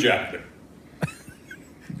 Hugh Jackman.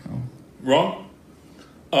 No. Wrong?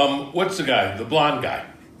 What's the guy? The blonde guy.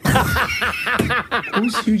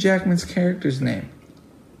 Who's Hugh Jackman's character's name?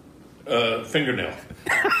 Fingernail.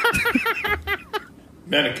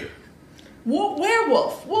 Manicure.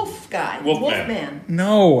 Werewolf. Wolf guy. Wolfman.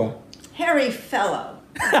 No. Harry Fellow.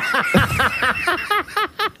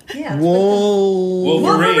 Yeah.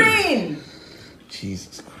 Wolverine.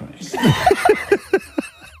 Jesus Christ.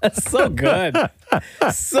 That's so good.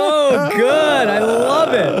 So good. I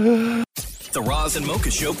love it. The Roz and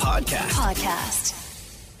Mocha Show podcast.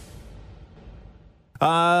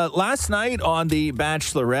 Last night on The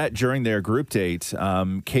Bachelorette, during their group date,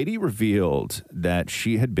 Katie revealed that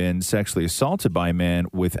she had been sexually assaulted by a man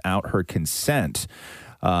without her consent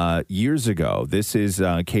years ago. This is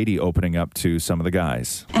Katie opening up to some of the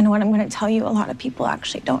guys. And what I'm going to tell you, a lot of people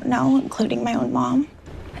actually don't know, including my own mom.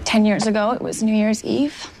 10 years ago, it was New Year's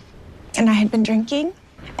Eve, and I had been drinking,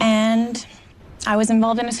 and I was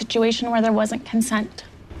involved in a situation where there wasn't consent.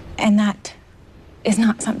 And that is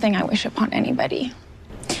not something I wish upon anybody.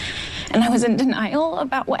 And I was in denial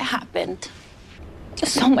about what happened.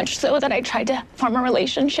 So much so that I tried to form a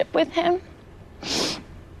relationship with him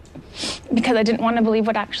because I didn't want to believe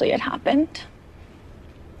what actually had happened.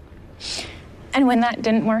 And when that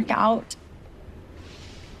didn't work out,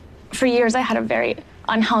 for years I had a very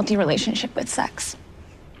unhealthy relationship with sex.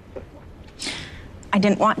 I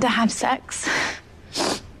didn't want to have sex,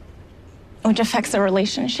 which affects a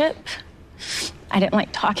relationship. I didn't like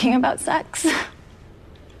talking about sex.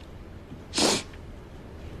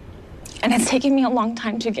 And it's taken me a long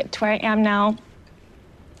time to get to where I am now.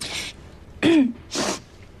 And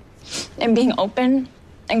being open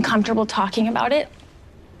and comfortable talking about it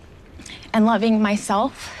and loving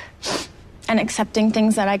myself and accepting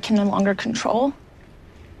things that I can no longer control.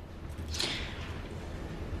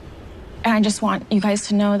 And I just want you guys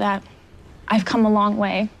to know that I've come a long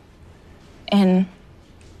way in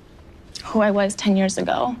who I was 10 years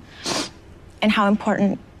ago and how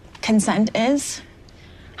important consent is,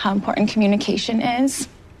 how important communication is,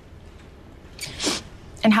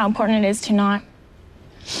 and how important it is to not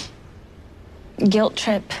guilt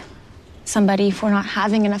trip somebody for not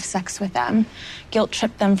having enough sex with them, guilt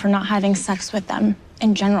trip them for not having sex with them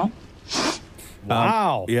in general.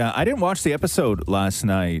 Wow. Yeah, I didn't watch the episode last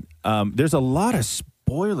night. There's a lot of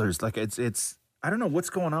spoilers. Like it's I don't know what's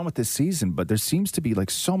going on with this season, but there seems to be like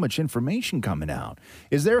so much information coming out.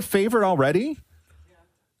 Is there a favorite already?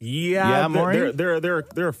 Yeah, Maury? there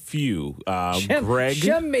are a few. Greg.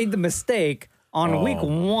 Shem made the mistake on week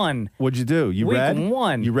one. What'd you do? You Week read?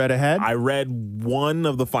 one. You read ahead? I read one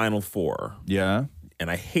of the final four. Yeah. And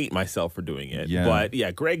I hate myself for doing it. Yeah. But yeah,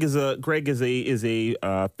 Greg is a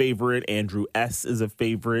favorite. Andrew S is a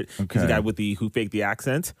favorite. He's the guy with who faked the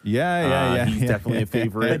accent. Yeah. He's definitely a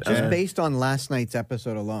favorite. Just based on last night's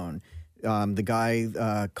episode alone, the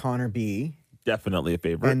guy Connor B, definitely a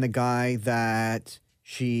favorite, and the guy that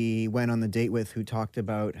she went on the date with, who talked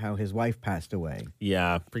about how his wife passed away.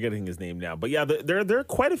 Yeah, forgetting his name now, but yeah, there are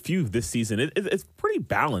quite a few this season. It's pretty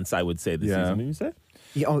balanced, I would say, this season. Didn't you say?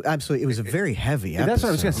 Yeah, oh, absolutely. It was a very heavy episode. That's what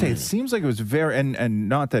I was going to say. It seems like it was very, and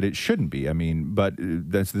not that it shouldn't be. I mean, but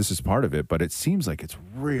this is part of it. But it seems like it's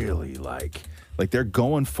really like they're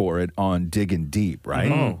going for it on digging deep,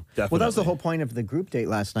 right? Mm-hmm. Well, that was the whole point of the group date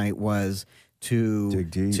last night, was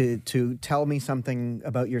to tell me something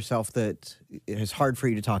about yourself that is hard for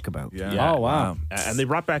you to talk about. Yeah. Oh, wow. And they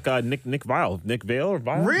brought back Nick Vile. Nick Vale or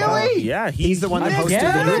Vile? Really? Yeah. He's the one that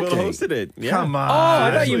hosted it. Yeah. Come on. Oh,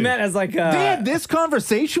 I thought you meant as like They had this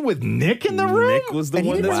conversation with Nick in the room? Nick was the And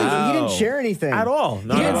one he that didn't share anything at all.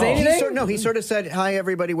 Not He didn't at say all. anything? He sort of said, "Hi,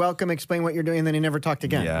 everybody, welcome. Explain what you're doing." And then he never talked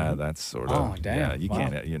again. Yeah, that's sort of. Oh, damn. Yeah, you Wow.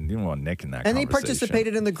 can't. You don't want Nick in that And he conversation.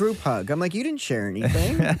 participated in the group hug. I'm like, you didn't share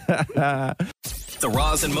anything. The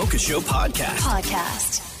Roz and Mocha Show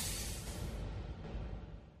Podcast.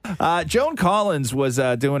 Joan Collins was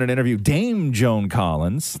doing an interview. Dame Joan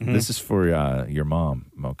Collins. Mm-hmm. This is for your mom,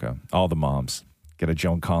 Mocha. All the moms. Get a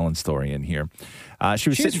Joan Collins story in here. She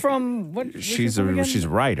was She's sitting- from what? She's a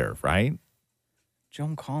writer, right?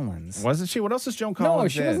 Joan Collins. Wasn't she? What else is Joan No,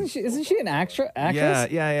 Collins? she in? wasn't. Isn't she an actress? Yeah.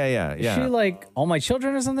 Is she like All My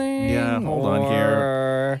Children or something? Yeah, hold on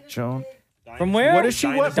here. Joan. From where? What is she?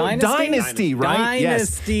 What? Dynasty, right?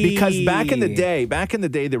 Dynasty. Yes. Because back in the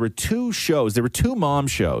day, there were two shows. There were two mom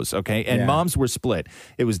shows, okay? And Yeah. moms were split.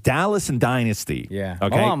 It was Dallas and Dynasty. Yeah.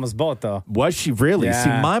 Okay. My mom was both though. Was she really? Yeah. See,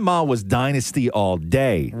 my mom was Dynasty all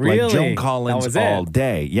day. Really? Like Joan That Collins was it? all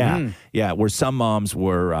day. Yeah. Mm. Yeah. Where some moms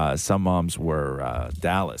were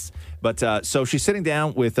Dallas. But so she's sitting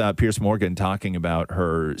down with Piers Morgan talking about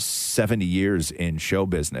her 70 years in show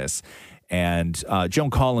business. And Joan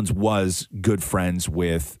Collins was good friends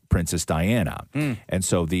with Princess Diana. And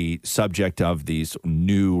so the subject of these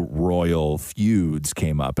new royal feuds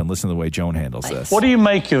came up. And listen to the way Joan handles this. What do you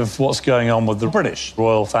make of what's going on with the British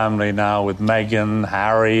royal family now, with Meghan,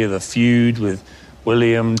 Harry, the feud with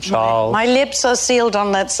William, Charles? My lips are sealed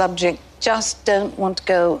on that subject. Just don't want to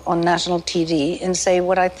go on national TV and say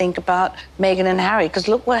what I think about Meghan and Harry, because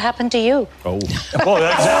look what happened to you. Oh. Well,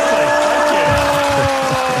 exactly.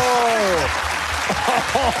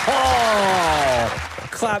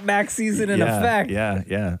 Clapback season in effect.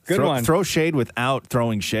 Yeah. Good one. Throw shade without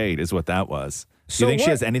throwing shade is what that was. Do you think she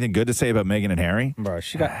has anything good to say about Meghan and Harry? Bro,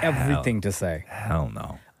 she got everything to say. Hell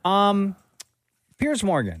no. Piers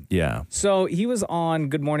Morgan. Yeah. So he was on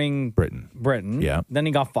Good Morning Britain. Yeah. Then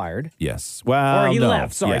he got fired. Yes. Well, Or he no.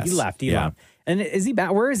 left. Sorry, Yes. he left. He Yeah. left. And is he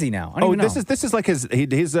back? Where is he now? I don't Oh, even know. this is like he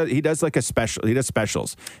does like a special. He does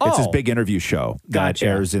specials. It's his Oh. big interview show Gotcha.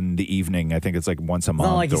 that airs in the evening. I think it's like once a month.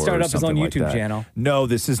 not like he or started up his own something like YouTube that. channel. No,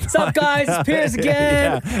 this is What's up, guys? It's Piers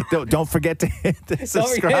again. Yeah. Don't forget to hit the Don't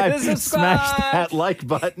subscribe. forget to Smash that like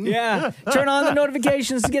button. Yeah. Turn on the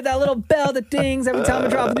notifications to get that little bell that dings every time I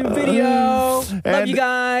drop a new video. Love And- you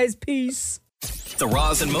guys. Peace. The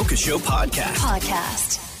Roz and Mocha Show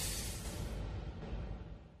podcast.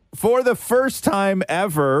 For the first time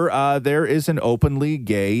ever, there is an openly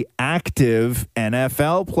gay active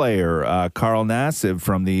NFL player. Carl Nassib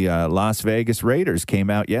from the Las Vegas Raiders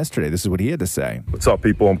came out yesterday. This is what he had to say. What's up,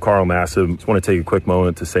 people? I'm Carl Nassib. Just want to take a quick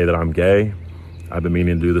moment to say that I'm gay. I've been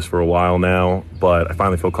meaning to do this for a while now, but I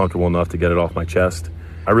finally feel comfortable enough to get it off my chest.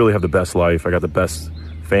 I really have the best life. I got the best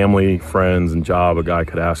family, friends, and job a guy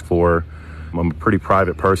could ask for. I'm a pretty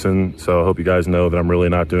private person, so I hope you guys know that I'm really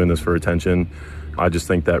not doing this for attention. I just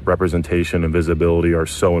think that representation and visibility are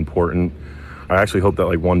so important. I actually hope that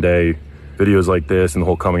like one day videos like this and the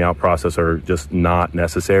whole coming out process are just not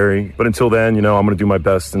necessary. But until then, I'm going to do my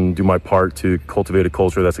best and do my part to cultivate a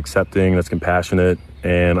culture that's accepting, that's compassionate.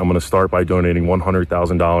 And I'm going to start by donating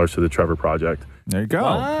 $100,000 to the Trevor Project. There you go.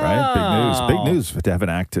 Right? Big news to have an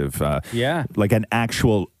active, like an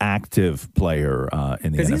actual active player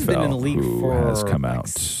in the NFL. Because he's been in the league who for has come out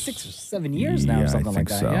 6 or 7 years now, or something I think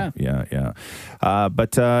like so. that. Yeah. Yeah.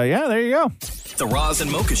 But there you go. The Roz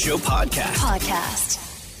and Mocha Show podcast.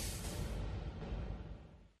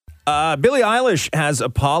 Billie Eilish has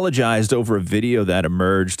apologized over a video that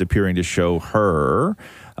emerged appearing to show her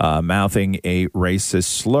mouthing a racist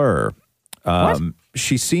slur.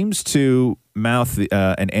 She seems to mouth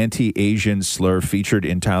an anti-Asian slur featured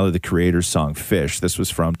in Tyler, the Creator's song Fish. This was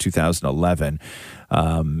from 2011.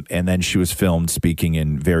 And then she was filmed speaking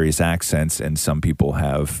in various accents, and some people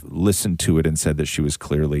have listened to it and said that she was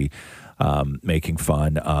clearly making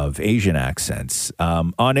fun of Asian accents.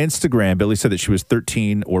 On Instagram, Billie said that she was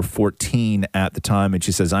 13 or 14 at the time, and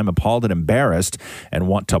she says, "I'm appalled and embarrassed and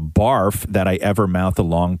want to barf that I ever mouth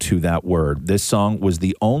along to that word. This song was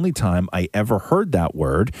the only time I ever heard that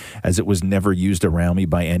word, as it was never used around me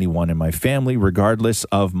by anyone in my family, regardless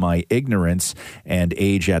of my ignorance and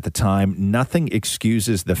age at the time. Nothing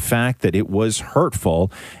excuses the fact that it was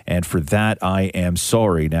hurtful, and for that I am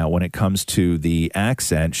sorry." Now, when it comes to the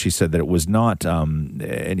accent, she said that it was not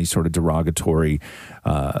any sort of derogatory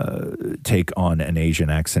take on an Asian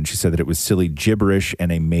accent. She said that it was silly gibberish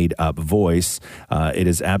and a made-up voice. It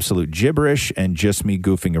is absolute gibberish and just me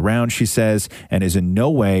goofing around, she says, and is in no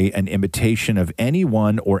way an imitation of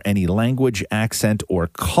anyone or any language, accent, or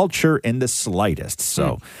culture in the slightest.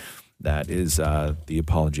 So that is the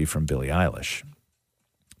apology from Billie Eilish.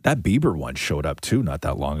 That Bieber one showed up, too, not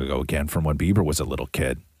that long ago, again, from when Bieber was a little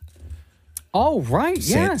kid. Oh, right.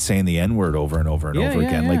 Yeah. Saying the N-word over and over and over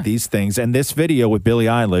again. Yeah. Like these things. And this video with Billie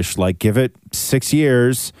Eilish, like give it 6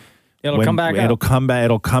 years. It'll come back It'll up. come back.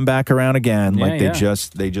 It'll come back around again. Yeah, Like yeah.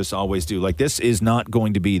 they just always do. Like this is not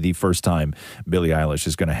going to be the first time Billie Eilish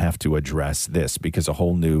is going to have to address this, because a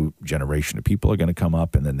whole new generation of people are going to come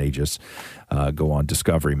up, and then they just go on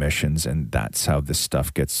discovery missions, and that's how this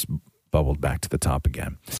stuff gets bubbled back to the top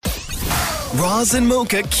again. Roz and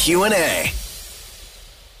Mocha Q&A.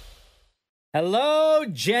 Hello,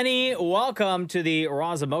 Jenny. Welcome to the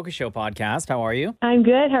Roz and Mocha Show podcast. How are you? I'm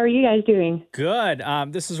good. How are you guys doing? Good.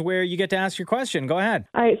 This is where you get to ask your question. Go ahead.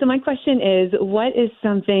 All right. So my question is, what is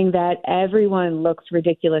something that everyone looks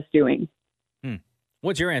ridiculous doing?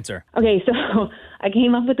 What's your answer? Okay. So I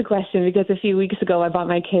came up with the question because a few weeks ago I bought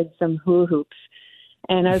my kids some hula hoops.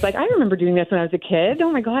 And I was like, I remember doing this when I was a kid.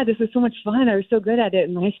 Oh my God, this was so much fun. I was so good at it.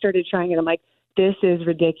 And I started trying it. I'm like, this is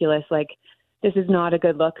ridiculous. Like, this is not a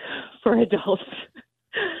good look for adults.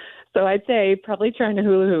 So I'd say probably trying to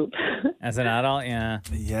hula hoop. As an adult, yeah.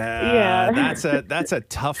 Yeah. That's a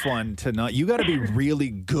tough one to not. You got to be really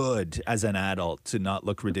good as an adult to not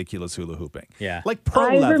look ridiculous hula hooping. Yeah. Like pro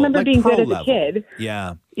I level. remember like being pro good as level. a kid.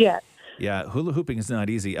 Yeah. Yeah. Yeah. Hula hooping is not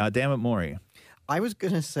easy. Damn it, Maury. I was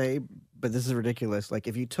going to say, but this is ridiculous. Like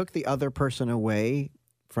if you took the other person away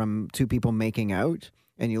from two people making out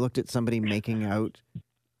and you looked at somebody making out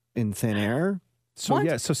in thin air.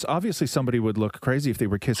 So so obviously somebody would look crazy if they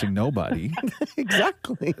were kissing nobody.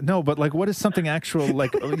 Exactly. No, but like, what is something actual?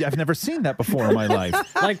 Like, I've never seen that before in my life.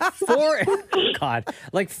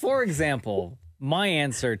 Like for example, my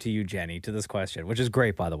answer to you, Jenny, to this question, which is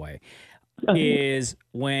great, by the way, is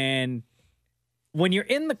when when you're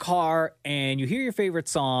in the car and you hear your favorite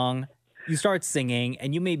song, you start singing,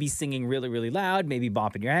 and you may be singing really, really loud, maybe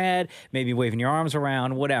bopping your head, maybe waving your arms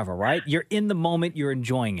around, whatever, right? You're in the moment, you're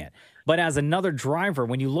enjoying it. But as another driver,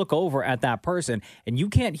 when you look over at that person and you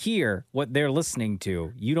can't hear what they're listening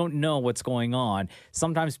to, you don't know what's going on.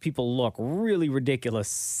 Sometimes people look really ridiculous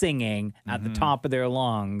singing at the top of their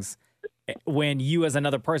lungs when you, as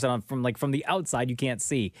another person from the outside, you can't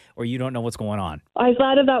see or you don't know what's going on. I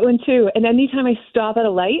thought of that one too. And anytime I stop at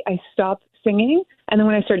a light, I stop singing. And then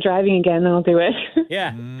when I start driving again, then I'll do it.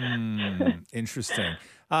 Yeah. Interesting.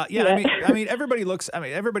 I mean, everybody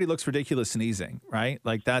looks ridiculous sneezing, right?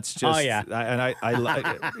 Like that's just. Oh, yeah.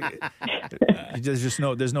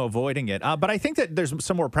 There's no avoiding it. But I think that there's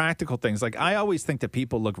some more practical things. Like I always think that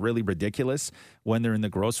people look really ridiculous when they're in the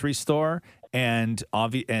grocery store, and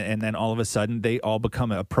then all of a sudden they all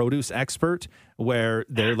become a produce expert where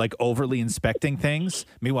they're like overly inspecting things.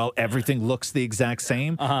 Meanwhile, everything looks the exact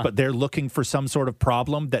same, but they're looking for some sort of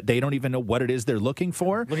problem that they don't even know what it is they're looking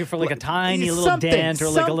for. Looking for like a tiny little dent or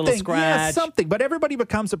like a little scratch. Yeah, something. But everybody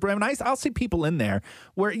becomes a brand. I'll see people in there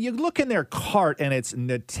where you look in their cart and it's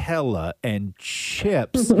Nutella and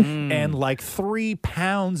chips and like 3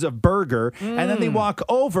 pounds of burger, and then they walk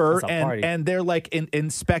over and they're like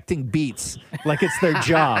inspecting beets like it's their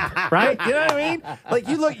job, right? You know what I mean? Like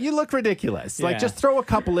you look ridiculous. Like just throw a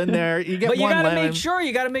couple in there. You get but you one gotta lemon.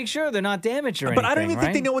 You gotta make sure they're not damaged or anything. But I don't even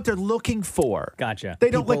think they know what they're looking for. Gotcha. They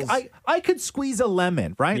don't I could squeeze a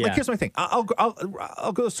lemon, right? Yeah. Like here's my thing. I'll go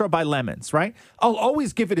to the store buy lemons, right? I'll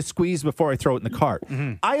always give it a squeeze before I throw it in the cart.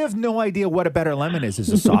 I have no idea what a better lemon is. Is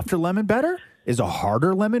a softer lemon better? Is a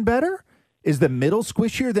harder lemon better? Is the middle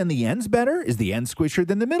squishier than the end's better? Is the end squishier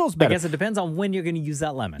than the middle's better? I guess it depends on when you're going to use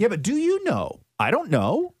that lemon. Yeah, but do you know? I don't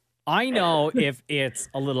know. I know if it's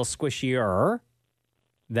a little squishier,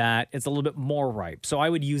 that it's a little bit more ripe. So I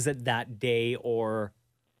would use it that day or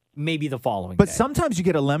maybe the following But day. sometimes you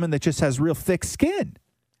get a lemon that just has real thick skin.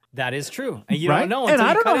 That is true. And you right? don't know And until I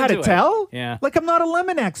you don't know cut how to into it. tell. Yeah. Like I'm not a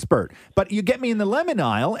lemon expert. But you get me in the lemon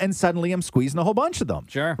aisle and suddenly I'm squeezing a whole bunch of them.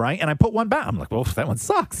 Sure. Right? And I put one back. I'm like, well, that one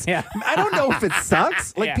sucks. Yeah. I don't know if it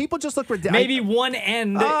sucks. Like Yeah. people just look ridiculous. Maybe one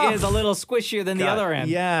end is a little squishier than the other end.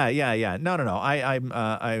 Yeah. No. I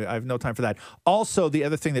have no time for that. Also, the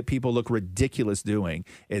other thing that people look ridiculous doing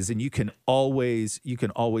is, and you can always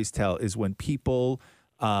tell, is when people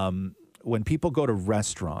go to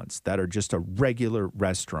restaurants that are just a regular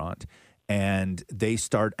restaurant and they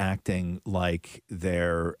start acting like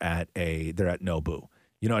they're at Nobu.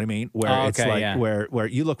 You know what I mean? Where it's like where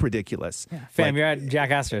you look ridiculous. Yeah. Fam, you're at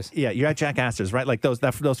Jack Astor's. Yeah, you're at Jack Astor's, right? Like those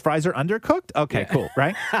fries are undercooked. Okay, cool,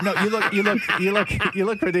 right? No, you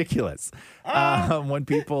look ridiculous when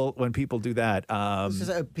people do that. This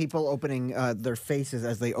is people opening their faces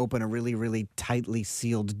as they open a really, really tightly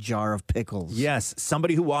sealed jar of pickles. Yes,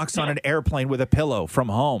 somebody who walks on an airplane with a pillow from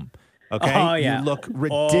home. Okay, Oh, yeah. You look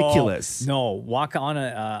ridiculous. Oh, no, walk on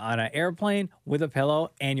an airplane with a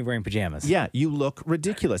pillow and you're wearing pajamas. Yeah, you look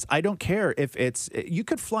ridiculous. I don't care if you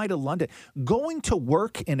could fly to London. Going to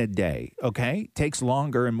work in a day, okay, takes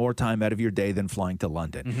longer and more time out of your day than flying to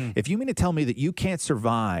London. If you mean to tell me that you can't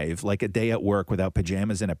survive like a day at work without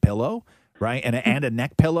pajamas and a pillow, right, and a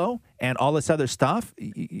neck pillow and all this other stuff,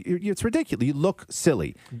 it's ridiculous. You look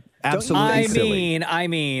silly. Absolutely silly. I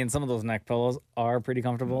mean, some of those neck pillows are pretty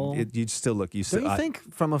comfortable. You still look. Don't you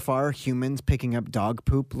think from afar humans picking up dog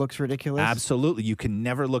poop looks ridiculous? Absolutely. You can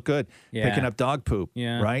never look good picking up dog poop.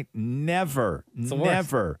 Yeah. Right? Never.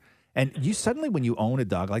 Never. And you suddenly, when you own a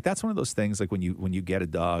dog, like that's one of those things, like when you get a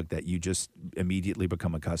dog that you just immediately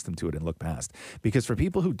become accustomed to it and look past. Because for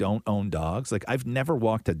people who don't own dogs, like I've never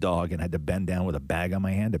walked a dog and had to bend down with a bag on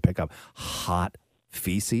my hand to pick up hot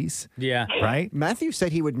feces. Yeah. Right? Matthew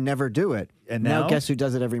said he would never do it. And now now guess who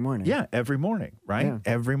does it every morning? Yeah, every morning, right? Yeah.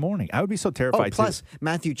 Every morning. I would be so terrified plus,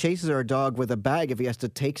 Matthew chases our dog with a bag if he has to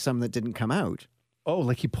take some that didn't come out. Oh,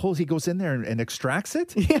 like he goes in there and extracts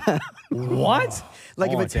it? Yeah. What?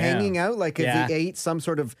 Like if Oh, it's damn. hanging out, like if Yeah. he ate some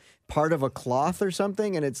sort of part of a cloth or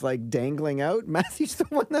something and it's like dangling out, Matthew's the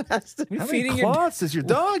one that has to. How many cloths does your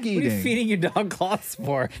dog What are eating? you feeding your dog cloths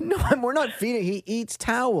for? No, we're not feeding. He eats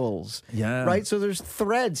towels. Yeah. Right? So there's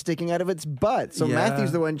thread sticking out of its butt. So Yeah.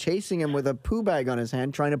 Matthew's the one chasing him with a poo bag on his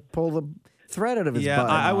hand, trying to pull the thread out of his butt.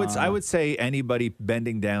 I would say anybody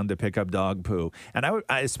bending down to pick up dog poo, and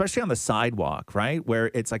especially on the sidewalk, right,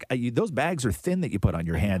 where it's like those bags are thin that you put on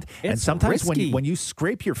your hand, and It's sometimes risky. when you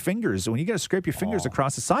scrape your fingers, when you got to scrape your fingers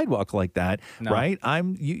across the sidewalk like that, No. right?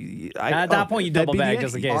 At that point, you double bag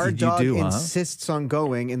just in case. Our You dog do, huh? insists on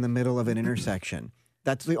going in the middle of an intersection.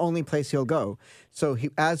 That's the only place he'll go. So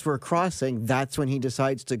as we're crossing, that's when he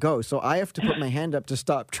decides to go. So I have to put my hand up to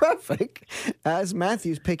stop traffic as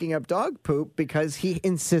Matthew's picking up dog poop because he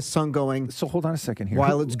insists on going. So hold on a second here.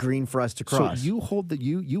 While it's green for us to cross. So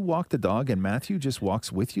you walk the dog and Matthew just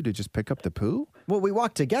walks with you to just pick up the poo? Well, we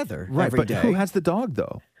walk together Right, every but day. who has the dog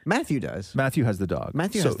though? Matthew does. Matthew has the dog.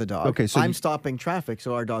 Matthew has the dog. Okay, so I'm stopping traffic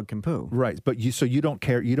so our dog can poo. Right, but you don't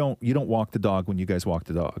care. You don't walk the dog when you guys walk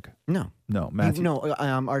the dog. No. Matthew.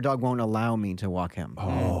 Our dog won't allow me to walk him.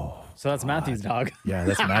 Oh, so that's Matthew's dog. Yeah,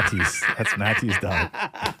 that's Matthew's. That's Matthew's dog.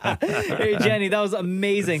 Hey, Jenny, that was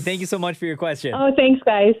amazing. Thank you so much for your question. Oh, thanks,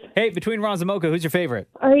 guys. Hey, between Roz and Mocha, who's your favorite?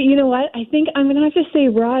 All right, you know what? I think I'm going to have to say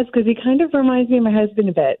Roz because he kind of reminds me of my husband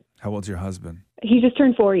a bit. How old's your husband? He just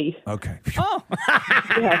turned 40. Okay. Oh.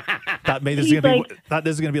 Yeah. Thought this He's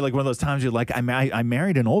is gonna be like one of those times you're like, I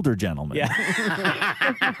married an older gentleman. Yeah.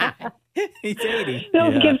 He's 80. No,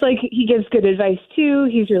 Yeah. he gives good advice too.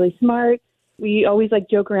 He's really smart. We always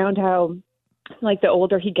joke around how the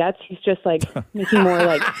older he gets, he's just making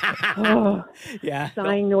more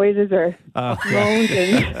sighing noises or moans.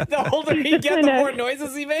 And The older he Just gets, the kinda- more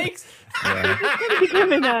noises he makes. he's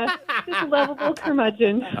becoming just a lovable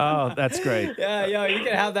curmudgeon. Oh, that's great. Yeah, you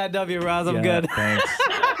can have that W, Roz. I'm Yeah, good. Thanks.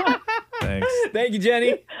 Thanks. Thank you,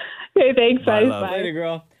 Jenny. Okay, thanks, Bye, guys. love. Bye. Later,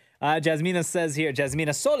 girl. Jasmina says here,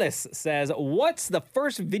 Jasmina Solis says, what's the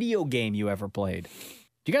first video game you ever played?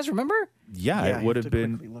 Do you guys remember? Yeah, Yeah, it you would have have to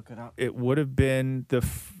been. quickly look it up. It would have been the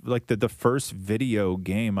first video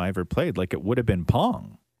game I ever played. Like it would have been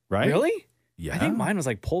Pong, right? Really? Yeah. I think mine was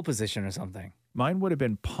pole position or something. Mine would have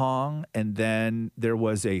been Pong, and then there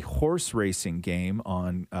was a horse racing game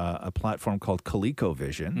on a platform called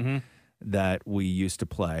ColecoVision Mm-hmm. that we used to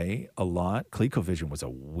play a lot. ColecoVision was a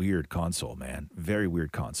weird console, man. Very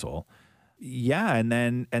weird console. Yeah, and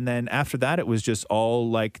then after that, it was just all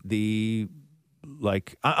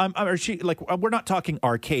we're not talking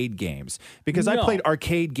arcade games because I No. played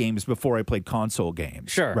arcade games before I played console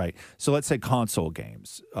games. Sure. Right. So let's say console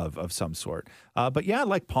games of some sort. But yeah,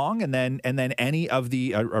 like Pong and then any of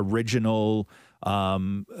the original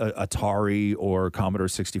Atari or Commodore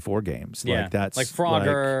 64 games. Yeah. Like that's like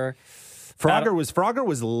Frogger. Frogger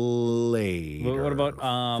was later. What about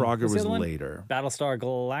Frogger what's the was other one? later. Battlestar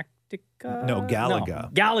Galactica? No, Galaga. No,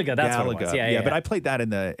 Galaga, that's what it was. Yeah. But I played that in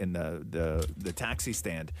the taxi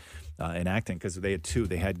stand in Acton because they had two.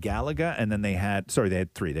 They had Galaga and then they had three. They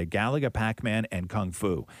had Galaga, Pac-Man, and Kung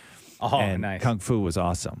Fu. Oh, and nice. Kung Fu was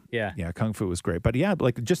awesome. Yeah. Yeah, Kung Fu was great. But yeah,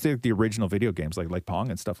 just the original video games like Pong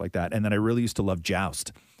and stuff like that. And then I really used to love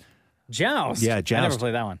Joust. Joust? Yeah, I Joust. never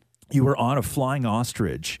played that one. You were on a flying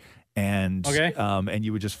ostrich. And Okay. and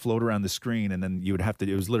you would just float around the screen, and then you would have to.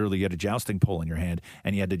 It was literally you had a jousting pole in your hand,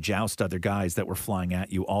 and you had to joust other guys that were flying at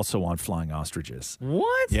you, also on flying ostriches.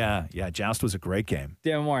 What? Yeah, Joust was a great game.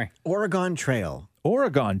 Damn, more. Oregon Trail.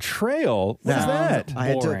 Oregon Trail. What's that? I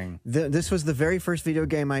had to- Boring. this was the very first video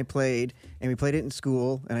game I played, and we played it in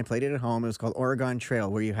school, and I played it at home. It was called Oregon Trail,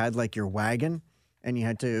 where you had your wagon, and you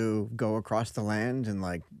had to go across the land and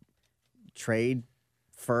trade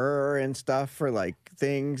fur and stuff for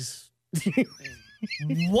things.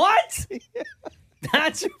 What?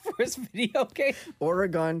 That's your first video game?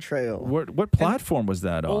 Oregon Trail. What platform was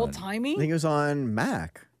that on? Old I timey? think it was on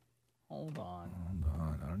Mac. Hold on.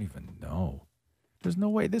 I don't even know. There's no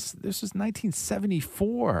way. This is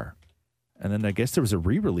 1974. And then I guess there was a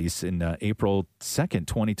re-release in April 2nd,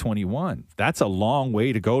 2021. That's a long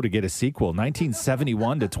way to go to get a sequel.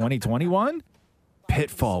 1971 to 2021?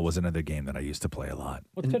 Pitfall was another game that I used to play a lot.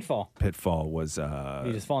 What's Pitfall? Pitfall was...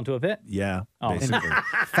 You just fall into a pit? Yeah, Oh. basically.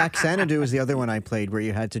 Faxanadu was the other one I played, where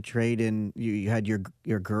you had to trade in. You had your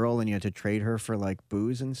girl, and you had to trade her for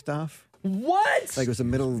booze and stuff. What? It was a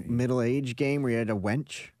middle age game where you had a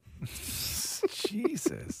wench.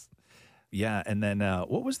 Jesus. Yeah, and then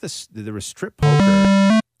what was this? There was strip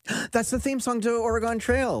poker. That's the theme song to Oregon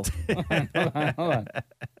Trail. Hold on.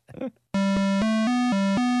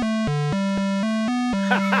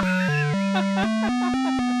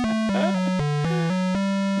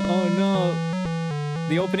 Oh no.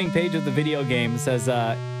 The opening page of the video game says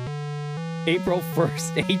April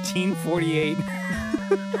 1st, 1848.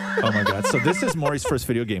 Oh my God! So this is Maury's first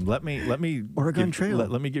video game. Let me Oregon Trail.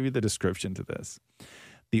 Let me give you the description to this.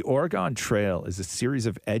 The Oregon Trail is a series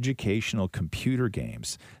of educational computer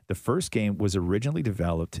games. The first game was originally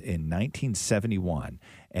developed in 1971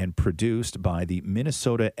 and produced by the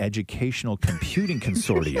Minnesota Educational Computing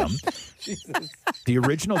Consortium. The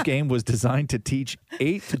original game was designed to teach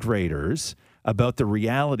 8th graders about the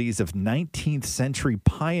realities of 19th century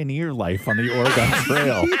pioneer life on the Oregon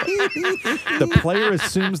Trail. The player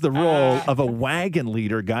assumes the role of a wagon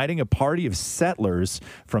leader guiding a party of settlers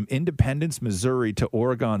from Independence, Missouri to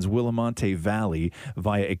Oregon's Willimantic Valley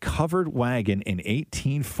via a covered wagon in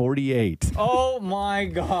 1848. Oh my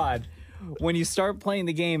God. When you start playing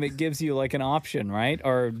the game, it gives you like an option, right?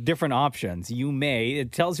 Or different options.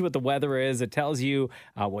 It tells you what the weather is. It tells you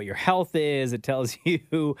what your health is. It tells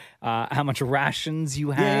you how much rations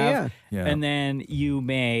you have. Yeah. And then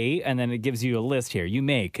and then it gives you a list here. You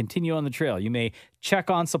may continue on the trail. You may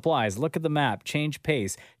check on supplies, look at the map, change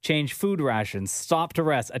pace, change food rations, stop to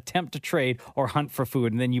rest, attempt to trade, or hunt for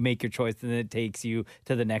food. And then you make your choice, and then it takes you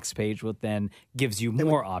to the next page, which then gives you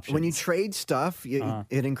more options. When you trade stuff,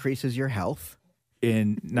 it increases your health.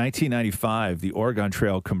 In 1995, the Oregon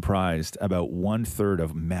Trail comprised about 1/3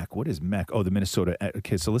 of MEC. What is MEC? Oh, the Minnesota.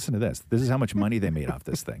 Okay, so listen to this. This is how much money they made off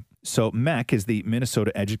this thing. So MEC is the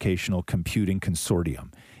Minnesota Educational Computing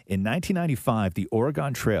Consortium. In 1995, the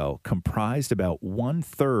Oregon Trail comprised about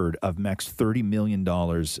 1/3 of MEC's $30 million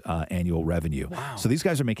annual revenue. Wow. So these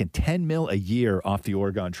guys are making $10 million a year off the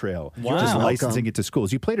Oregon Trail, just licensing it to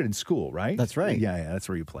schools. You played it in school, right? That's right. Yeah, that's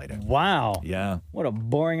where you played it. Wow. Yeah. What a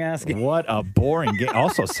boring ass game. What a boring game.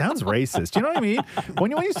 Also sounds racist. You know what I mean?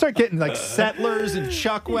 When you start getting like settlers and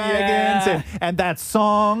chuck wagons and that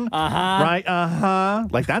song, right?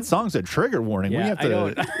 Like that song's a trigger warning. Yeah, we have to,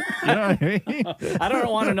 you know what I mean? I don't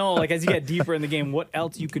want to know, like, as you get deeper in the game, what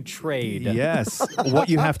else you could trade. Yes. What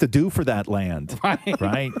you have to do for that land.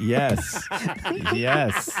 Right? Yes.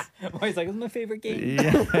 Yes. He's like, it's my favorite game.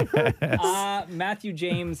 Yes. Matthew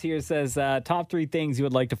James here says, top 3 things you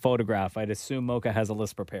would like to photograph. I'd assume Mocha has a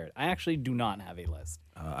list prepared. I actually do not have a list.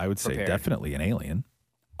 I would say prepared. definitely an alien.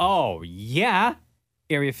 Oh, yeah.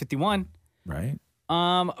 Area 51. Right. But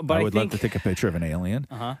I would love to take a picture of an alien.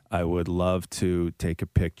 Uh-huh. I would love to take a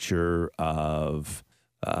picture of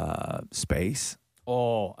space.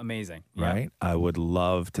 Oh, amazing. Yeah. Right? I would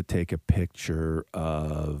love to take a picture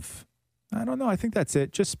of, I don't know, I think that's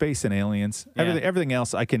it. Just space and aliens. Yeah. Everything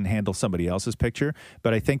else, I can handle somebody else's picture.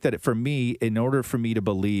 But I think that for me, in order for me to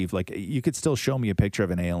believe, like, you could still show me a picture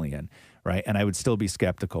of an alien, right? And I would still be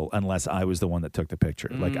skeptical unless I was the one that took the picture.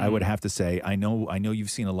 Like, I would have to say, I know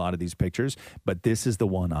you've seen a lot of these pictures, but this is the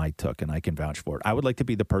one I took, and I can vouch for it. I would like to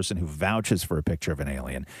be the person who vouches for a picture of an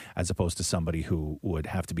alien, as opposed to somebody who would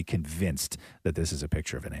have to be convinced that this is a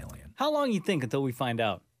picture of an alien. How long you think until we find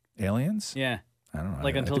out? Aliens? Yeah. I don't know.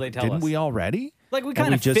 Like, until they tell us. Didn't we already? Like, we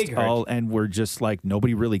kind of just figured. and we're just like,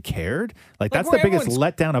 nobody really cared. Like, Like, that's where the biggest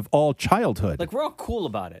everyone's- letdown of all childhood. Like, we're all cool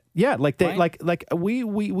about it. Yeah, like they right? like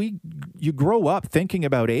you grow up thinking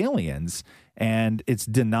about aliens and it's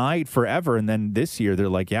denied forever, and then this year they're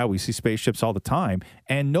like, yeah, we see spaceships all the time,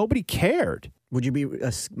 and nobody cared. Would you be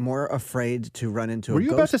more afraid to run into Were a you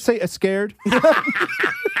ghost? about to say scared?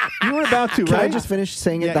 You were about to, Can right? I just finish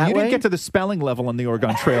saying it Yeah, that you way? didn't get to the spelling level on the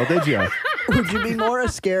Oregon Trail, did you? Would you be more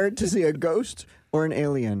scared to see a ghost or an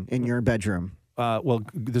alien in your bedroom? Well,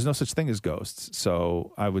 there's no such thing as ghosts,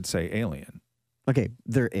 so I would say alien. Okay,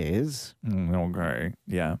 there is. Okay,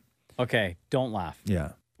 yeah. Okay, don't laugh.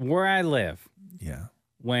 Yeah. Where I live, yeah,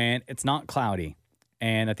 when it's not cloudy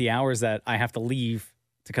and at the hours that I have to leave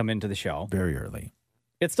to come into the show, very early,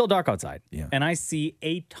 it's still dark outside. Yeah. And I see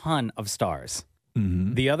a ton of stars.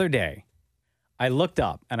 Mm-hmm. The other day, I looked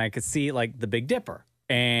up and I could see like the Big Dipper,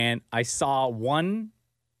 and I saw one.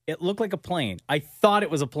 It looked like a plane. I thought it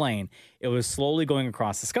was a plane. It was slowly going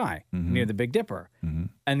across the sky near the Big Dipper. Mm-hmm.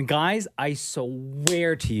 And guys, I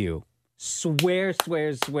swear to you, swear,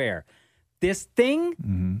 this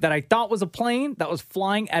thing that I thought was a plane that was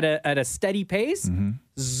flying at a steady pace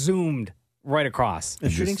zoomed right across. A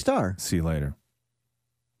shooting star. See you later.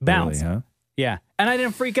 Bounce. Really, huh? Yeah. And I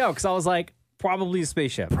didn't freak out because I was like, probably a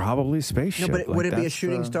spaceship. Probably a spaceship. No, but would it be a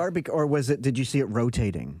shooting star, or was it? Did you see it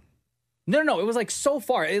rotating? No. It was like so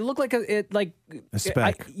far. It looked like a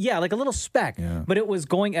speck. Like a little speck. Yeah. But it was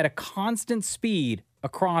going at a constant speed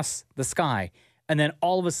across the sky, and then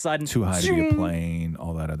all of a sudden, Too high to be a plane,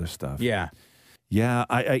 all that other stuff. Yeah. Yeah,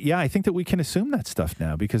 I think that we can assume that stuff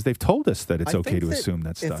now because they've told us that it's I okay think to that assume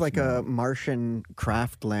that stuff. If like now. a Martian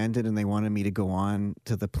craft landed and they wanted me to go on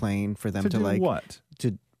to the plane for them To to do like what?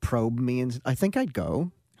 to probe me, and I think I'd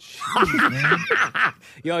go.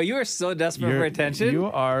 Yo, you are so desperate for attention. You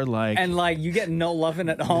are like, and like you get no loving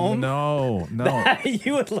at home. No. that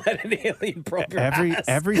you would let an alien probe your ass.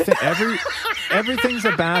 Everything's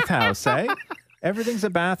a bathhouse, eh? Everything's a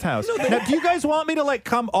bathhouse. Now, do you guys want me to like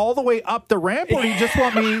come all the way up the ramp, or do you just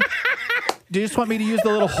want me? Do you just want me to use the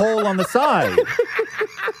little hole on the side?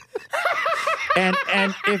 And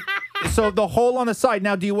So the hole on the side.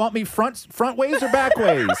 Now, do you want me front ways or back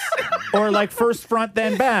ways? Or like first front,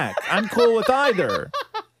 then back? I'm cool with either.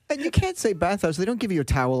 And you can't say bathhouse. They don't give you a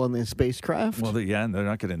towel on the spacecraft. Well, they're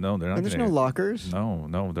not going to know. They're not. And there's gonna, no lockers. No,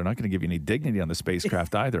 they're not going to give you any dignity on the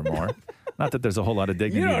spacecraft either, more. Not that there's a whole lot of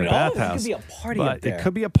dignity You don't in a know. bathhouse. It could be a party but up there. It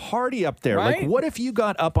could be a party up there. Right? Like, what if you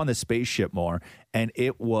got up on the spaceship, more, and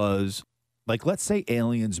it was like, let's say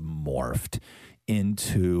aliens morphed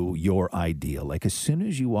into your ideal. Like, as soon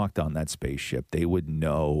as you walked on that spaceship, they would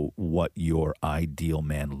know what your ideal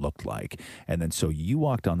man looked like. And then so you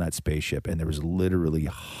walked on that spaceship, and there was literally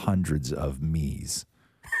hundreds of me's.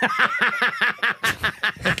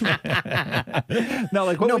 No,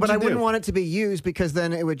 like, what no, would but you I wouldn't do? want it to be used because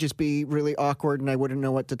then it would just be really awkward and I wouldn't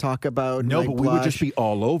know what to talk about. No, and but I'd we would just blush. be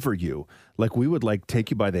all over you. Like, we would like take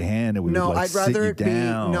you by the hand and we No, would like I'd rather sit you it be.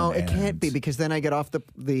 down. No, it can't and- be because then I get off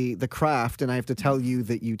the craft and I have to tell you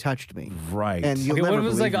that you touched me. Right. And you'll Okay, never what if it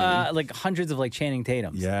was believe like me. like hundreds of like Channing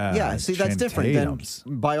Tatums? Yeah, see, that's different. Then,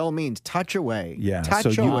 by all means, touch away. Yeah,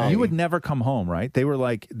 touch so away. you would never come home, right? They were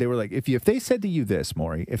like if they said to you this,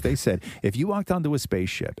 Maury, if they said if you walked onto a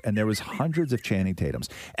spaceship and there was hundreds of Channing Tatums,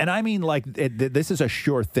 and I mean like this is a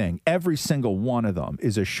sure thing. Every single one of them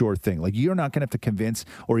is a sure thing. Like, you're not going to have to convince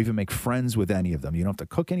or even make friends with any of them. You don't have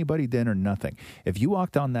to cook anybody dinner, nothing. If you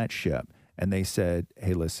walked on that ship and they said,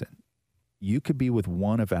 "Hey, listen, you could be with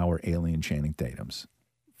one of our alien Channing Tatums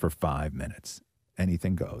for 5 minutes.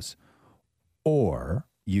 Anything goes," or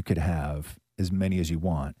you could have as many as you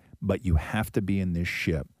want, but you have to be in this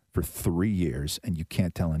ship for 3 years and you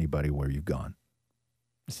can't tell anybody where you've gone.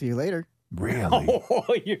 See you later. Really?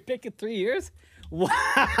 Oh, you're picking 3 years?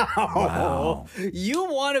 Wow. You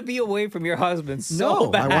want to be away from your husband so No,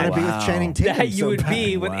 I bad. wanna be with Channing Tatum That you so would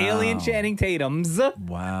be bad. with alien Wow. Channing Tatums.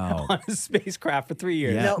 Wow. On a spacecraft for 3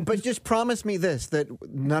 years. No, but just promise me this: that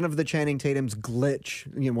none of the Channing Tatums glitch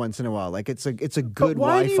once in a while. Like it's a good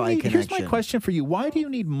Why do you Wi-Fi need- connection. Here's my question for you. Why do you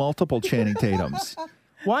need multiple Channing Tatums?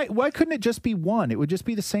 Why couldn't it just be one? It would just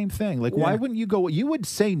be the same thing. Like, why Yeah. wouldn't you go? You would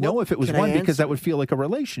say no if it was can I one because answer- that would feel like a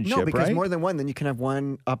relationship, No, because right? more than one, then you can have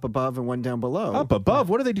one up above and one down below. Up above?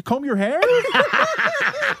 What do they do? Comb your hair?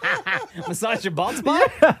 Massage your bald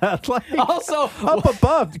spot? Like, Also, up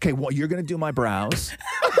above. Okay, well, you're going to do my brows.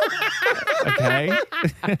 Okay.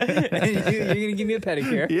 And you're going to give me a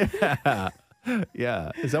pedicure. Yeah.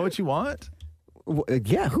 Yeah. Is that what you want?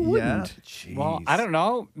 Yeah, who wouldn't? Jeez. Well, I don't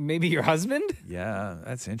know. Maybe your husband? Yeah,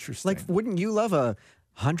 that's interesting. Like, wouldn't you love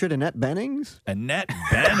 100 Annette Bennings? Annette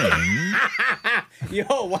Benning?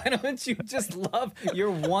 Yo, why don't you just love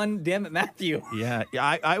your one damn it Matthew? Yeah,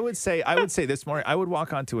 I would say this morning I would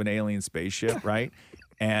walk onto an alien spaceship, right?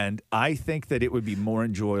 And I think that it would be more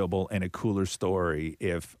enjoyable and a cooler story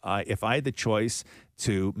if I had the choice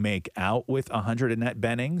to make out with 100 Annette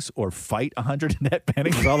Bennings or fight 100 Annette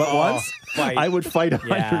Bennings all at once. fight. I would fight 100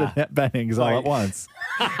 Yeah. Annette Bennings all at once.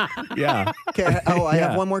 Yeah. Okay. Oh, I Yeah.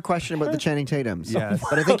 have one more question about the Channing Tatums. Yes.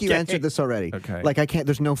 But I think you Okay. answered this already. Okay. Like, I can't.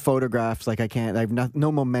 There's no photographs. Like, I can't. I have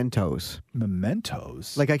no mementos.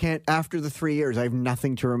 Mementos? Like, I can't. After the 3 years, I have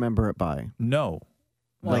nothing to remember it by. No.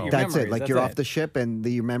 Like, your that's it. memories, Like, that's you're it. off the ship and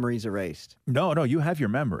your memory's erased. No, you have your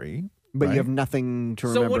memory. But right? you have nothing to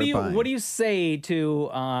So remember what do it you by. what do you say to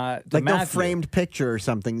like no Matthew? framed picture or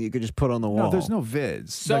something that you could just put on the wall. No, there's no vids.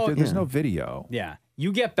 So- Like, there's Yeah. no video. Yeah,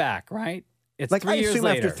 you get back right. It's Like, 3 I years assume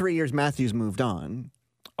later. after 3 years, Matthew's moved on.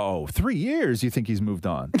 Oh, 3 years you think he's moved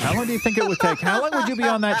on? How long do you think it would take? How long would you be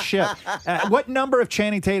on that ship? What number of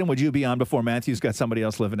Channing Tatum would you be on before Matthew's got somebody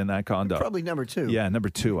else living in that condo? Probably number 2. Yeah, number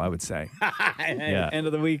 2, I would say. Yeah. End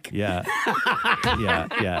of the week. Yeah.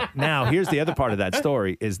 Yeah. Now, here's the other part of that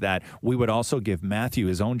story is that we would also give Matthew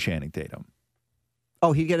his own Channing Tatum.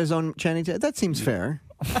 Oh, he'd get his own Channing Tatum? That seems fair.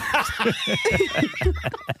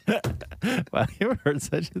 Well, you ever heard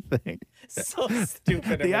such a thing? So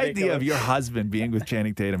stupid. The idea of your husband being with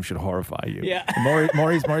Channing Tatum should horrify you. Yeah.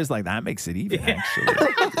 Maury's like, that makes it even, actually.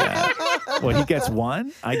 Yeah. Well, he gets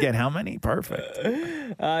one. I get how many?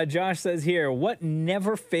 Perfect. Josh says here, what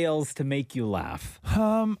never fails to make you laugh?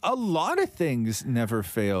 A lot of things never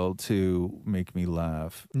fail to make me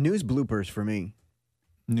laugh. News bloopers for me.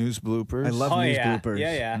 News bloopers. I love Oh, news yeah. bloopers.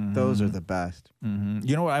 Yeah, yeah. Those are the best. Mm-hmm.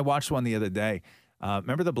 You know what? I watched one the other day.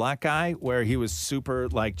 Remember the black guy where he was super,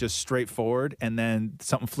 like, just straightforward and then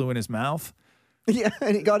something flew in his mouth? Yeah,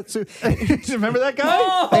 and he got it. So remember that guy?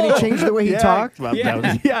 No! And he changed the way he talked. Well,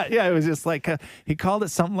 yeah. It was just like he called it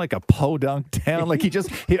something like a podunk town. Like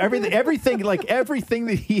everything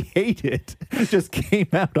that he hated just came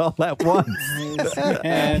out all at once.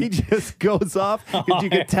 He just goes off because you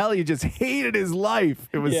could tell he just hated his life.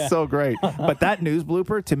 It was so great. But that news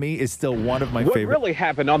blooper to me is still one of my What favorite. really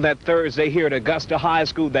happened on that Thursday here at Augusta High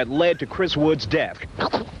School that led to Chris Wood's death?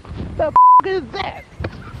 The is that?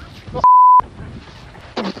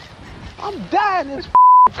 I'm dying in this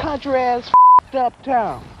country ass up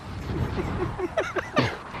town.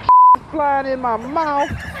 Flying in my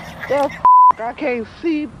mouth. I can't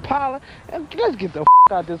see pollen. Let's get the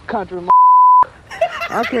out this country.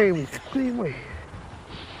 I can't even see me.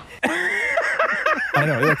 I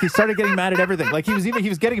know, like he started getting mad at everything. Like he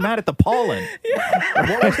was getting mad at the pollen.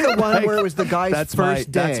 What was the one where it was the guy's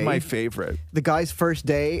first day? That's my favorite. The guy's first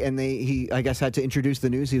day, and he I guess had to introduce the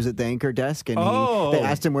news. He was at the anchor desk, and they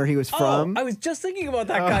asked him where he was from. I was just thinking about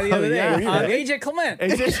that guy the other day. AJ Clement.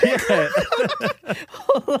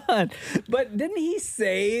 Hold on. But didn't he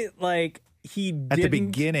say like he didn't... At the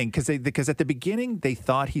beginning, because at the beginning they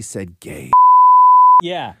thought he said gay.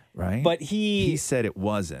 Yeah. Right? But he said it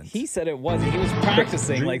wasn't. He said it wasn't. He was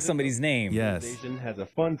practicing like somebody's name. Yes. Station has a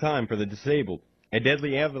fun time for the disabled. A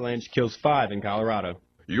deadly avalanche kills 5 in Colorado.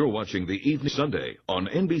 You're watching the Evening Sunday on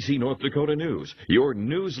NBC North Dakota News, your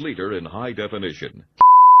news leader in high definition.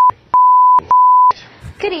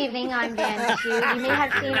 Good evening, I'm Van Chu. You may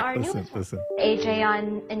have seen our new AJ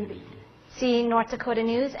on NBC North Dakota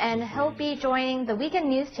News, and he'll be joining the weekend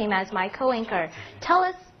news team as my co-anchor. Tell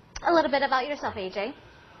us a little bit about yourself, AJ.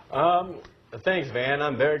 Thanks, Van.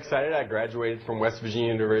 I'm very excited. I graduated from West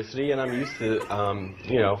Virginia University, and I'm used to,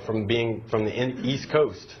 from being from the East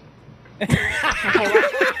Coast.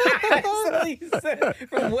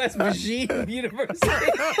 From West Virginia University.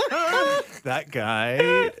 That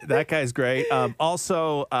guy's great.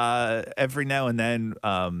 Also, every now and then,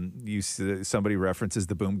 somebody references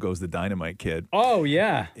the Boom Goes the Dynamite Kid. Oh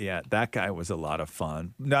yeah, yeah, that guy was a lot of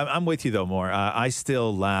fun. No, I'm with you though, more. I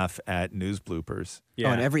still laugh at news bloopers. Yeah.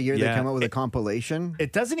 Oh, and every year they come out with a compilation.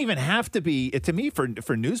 It doesn't even have to be. To me, for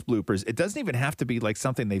news bloopers, it doesn't even have to be like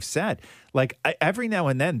something they've said. Like every now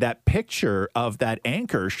and then, that picture of that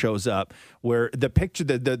anchor shows up, where the picture,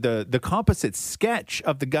 the composite sketch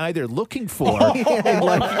of the guy they're looking for, in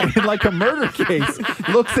like a murder case,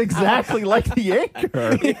 looks exactly like the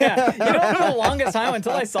anchor. Yeah, for the longest time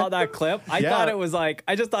until I saw that clip, I thought it was I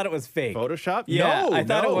just thought it was fake. Photoshop? Yeah, No, I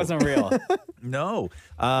thought it wasn't real. No.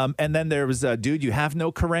 And then there was a dude, you have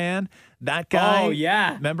no Quran. That guy. Oh,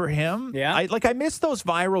 yeah. Remember him? Yeah. I miss those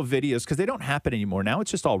viral videos because they don't happen anymore. Now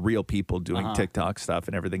it's just all real people doing TikTok stuff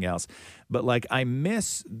and everything else. But I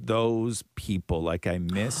miss those people. I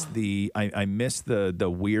miss I miss the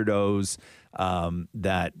weirdos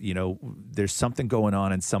that, there's something going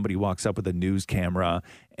on and somebody walks up with a news camera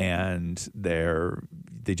and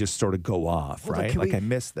they just sort of go off, right? I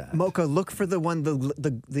miss that. Mocha, look for the one,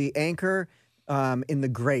 the anchor in the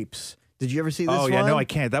grapes. Did you ever see this one? Oh, yeah, no, I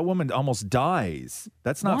can't. That woman almost dies.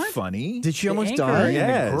 That's not funny. Did she almost die?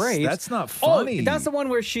 Yes, that's not funny. Oh, that's the one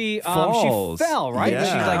where she falls. she fell, right? Yeah.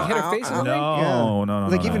 She hit her face or something?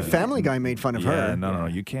 No. Even Family Guy made fun of her. No,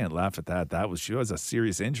 you can't laugh at that. She was a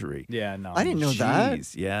serious injury. Yeah, no. I didn't know that.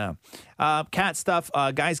 Jeez, yeah. Cat stuff,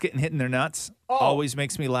 guys getting hit in their nuts always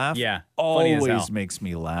makes me laugh. Yeah, funny as hell. Always makes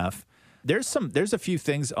me laugh. There's a few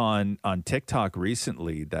things on TikTok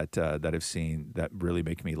recently that I've seen that really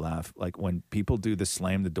make me laugh. Like when people do the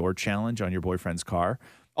slam the door challenge on your boyfriend's car.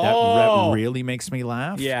 That really makes me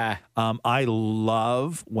laugh. Yeah. I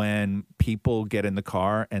love when people get in the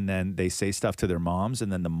car and then they say stuff to their moms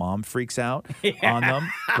and then the mom freaks out on them,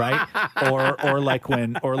 right? Or like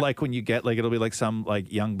when you get it'll be like some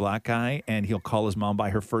young black guy and he'll call his mom by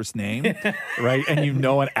her first name, right? And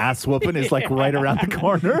an ass whooping is right around the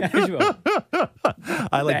corner.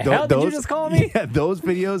 I like the hell those. Did you just call me? Yeah, those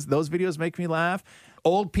videos make me laugh.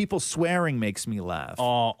 Old people swearing makes me laugh.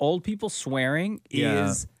 Old people swearing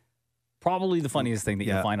is probably the funniest thing that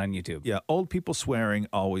you'll find on YouTube. Yeah, old people swearing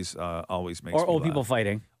always makes me laugh. Or old people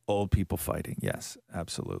fighting. Old people fighting, yes,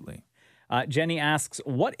 absolutely. Jenny asks,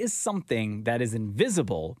 what is something that is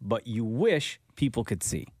invisible but you wish people could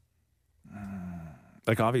see?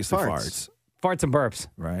 Obviously farts. Farts and burps.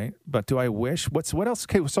 Right. But do I wish? What else?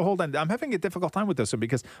 Okay, so hold on. I'm having a difficult time with this one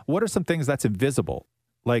because what are some things that's invisible?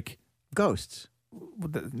 Like ghosts.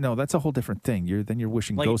 No, that's a whole different thing. You're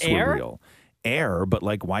wishing ghosts air? were real. Air, but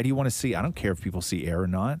why do you want to see? I don't care if people see air or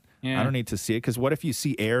not. Yeah. I don't need to see it because what if you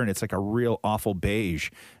see air and it's a real awful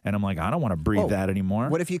beige and I'm I don't want to breathe that anymore.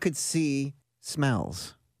 What if you could see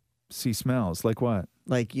smells? See smells like what?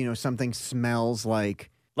 Like, something smells like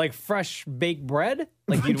fresh baked bread.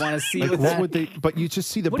 Like you'd want to see Like, what what that. would they? But you just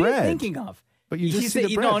see the What bread. are you thinking of? But you just He's see the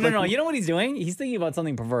thi- bread. No. Like, You know what he's doing? He's thinking about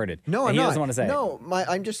something perverted. No, and I'm he not. doesn't want to say. No,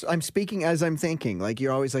 I'm speaking as I'm thinking. Like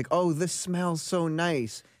you're always like, oh, this smells so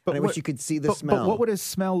nice. But I wish you could see the smell. But what would his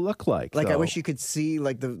smell look like? Like I though? wish you could see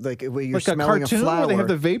where you're Like a smelling cartoon flower. where they have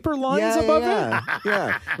the vapor lines above it. it?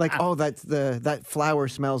 Yeah. Like, oh, that flower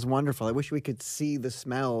smells wonderful. I wish we could see the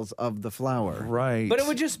smells of the flower. Right. But it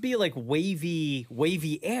would just be like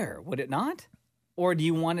wavy air, would it not? Or do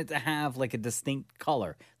you want it to have like a distinct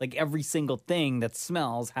color? Like every single thing that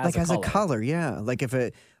smells has Like a as color. a color, yeah. Like if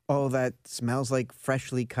that smells like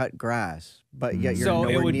freshly cut grass, but yet you're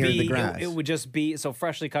nowhere near the grass. It would just be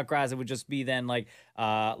freshly cut grass. It would just be then like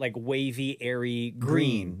wavy, airy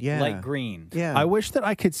green, light green. Yeah. I wish that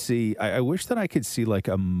I could see. I wish that I could see like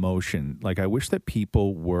emotion. Like I wish that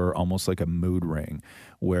people were almost like a mood ring,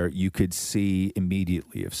 where you could see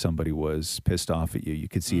immediately if somebody was pissed off at you. You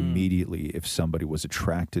could see immediately if somebody was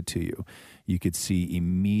attracted to you. You could see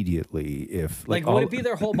immediately if Like, would it be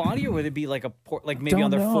their whole body, or would it be like maybe Don't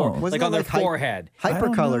on their know. like on their forehead?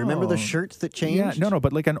 Hypercolor. Remember the shirts that changed? Yeah, no,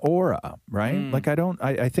 but like an aura, right? Like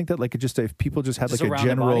I think that like if people just had Just like around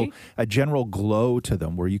the body? a general glow to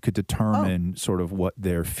them, where you could determine sort of what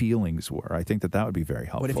their feelings were. I think that would be very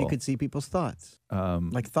helpful. What if you could see people's thoughts?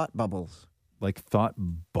 Like thought bubbles. Like thought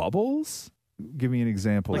bubbles? Give me an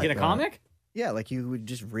example. Like in a comic? Yeah, like you would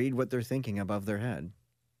just read what they're thinking above their head.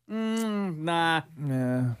 Nah.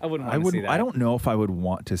 I wouldn't want to see that. I don't know if I would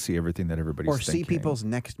want to see everything that everybody's Or thinking. see people's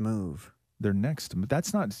next move. Their next.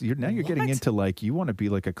 That's not. You're getting into like you want to be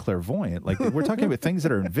like a clairvoyant. Like we're talking about things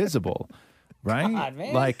that are invisible, right? God,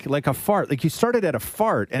 man. Like a fart. Like you started at a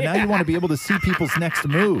fart, and now you want to be able to see people's next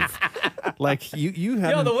move. Like you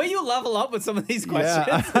have. Yo, the way you level up with some of these questions,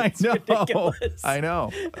 I it's know. ridiculous. I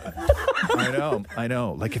know.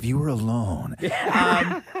 Like if you were alone.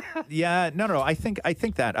 Yeah, no. I think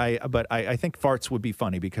that I think farts would be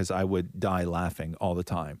funny because I would die laughing all the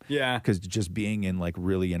time. Yeah. Because just being in like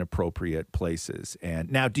really inappropriate places.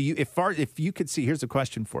 And now, if you could see, here's a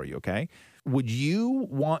question for you. Okay, would you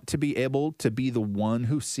want to be able to be the one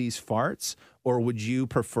who sees farts, or would you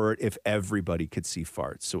prefer it if everybody could see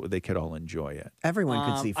farts so they could all enjoy it? Everyone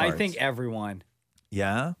could see farts. I think everyone.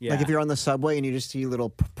 Yeah. Yeah. Like if you're on the subway and you just see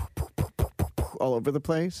little all over the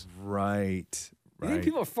place. Right. You think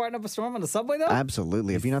people are farting up a storm on the subway though?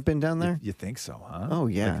 Absolutely. Have you not been down there? You think so, huh? Oh,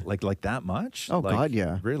 yeah. Like that much? Oh, Like, God,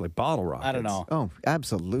 yeah. Really, bottle rockets. I don't know. Oh,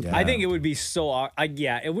 absolutely. I think it would be so.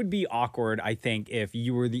 It would be awkward. I think if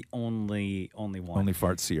you were the only one. Only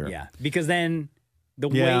fart seer. Yeah, because then the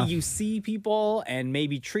Yeah. way you see people and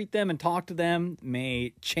maybe treat them and talk to them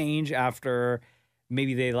may change after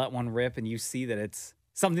maybe they let one rip and you see that it's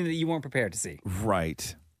something that you weren't prepared to see.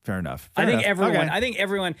 Right. Fair enough. I think everyone. Okay. I think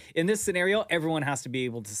everyone in this scenario, everyone has to be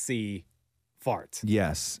able to see farts.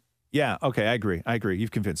 Yes. Yeah. Okay. I agree. You've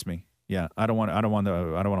convinced me. Yeah. I don't want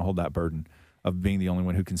to hold that burden of being the only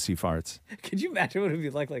one who can see farts. Could you imagine what it would be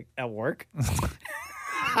like at work?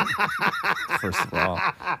 First of all,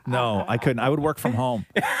 no, I couldn't. I would work from home.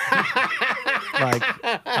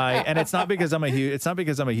 And it's not because I'm a huge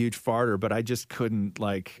farter, but I just couldn't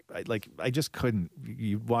I just couldn't.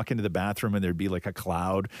 You walk into the bathroom and there'd be like a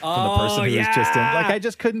cloud from the person who was just in. Like I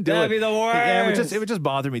just couldn't do That'd it. be the worst. Yeah, it would just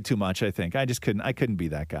bother me too much. I think I couldn't be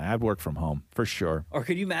that guy. I'd work from home for sure. Or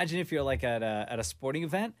could you imagine if you're like at a sporting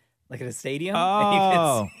event, like at a stadium?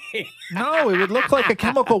 Oh no, it would look like a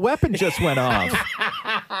chemical weapon just went off.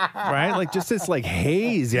 Right, like just this like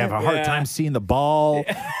haze. You have a hard time seeing the ball.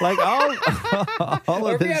 Like all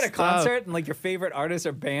Or of if you're this at a stuff. concert and like your favorite artist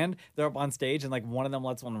or band, they're up on stage and like one of them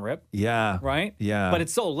lets one rip. Yeah. Right? Yeah. But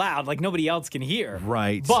it's so loud, like nobody else can hear.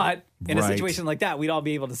 Right. But in a Right. situation like that, we'd all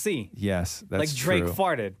be able to see. Yes, that's like Drake true.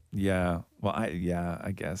 farted. Yeah. Well,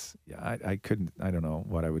 I guess. Yeah, I couldn't. I don't know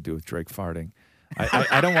what I would do with Drake farting.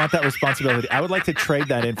 I don't want that responsibility. I would like to trade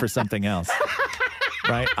that in for something else.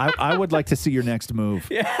 Right? I would like to see your next move.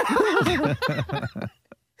 Yeah.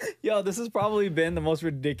 Yo, this has probably been the most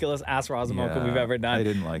ridiculous Ask Razamoka Yeah, we've ever done. I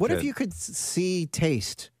didn't like What it. if you could see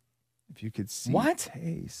taste? If you could see What?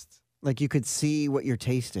 taste. Like you could see what you're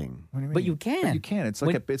tasting. What do you mean? But you can. But you can. It's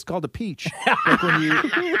like it's called a peach. Like when you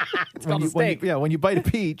It's called a steak. when you bite a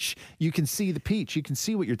peach, you can see the peach. You can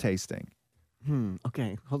see what you're tasting.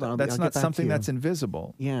 Okay. Hold on. That's I'll not get back to something you. that's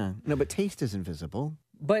invisible. Yeah. No, but taste is invisible.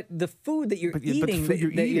 But the food that you're But the eating, food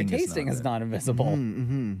you're that you're eating is tasting not is it. not invisible.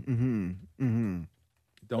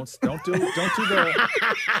 Don't do the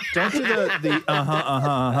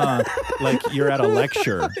like you're at a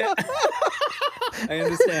lecture. I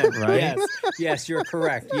understand. Right? Yes, you're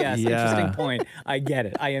correct. Yes, Yeah. interesting point. I get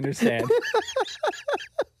it. I understand.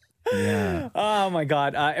 Yeah. Oh my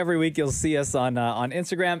God! Every week you'll see us on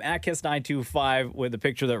Instagram at Kiss925 with a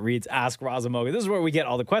picture that reads "Ask Roz and Mocha." This is where we get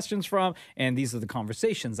all the questions from, and these are the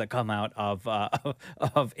conversations that come out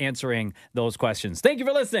of answering those questions. Thank you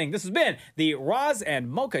for listening. This has been the Roz and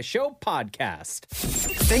Mocha Show podcast.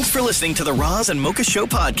 Thanks for listening to the Roz and Mocha Show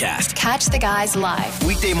podcast. Catch the guys live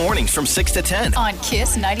Weekday mornings from 6 to 10 on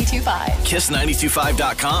Kiss 92.5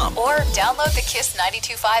 Kiss925.com. or download the Kiss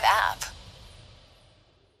 92.5 app.